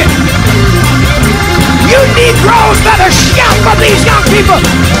take a hit. You Negroes better shout for these young people.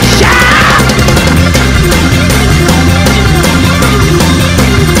 Shout!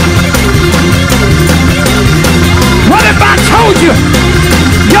 What if I told you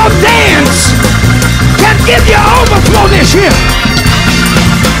your dance can give you overflow this year?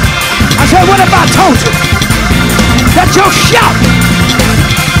 I said, what if I told you that your shout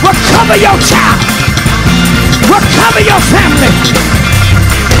will cover your child, will cover your family?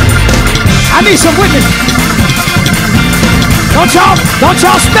 I need some witness. Don't y'all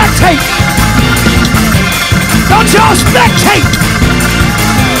spectate. Don't y'all spectate.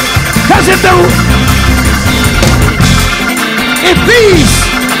 Because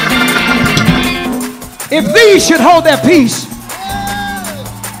if these should hold their peace,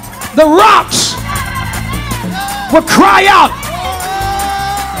 the rocks will cry out.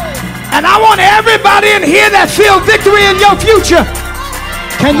 And I want everybody in here that feel victory in your future.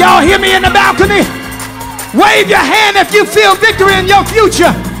 Can y'all hear me in the balcony? Wave your hand if you feel victory in your future.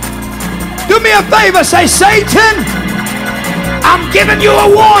 Do me a favor, say, Satan, I'm giving you a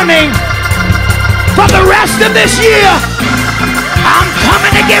warning for the rest of this year. I'm coming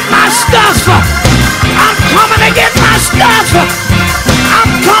to get my stuff. I'm coming to get my stuff.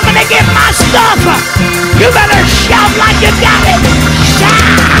 I'm coming to get my stuff. You better shout like you got it.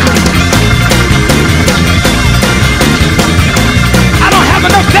 Shout. I don't have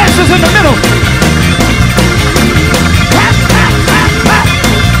enough dancers in the middle. Clap, clap, clap, clap.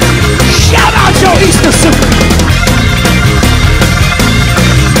 Shout out your Easter soup.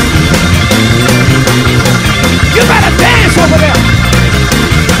 You better dance over there.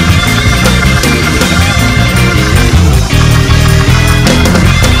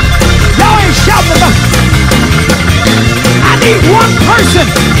 Y'all ain't shouting enough. I need one person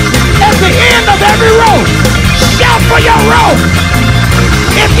at the end of every row. Shout for your row.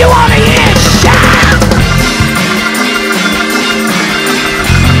 If you want to hear, shout.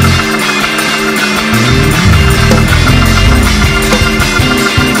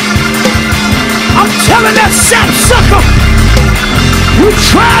 I'm telling that sapsucker, you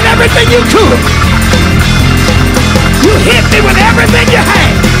tried everything you could. You hit me with everything you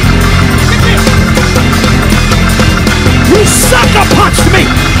had. You sucker punched me.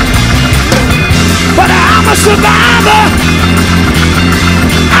 But I'm a survivor.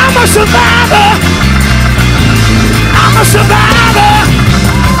 I'm a survivor. I'm a survivor.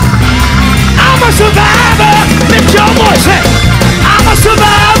 I'm a survivor. Lift your voice, hey. I'm a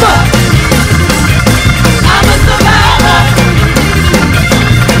survivor. I'm a survivor.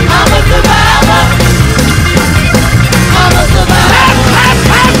 I'm a survivor. I'm a survivor. Clap,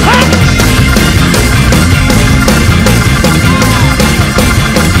 clap, clap.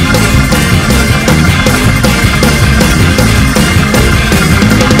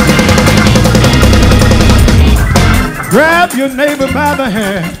 Grab your neighbor by the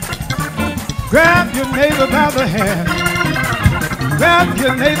hand. Grab your neighbor by the hand. Grab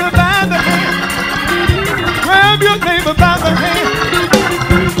your neighbor by the hand. Grab your neighbor by the hand.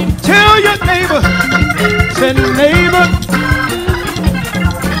 Tell your neighbor, say neighbor,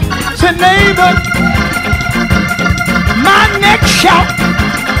 say neighbor, My next shout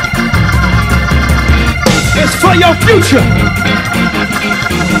is for your future,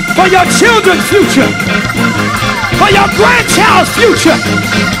 for your children's future, for your grandchild's future.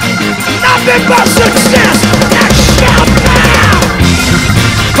 Nothing but success. Now shout now.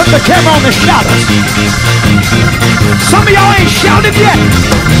 Put the camera on the shouters. Some of y'all ain't shouted yet,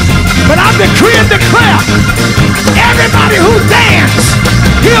 but I decree and declare, everybody who dance,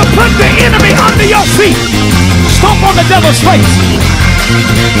 he'll put the enemy under your feet. Stomp on the devil's face.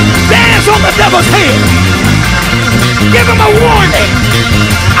 Dance on the devil's head. Give him a warning.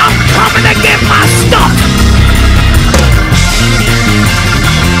 I'm coming to get my stuff.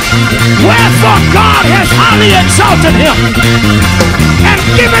 Wherefore God has highly exalted him and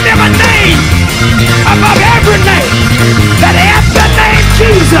given him a name above every name, that at the name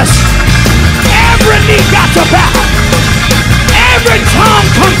Jesus, every knee got to bow, every tongue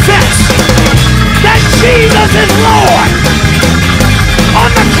confess that Jesus is Lord. On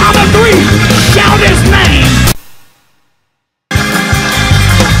the count of three, shout his name.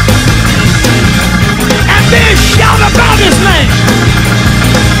 And then shout about his name.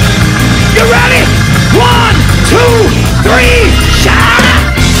 You ready? 1, 2, 3, shout!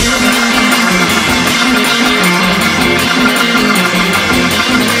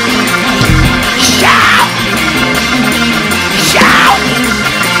 Shout! Shout!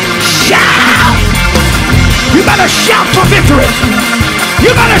 Shout! You better shout for victory. You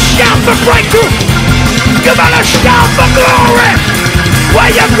better shout for breakthrough. You better shout for glory.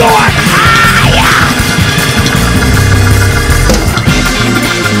 Where you going? Higher!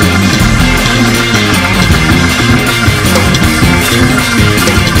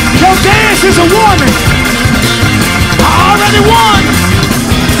 Your dance is a warning. I already won.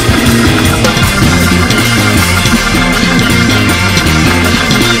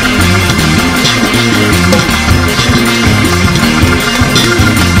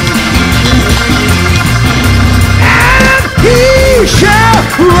 And he shall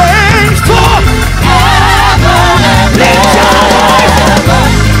reign forever. Lift your voice.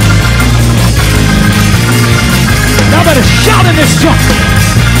 Y'all better shout in this joint.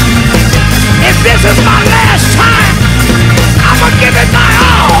 If this is my last time, I'ma give it my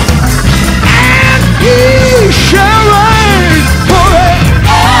all. And he shall reign forever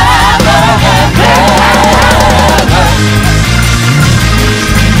and ever.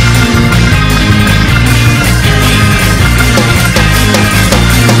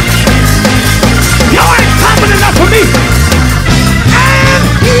 Y'all ain't clapping enough for me. And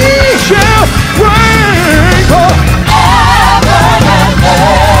he shall reign forever and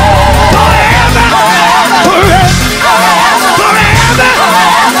ever. Forever.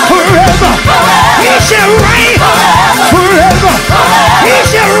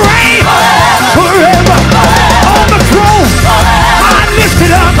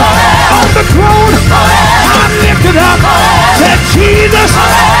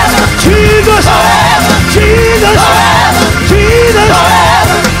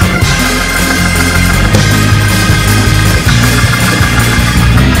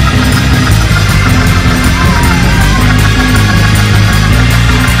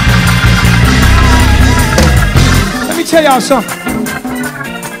 tell y'all something.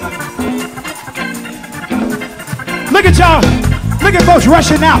 Look at y'all. Look at folks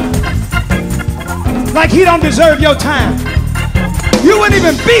rushing out like he don't deserve your time. You wouldn't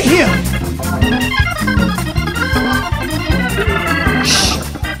even be here. Shh.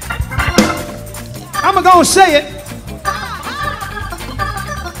 I'm gonna say it.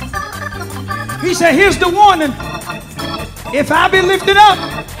 He said, here's the warning. If I be lifted up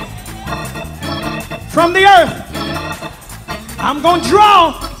from the earth, I'm going to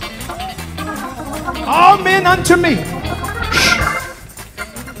draw all men unto me.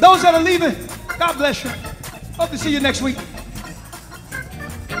 Those that are leaving, God bless you. Hope to see you next week.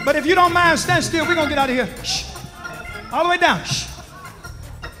 But if you don't mind, stand still. We're going to get out of here. Shh. All the way down. Shh.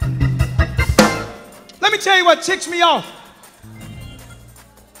 Let me tell you what ticks me off.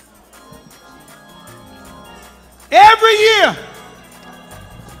 Every year,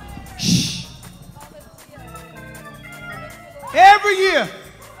 shh, every year,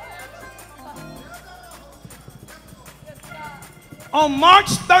 on March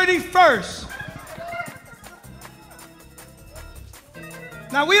 31st,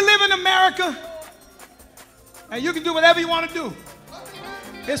 now we live in America, and you can do whatever you want to do.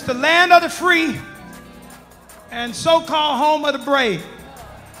 It's the land of the free and so-called home of the brave.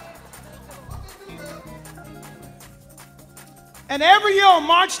 And every year on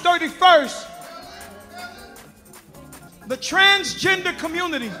March 31st, the transgender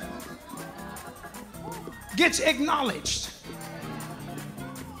community gets acknowledged.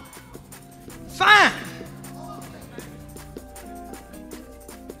 Fine.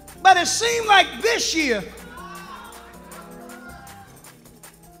 But it seemed like this year,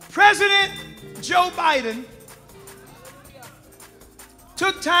 President Joe Biden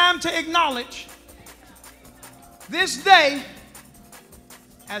took time to acknowledge this day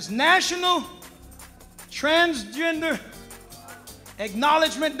as National Transgender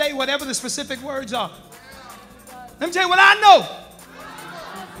Acknowledgement Day, whatever the specific words are. Let me tell you what I know.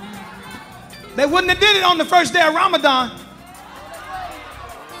 They wouldn't have did it on the first day of Ramadan,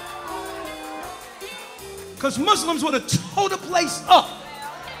 because Muslims would have tore the place up.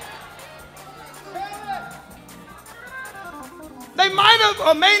 They might have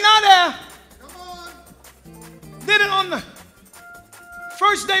or may not have did it on the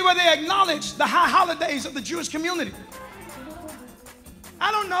first day where they acknowledged the high holidays of the Jewish community.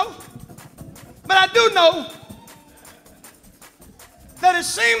 I don't know. But I do know that it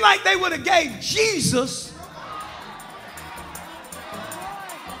seemed like they would have gave Jesus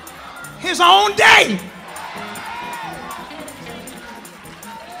his own day.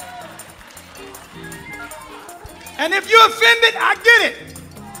 And if you're offended, I get it.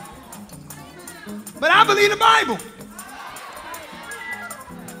 But I believe the Bible.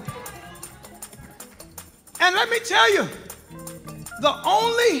 And let me tell you, the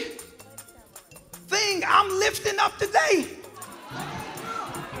only thing I'm lifting up today,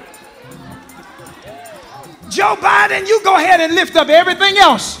 Joe Biden, you go ahead and lift up everything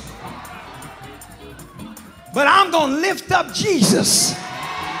else. But I'm going to lift up Jesus.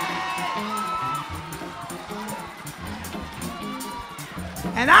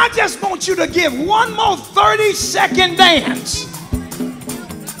 And I just want you to give one more 30-second dance.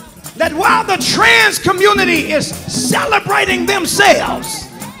 That while the trans community is celebrating themselves,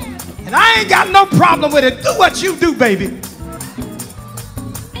 and I ain't got no problem with it, do what you do, baby.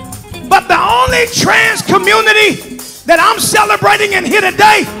 But the only trans community that I'm celebrating in here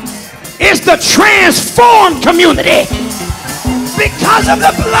today is the transformed community. Because of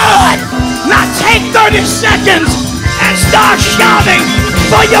the blood. Now take 30 seconds and start shouting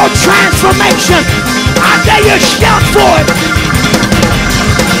for your transformation. I dare you shout for it.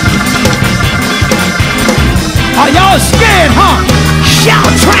 Are y'all scared, huh? Shout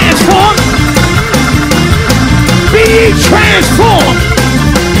transform. Be ye transformed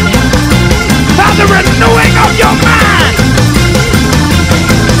by the renewing of your mind.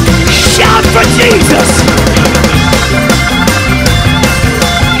 Shout for Jesus.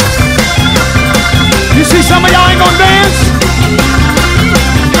 You see some of y'all ain't gonna dance?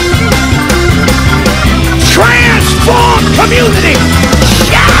 Transform community.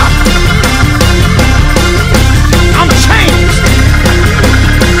 Shout. I'm changed,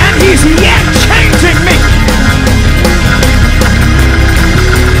 and he's yet changing me.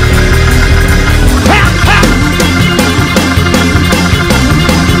 Clap, clap.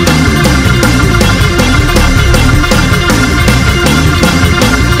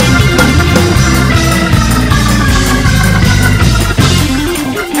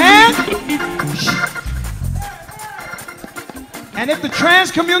 And if the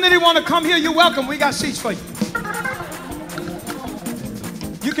trans community want to come here, you're welcome. We got seats for you.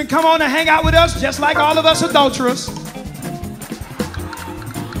 You can come on and hang out with us just like all of us adulterers.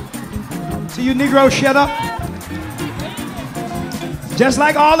 See you Negroes, shut up. Just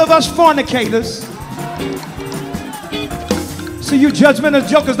like all of us fornicators. See you judgmental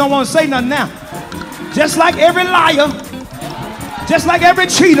jokers don't want to say nothing now. Just like every liar. Just like every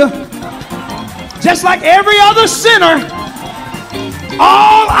cheater. Just like every other sinner.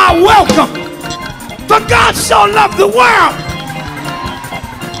 All are welcome. For God so loved the world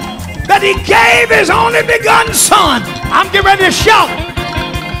that he gave his only begotten son. I'm getting ready to shout.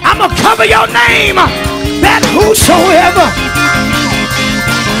 I'm going to cover your name. That whosoever,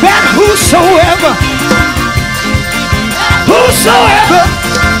 whosoever, whosoever,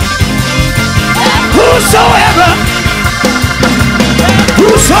 whosoever,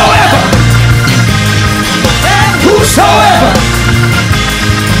 whosoever,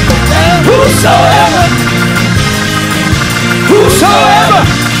 whosoever, whosoever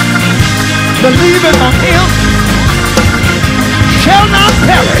believeth on him shall not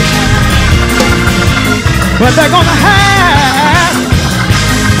perish, but they're gonna have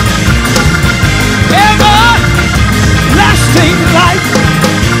everlasting life.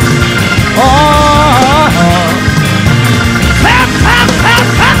 Oh, clap, clap, clap,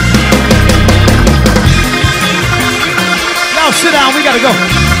 clap. Y'all sit down, we gotta go.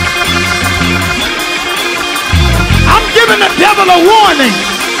 I'm giving the devil a warning.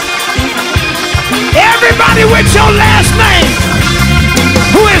 Everybody with your last name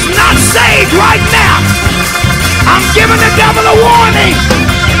who is not saved right now, I'm giving the devil a warning.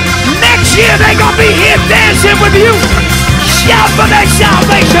 Next year they're going to be here dancing with you. Shout for their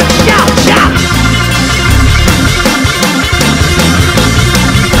salvation. Shout, shout.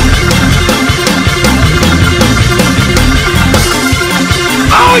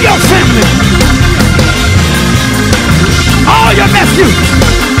 All your family, all your nephews,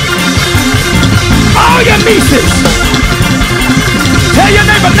 all your nieces. Tell your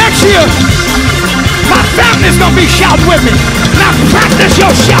neighbor next year, my family's gonna be shouting with me. Now practice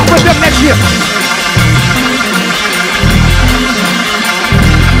your shout with them next year.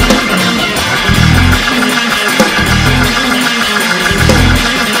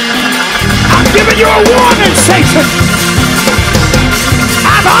 I'm giving you a warning, Satan.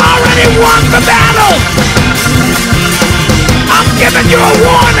 I've already won the battle. I'm giving you a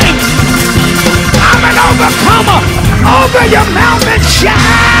warning. I'm an overcomer. Over your mountain, shout.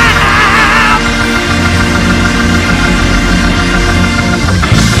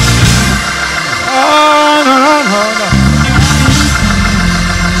 Oh, no, no, no, no.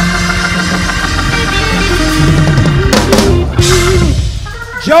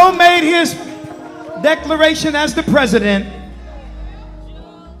 Joe made his declaration as the president.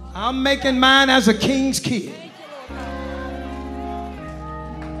 I'm making mine as a king's kid.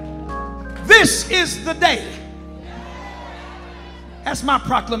 This is the day. That's my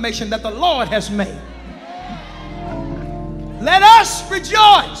proclamation that the Lord has made. Let us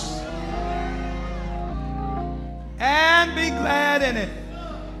rejoice and be glad in it.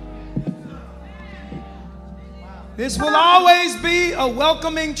 This will always be a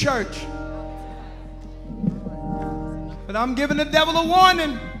welcoming church. But I'm giving the devil a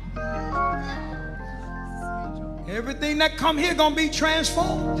warning. Everything that come here gonna be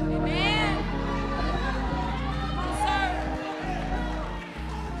transformed. Amen.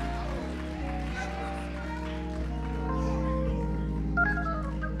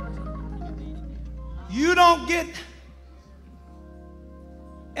 You don't get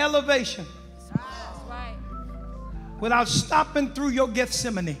elevation without stopping through your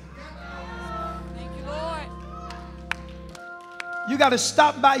Gethsemane. Thank you, Lord. You got to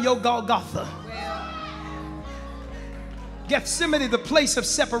stop by your Golgotha. Gethsemane, the place of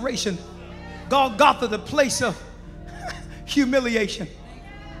separation. Golgotha, the place of humiliation.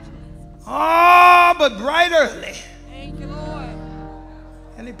 Oh, but bright early. Thank you, Lord.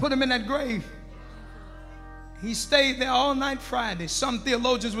 And they put him in that grave. He stayed there all night Friday. Some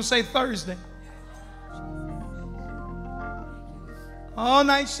theologians would say Thursday. All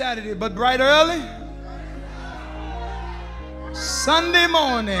night Saturday, but bright early Sunday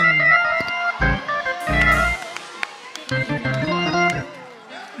morning.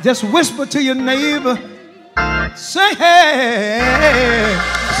 Just whisper to your neighbor. Say, hey.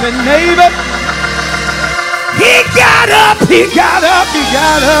 Say, neighbor. He got up, he got up, he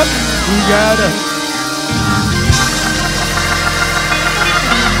got up, he got up.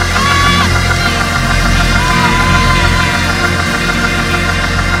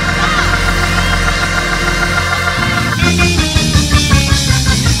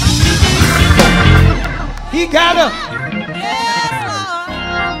 He got up.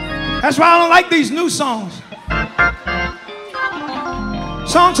 That's why I don't like these new songs.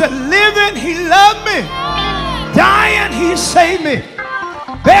 Song said, living, he loved me. Dying, he saved me.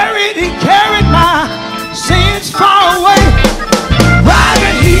 Buried, he carried my sins far away.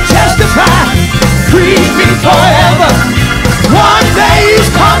 Rising, he testified. Freed me forever. One day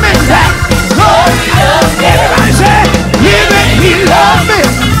he's coming back. Glorious. Everybody say, living, he loved me.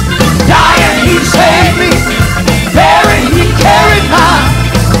 Dying, he saved me. Buried, he carried my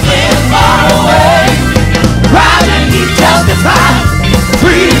sins far away. Rising, he testified.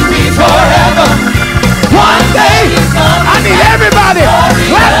 Freed me forever. One day, I need everybody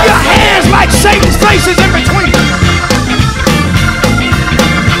clap your hands like Satan's face is in between.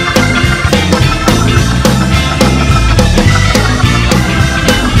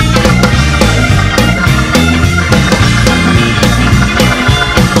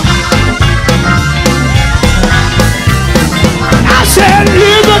 I said,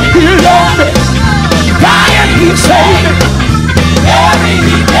 living, he loved me. Dying, he saved me.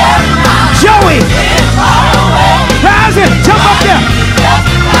 Joey, rising, jump up there.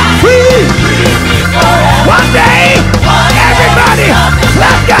 Free. One day, everybody,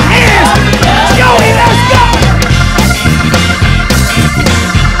 clap your hands. Joey, let's go.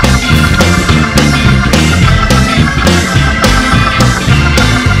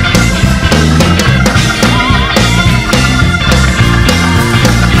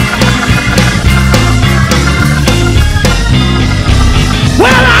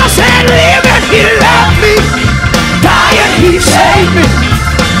 Well, I said, living, he loved me. Dying, he saved me.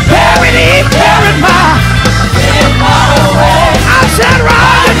 Buried, he carried my sin far away. I said,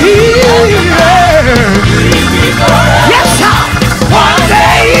 rising, he yes, sir. One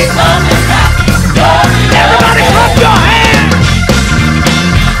day he's coming back. Everybody clap your hands.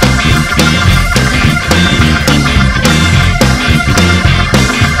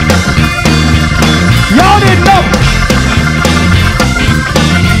 Y'all didn't know.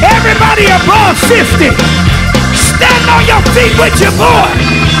 Everybody above 50, stand on your feet with your boy.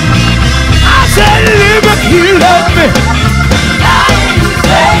 I said, living, he loved me.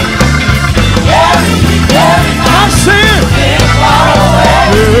 My sin,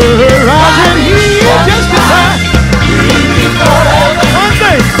 rising, he justified. One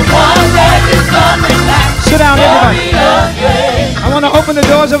day, sit down, everybody. I want to open the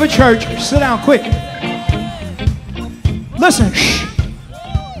doors of a church. Sit down, quick. Listen, shh.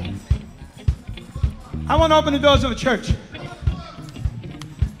 I want to open the doors of a church.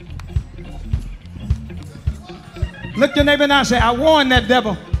 Look your neighbor now and say, I warned that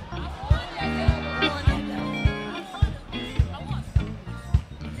devil.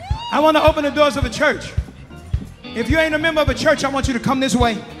 I want to open the doors of a church. If you ain't a member of a church, I want you to come this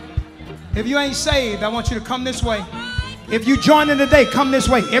way. If you ain't saved, I want you to come this way. If you joining today, come this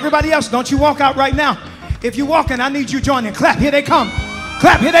way. Everybody else, don't you walk out right now. If you walking, I need you joining. Clap, here they come.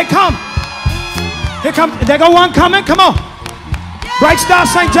 Clap, here they come. Here come, there go one coming, come on. Bright Star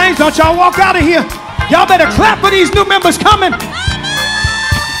St. James, don't y'all walk out of here. Y'all better clap for these new members coming.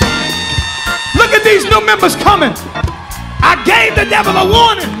 Look at these new members coming. I gave the devil a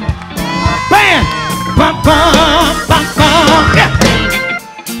warning. Bam, bum, bum, bum, bum. Yeah.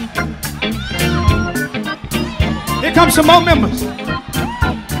 Here comes some more members.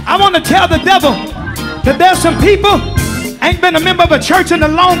 I want to tell the devil that there's some people ain't been a member of a church in a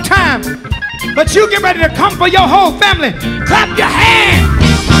long time. But you get ready to come for your whole family. Clap your hands.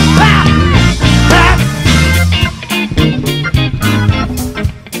 Clap. Clap.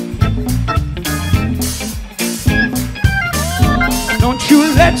 Don't you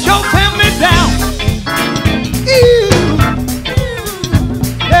let your family down. Ew.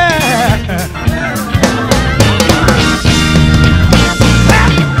 Yeah.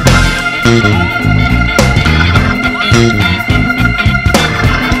 Clap.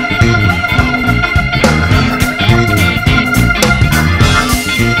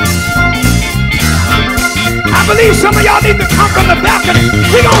 I believe some of y'all need to come from the balcony.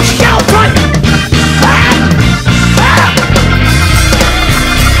 We gonna shout for you.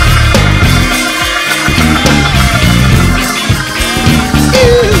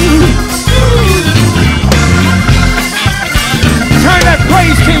 Turn that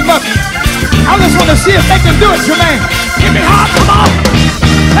praise team up. I just want to see if they can do it, Jermaine. Give me hard, come on.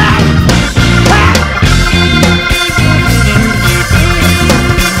 Clap, clap.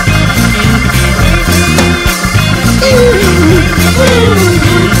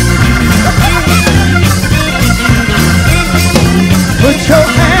 Put your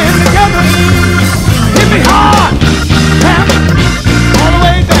hands together. Hit me hard. Clap. All the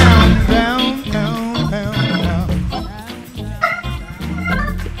way down, down, down, down, down.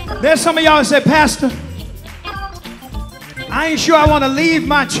 There's some some of y'all say, Pastor, I ain't sure I want to leave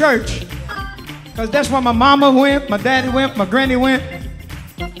my church. Because that's where my mama went, my daddy went, my granny went.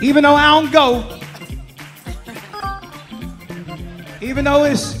 Even though I don't go. Even though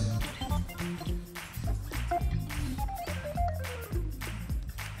it's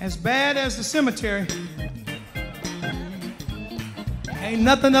as bad as the cemetery. Ain't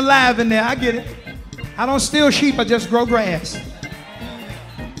nothing alive in there. I get it. I don't steal sheep. I just grow grass.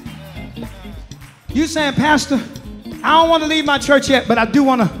 You saying, Pastor, I don't want to leave my church yet, but I do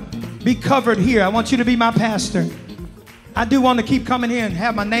want to be covered here. I want you to be my pastor. I do want to keep coming here and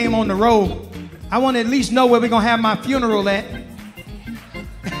have my name on the roll. I want to at least know where we're going to have my funeral at.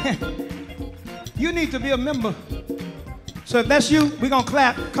 You need to be a member. So if that's you, we're going to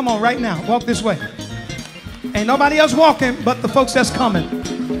clap. Come on right now. Walk this way. Ain't nobody else walking but the folks that's coming.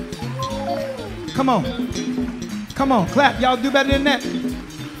 Come on. Come on. Clap. Y'all do better than that.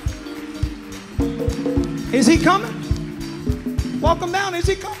 Is he coming? Walk him down. Is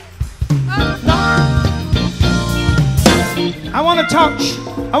he coming? No. I want to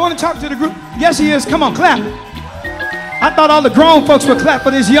talk to the group. Yes, he is. Come on, clap. I thought all the grown folks would clap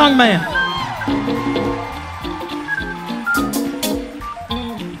for this young man.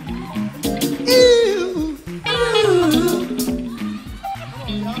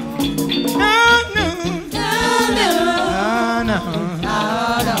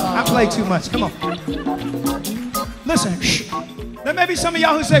 I play too much. Come on. Listen. Shh. There may be some of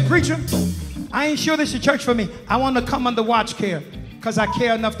y'all who say, preacher, I ain't sure this is church for me. I want to come under watch care because I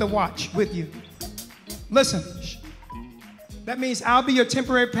care enough to watch with you. Listen. Shh. That means I'll be your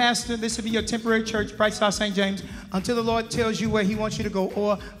temporary pastor. This will be your temporary church, Bright Star St. James, until the Lord tells you where he wants you to go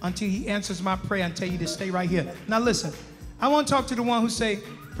or until he answers my prayer and tell you to stay right here. Now listen, I want to talk to the one who say,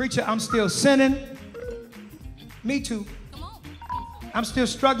 preacher, I'm still sinning. Me too. I'm still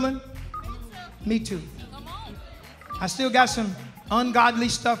struggling. Me too. I still got some ungodly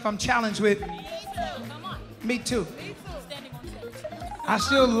stuff I'm challenged with. Me too. I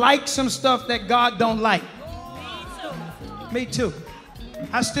still like some stuff that God don't like. Me too.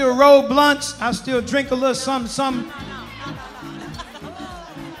 I still roll blunts. I still drink a little some.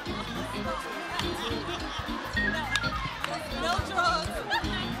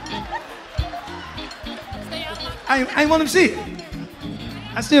 I ain't want to see it.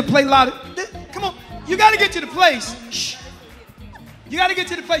 I still play a lot of. Come on. You got to get to the place. Shh. You got to get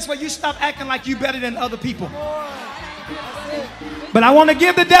to the place where you stop acting like you better than other people. But I want to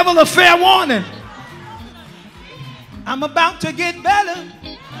give the devil a fair warning. I'm about to get better.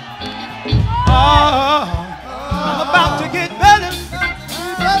 Oh, I'm about to get better.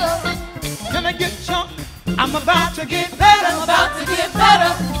 Can I get some? I'm about to get better. I'm about to get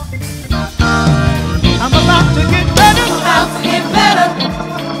better. I'm about to get better. I'm about to get better.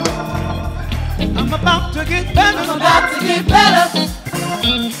 I'm about to get better. I'm about to get better.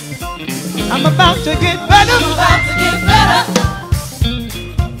 I'm about to get better. I'm about to get better.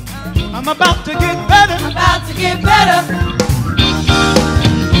 I'm about to get better. I'm about to get better.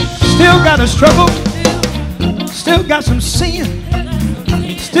 Still got a struggle. Still got some sin.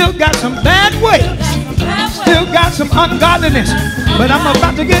 Still got some bad ways. Still got some ungodliness. But I'm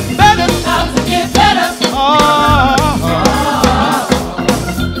about to get better. About to get better.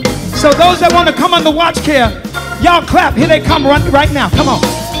 So those that want to come under watch care, y'all clap. Here they come right now. Come on.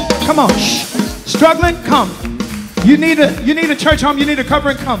 Come on. Shh. Struggling? Come. You need a church home. You need a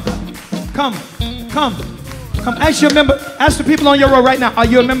covering? Come. Come. Come. Come. Ask your member. Ask the people on your row right now. Are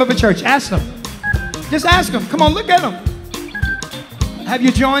you a member of a church? Ask them. Just ask them. Come on. Look at them. Have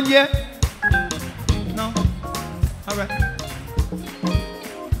you joined yet? No? All right.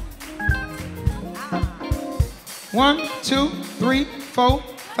 1, 2, 3, 4,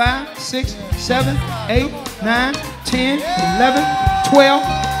 5, 6, 7, 8, 9, 10, 11, 12.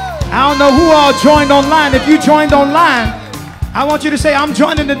 I don't know who all joined online. If you joined online, I want you to say, I'm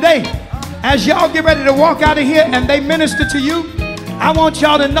joining today. As y'all get ready to walk out of here and they minister to you, I want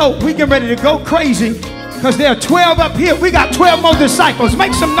y'all to know we get ready to go crazy because there are 12 up here. We got 12 more disciples.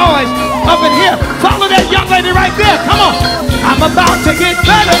 Make some noise up in here. Follow that young lady right there. Come on. I'm about to get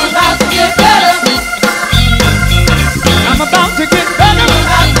better. I'm about to get better. I'm about to get better. I'm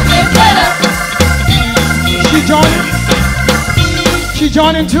about to get better. She joining. She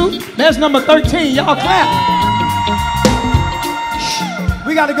joining too. There's number 13. Y'all clap. Shh.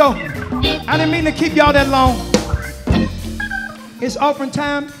 We got to go. I didn't mean to keep y'all that long. It's offering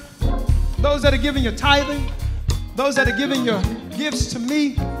time. Those that are giving your tithing, those that are giving your gifts to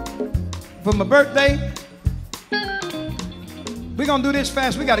me for my birthday, we're going to do this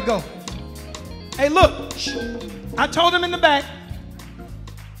fast. We got to go. Hey, look. Shh. I told them in the back,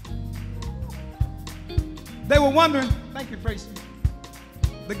 They were wondering, thank you, Tracy.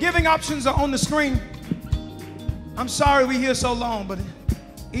 The giving options are on the screen. I'm sorry we're here so long, but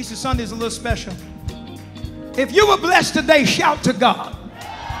Easter Sunday is a little special. If you were blessed today, shout to God.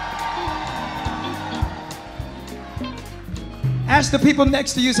 Ask the people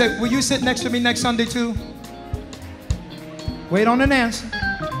next to you, say, will you sit next to me next Sunday too? Wait on an answer.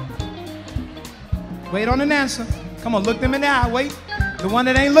 Wait on an answer. Come on, look them in the eye. Wait. The one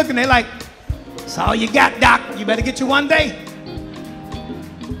that ain't looking, they like, that's all you got, Doc. You better get you one day.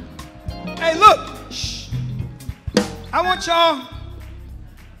 Hey, look. Shh. I want y'all,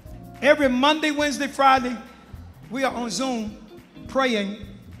 every Monday, Wednesday, Friday, we are on Zoom praying.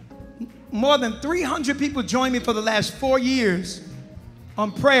 More than 300 people joined me for the last 4 years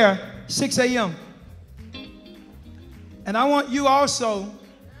on prayer, 6 a.m. And I want you also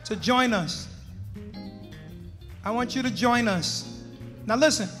to join us. I want you to join us. Now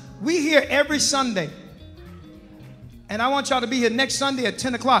listen, we here every Sunday. And I want y'all to be here next Sunday at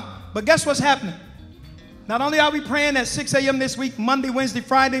 10 o'clock. But guess what's happening? Not only are we praying at 6 a.m. this week, Monday, Wednesday,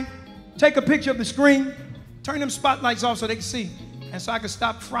 Friday, take a picture of the screen, turn them spotlights off so they can see, and so I can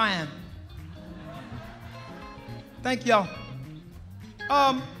stop frying. Thank y'all.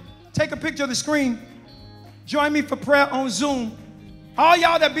 Take a picture of the screen. Join me for prayer on Zoom. All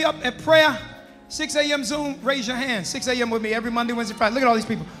y'all that be up at prayer, 6 a.m. Zoom, raise your hand. 6 a.m. with me every Monday, Wednesday, Friday. Look at all these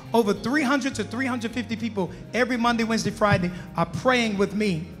people. Over 300 to 350 people every Monday, Wednesday, Friday are praying with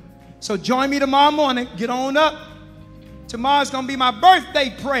me. So join me tomorrow morning. Get on up. Tomorrow's going to be my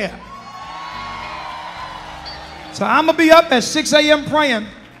birthday prayer. So I'm going to be up at 6 a.m. praying,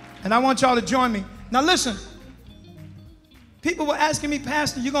 and I want y'all to join me. Now listen. People were asking me,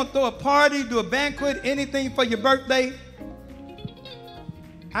 Pastor, you going to throw a party, do a banquet, anything for your birthday?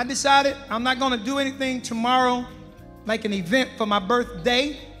 I decided I'm not going to do anything tomorrow like an event for my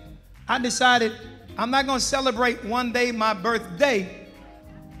birthday. I decided I'm not going to celebrate one day my birthday.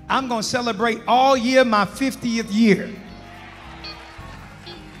 I'm going to celebrate all year my 50th year.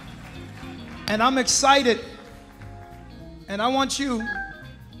 And I'm excited. And I want you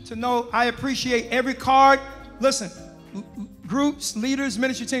to know I appreciate every card. Listen. Groups, leaders,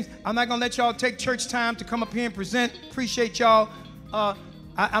 ministry teams, I'm not going to let y'all take church time to come up here and present. Appreciate y'all. I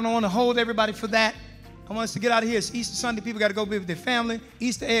don't want to hold everybody for that. I want us to get out of here. It's Easter Sunday. People got to go be with their family.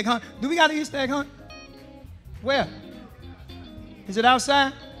 Easter egg hunt. Do we got an Easter egg hunt? Where? Is it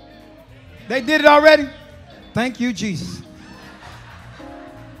outside? They did it already? Thank you, Jesus.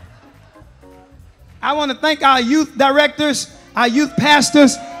 I want to thank our youth directors, our youth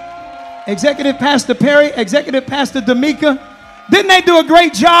pastors, Executive Pastor Perry, Executive Pastor D'Amica. Didn't they do a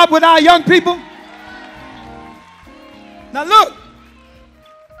great job with our young people? Now look,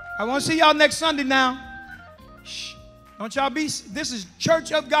 I want to see y'all next Sunday now. Shh. Don't y'all be, this is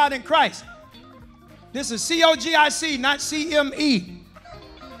Church of God in Christ. This is COGIC, not CME.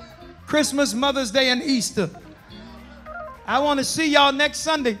 Christmas, Mother's Day, and Easter. I want to see y'all next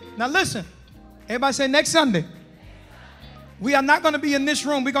Sunday. Now listen, everybody say next Sunday. We are not going to be in this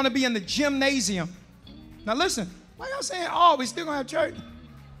room. We're going to be in the gymnasium. Now listen, why y'all saying, oh, we still going to have church?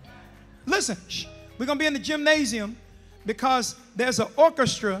 Listen, shh, we're going to be in the gymnasium because there's an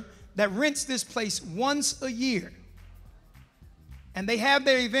orchestra that rents this place once a year. And they have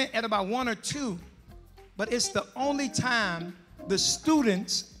their event at about 1 or 2. But it's the only time the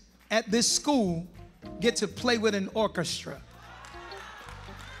students at this school get to play with an orchestra.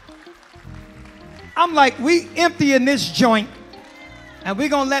 I'm like, we empty in this joint, and we're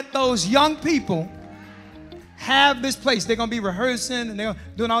going to let those young people have this place. They're going to be rehearsing, and they're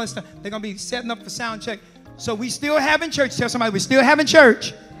doing all this stuff. They're going to be setting up for sound check. So we still having church. Tell somebody we're still having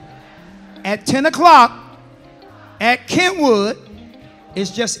church at 10 o'clock at Kenwood.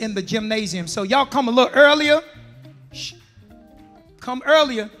 It's just in the gymnasium. So y'all come a little earlier. Shh. Come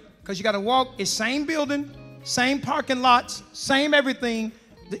earlier because you got to walk. It's same building, same parking lots, same everything.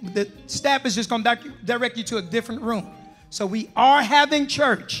 The staff is just going to direct you to a different room. So we are having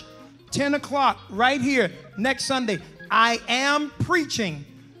church 10 o'clock right here next Sunday. I am preaching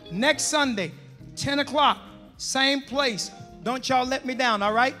next Sunday 10 o'clock, same place. Don't y'all let me down,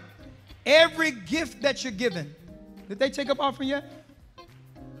 all right? Every gift that you're given. Did they take up offering yet?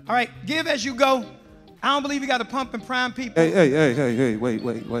 All right, give as you go. I don't believe you got to pump and prime people. Hey, wait.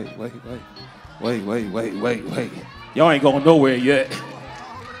 Y'all ain't going nowhere yet.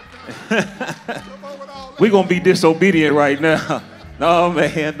 We're going to be disobedient right now. No,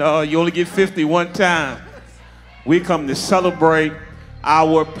 man, no, you only get 50 one time. We come to celebrate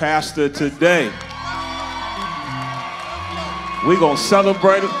our pastor today. We're going to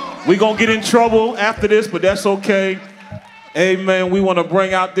celebrate it. We're going to get in trouble after this, but that's okay. Amen. We want to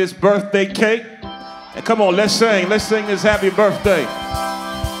bring out this birthday cake. And come on, let's sing. Let's sing this happy birthday.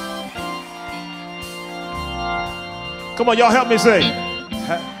 Come on, y'all help me sing.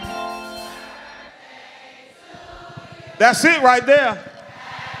 That's it right there.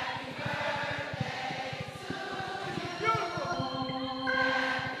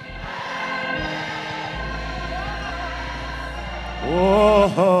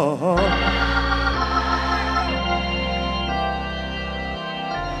 Oh,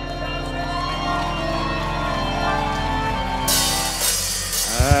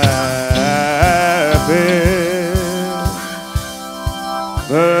 happy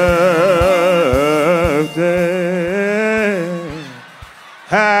birthday,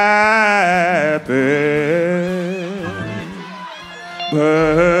 happy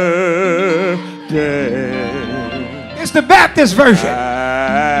birthday. It's the Baptist version.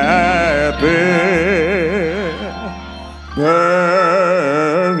 Happy birthday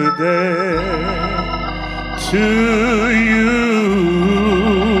to you.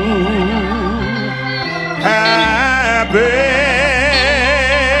 Happy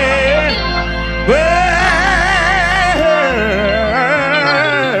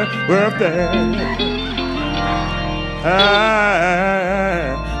birthday.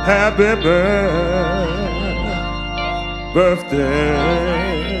 Happy birthday.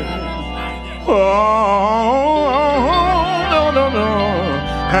 Oh, no, no, no.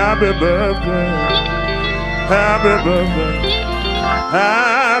 Happy birthday. Happy birthday.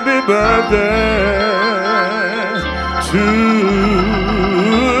 Happy birthday to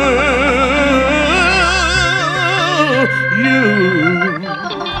you.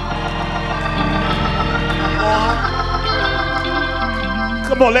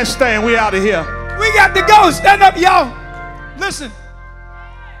 Come on, let's stand. We out of here. We got to go. Stand up, y'all. Listen.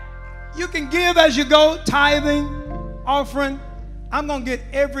 You can give as you go, tithing, offering. I'm going to get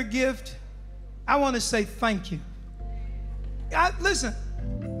every gift. I want to say thank you. Listen,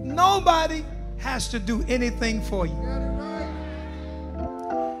 nobody has to do anything for you.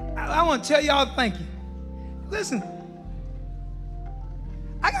 I want to tell y'all thank you. Listen,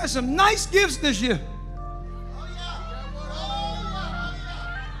 I got some nice gifts this year.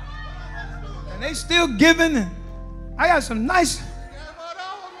 And they still giving. And I got some nice.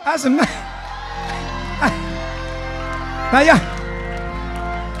 I got some nice. Now, yeah.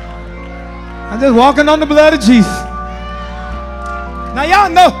 I'm just walking on the blood of Jesus. Now, y'all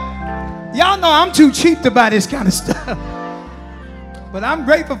know I'm too cheap to buy this kind of stuff. But I'm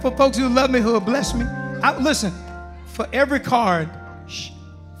grateful for folks who love me, who will bless me. Listen, for every card,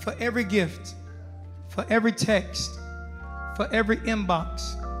 for every gift, for every text, for every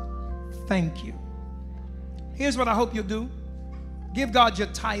inbox, thank you. Here's what I hope you'll do. Give God your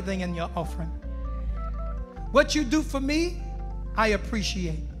tithing and your offering. What you do for me, I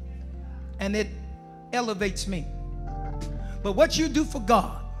appreciate. And it elevates me. But what you do for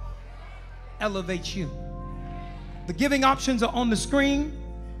God elevates you. The giving options are on the screen.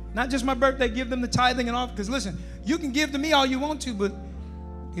 Not just my birthday, give them the tithing and offering. Because listen, you can give to me all you want to, but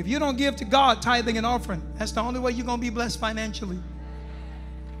if you don't give to God tithing and offering, that's the only way you're going to be blessed financially.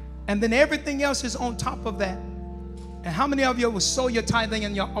 And then everything else is on top of that. And how many of you will sow your tithing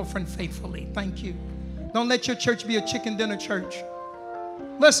and your offering faithfully? Thank you. Don't let your church be a chicken dinner church.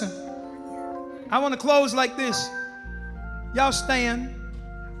 Listen, I want to close like this. Y'all stand.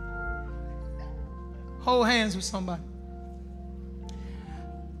 Hold hands with somebody.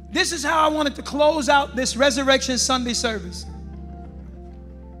 This is how I wanted to close out this Resurrection Sunday service.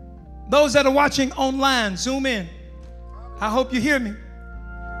 Those that are watching online, zoom in. I hope you hear me.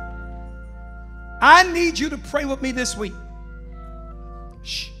 I need you to pray with me this week.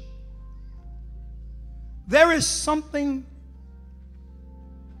 Shh. There is something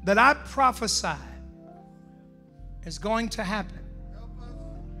that I prophesied is going to happen.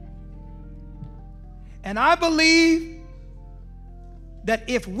 And I believe that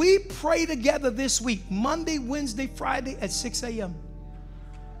if we pray together this week, Monday, Wednesday, Friday at 6 a.m.,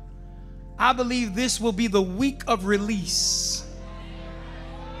 I believe this will be the week of release.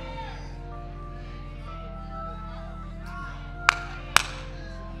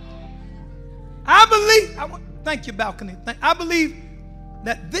 Thank you, balcony. I believe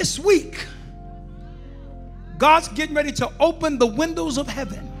that this week, God's getting ready to open the windows of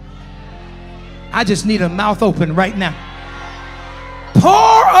heaven. I just need a mouth open right now.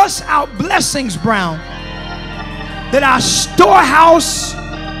 Pour us out blessings, Brown, that our storehouse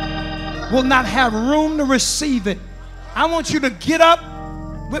will not have room to receive it. I want you to get up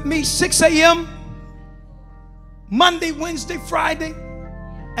with me 6 a.m. Monday, Wednesday, Friday.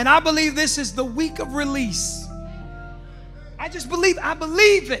 And I believe this is the week of release. I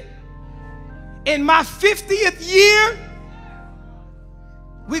believe it. In my 50th year,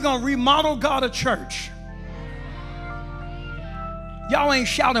 we're going to remodel God a church. Y'all ain't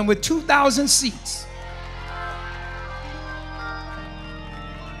shouting, with 2,000 seats.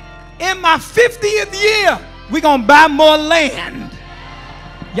 In my 50th year, we're going to buy more land.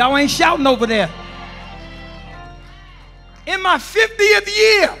 Y'all ain't shouting over there. In my 50th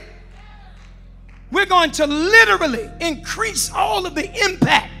year, we're going to literally increase all of the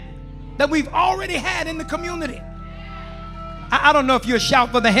impact that we've already had in the community. I don't know if you're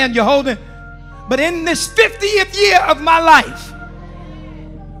shouting for the hand you're holding, but in this 50th year of my life,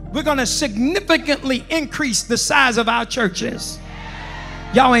 we're going to significantly increase the size of our churches.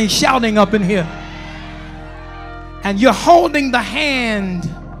 Y'all ain't shouting up in here. And you're holding the hand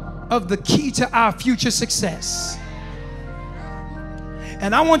of the key to our future success.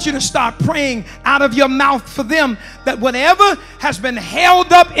 And I want you to start praying out of your mouth for them, that whatever has been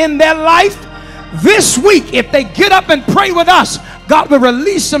held up in their life, this week, if they get up and pray with us, God will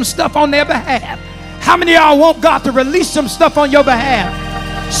release some stuff on their behalf. How many of y'all want God to release some stuff on your behalf?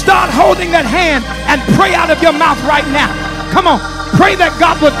 Start holding that hand and pray out of your mouth right now. Come on. Pray that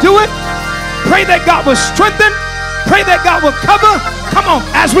God will do it. Pray that God will strengthen. Pray that God will cover. Come on.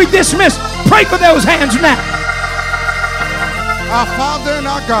 As we dismiss, pray for those hands now. Our Father and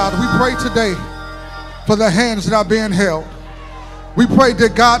our God, we pray today for the hands that are being held. We pray, dear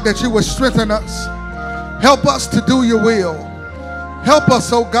God, that you would strengthen us. Help us to do your will. Help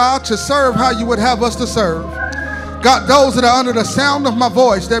us, oh God, to serve how you would have us to serve. God, those that are under the sound of my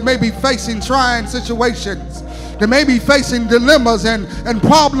voice, that may be facing trying situations, that may be facing dilemmas and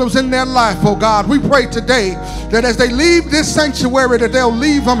problems in their life, oh God, we pray today that as they leave this sanctuary, that they'll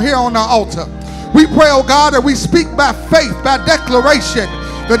leave them here on the altar. We pray, oh God, that we speak by faith, by declaration,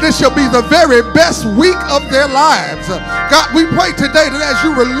 that this shall be the very best week of their lives. God, we pray today that as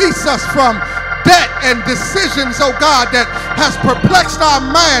you release us from debt and decisions, oh God, that has perplexed our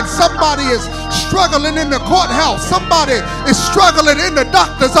minds. Somebody is struggling in the courthouse. Somebody is struggling in the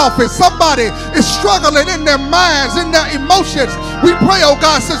doctor's office. Somebody is struggling in their minds, in their emotions. We pray, oh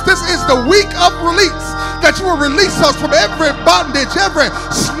God, since this is the week of release, that you will release us from every bondage, every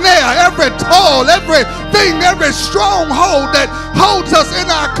snare, every toil, everything, every stronghold that holds us in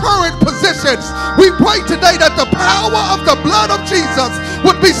our current positions. We pray today that the power of the blood of Jesus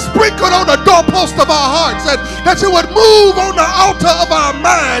would be sprinkled on the doorpost of our hearts, and that you would move on the altar of our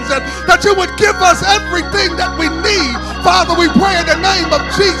minds, and that you would give us everything that we need. Father, we pray in the name of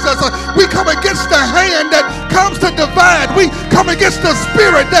Jesus. We come against the hand that comes to divide. We come against the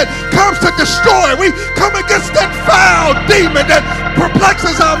spirit that comes to destroy. We come against that foul demon that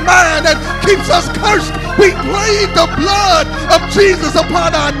perplexes our mind and keeps us cursed. We plead the blood of Jesus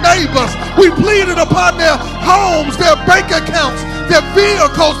upon our neighbors. We plead it upon their homes, their bank accounts, their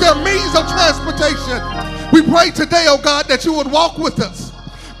vehicles, their means of transportation. We pray today, oh God, that you would walk with us.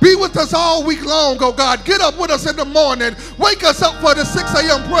 Be with us all week long, oh God. Get up with us in the morning. Wake us up for the 6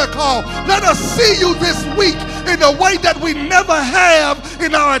 a.m. prayer call. Let us see you this week in a way that we never have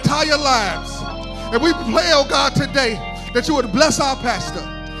in our entire lives. And we pray, oh God, today that you would bless our pastor,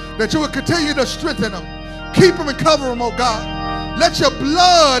 that you would continue to strengthen him, keep him and cover him, oh God. Let your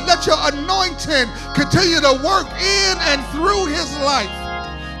blood, let your anointing continue to work in and through his life,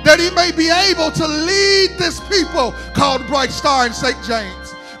 that he may be able to lead this people called Bright Star and St.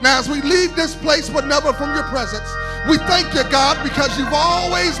 James. Now, as we leave this place, but never from your presence, we thank you, God, because you've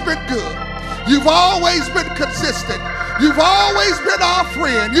always been good. You've always been consistent. You've always been our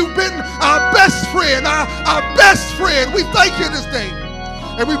friend. You've been our best friend, our best friend. We thank you this day.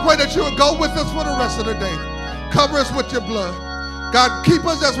 And we pray that you will go with us for the rest of the day. Cover us with your blood. God, keep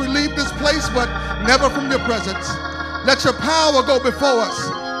us as we leave this place, but never from your presence. Let your power go before us.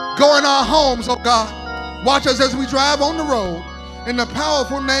 Go in our homes, oh God. Watch us as we drive on the road. In the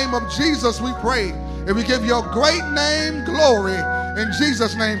powerful name of Jesus, we pray. And we give your great name glory. In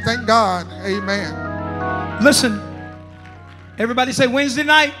Jesus' name, thank God. Amen. Listen, everybody say Wednesday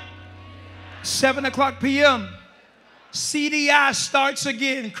night, 7 o'clock p.m. CDI starts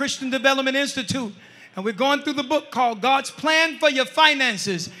again, Christian Development Institute. And we're going through the book called God's Plan for Your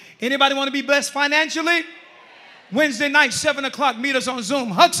Finances. Anybody want to be blessed financially? Wednesday night, 7 o'clock, meet us on Zoom.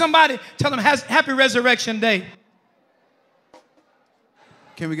 Hug somebody, tell them Happy Resurrection Day.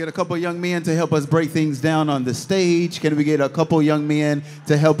 Can we get a couple young men to help us break things down on the stage? Can we get a couple young men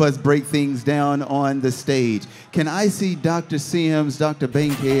to help us break things down on the stage? Can I see Dr. Sims, Dr.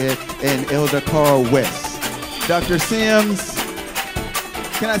 Bankhead, and Elder Carl West? Dr. Sims,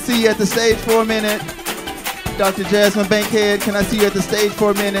 can I see you at the stage for a minute? Dr. Jasmine Bankhead, can I see you at the stage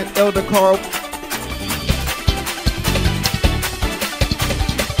for a minute? Elder Carl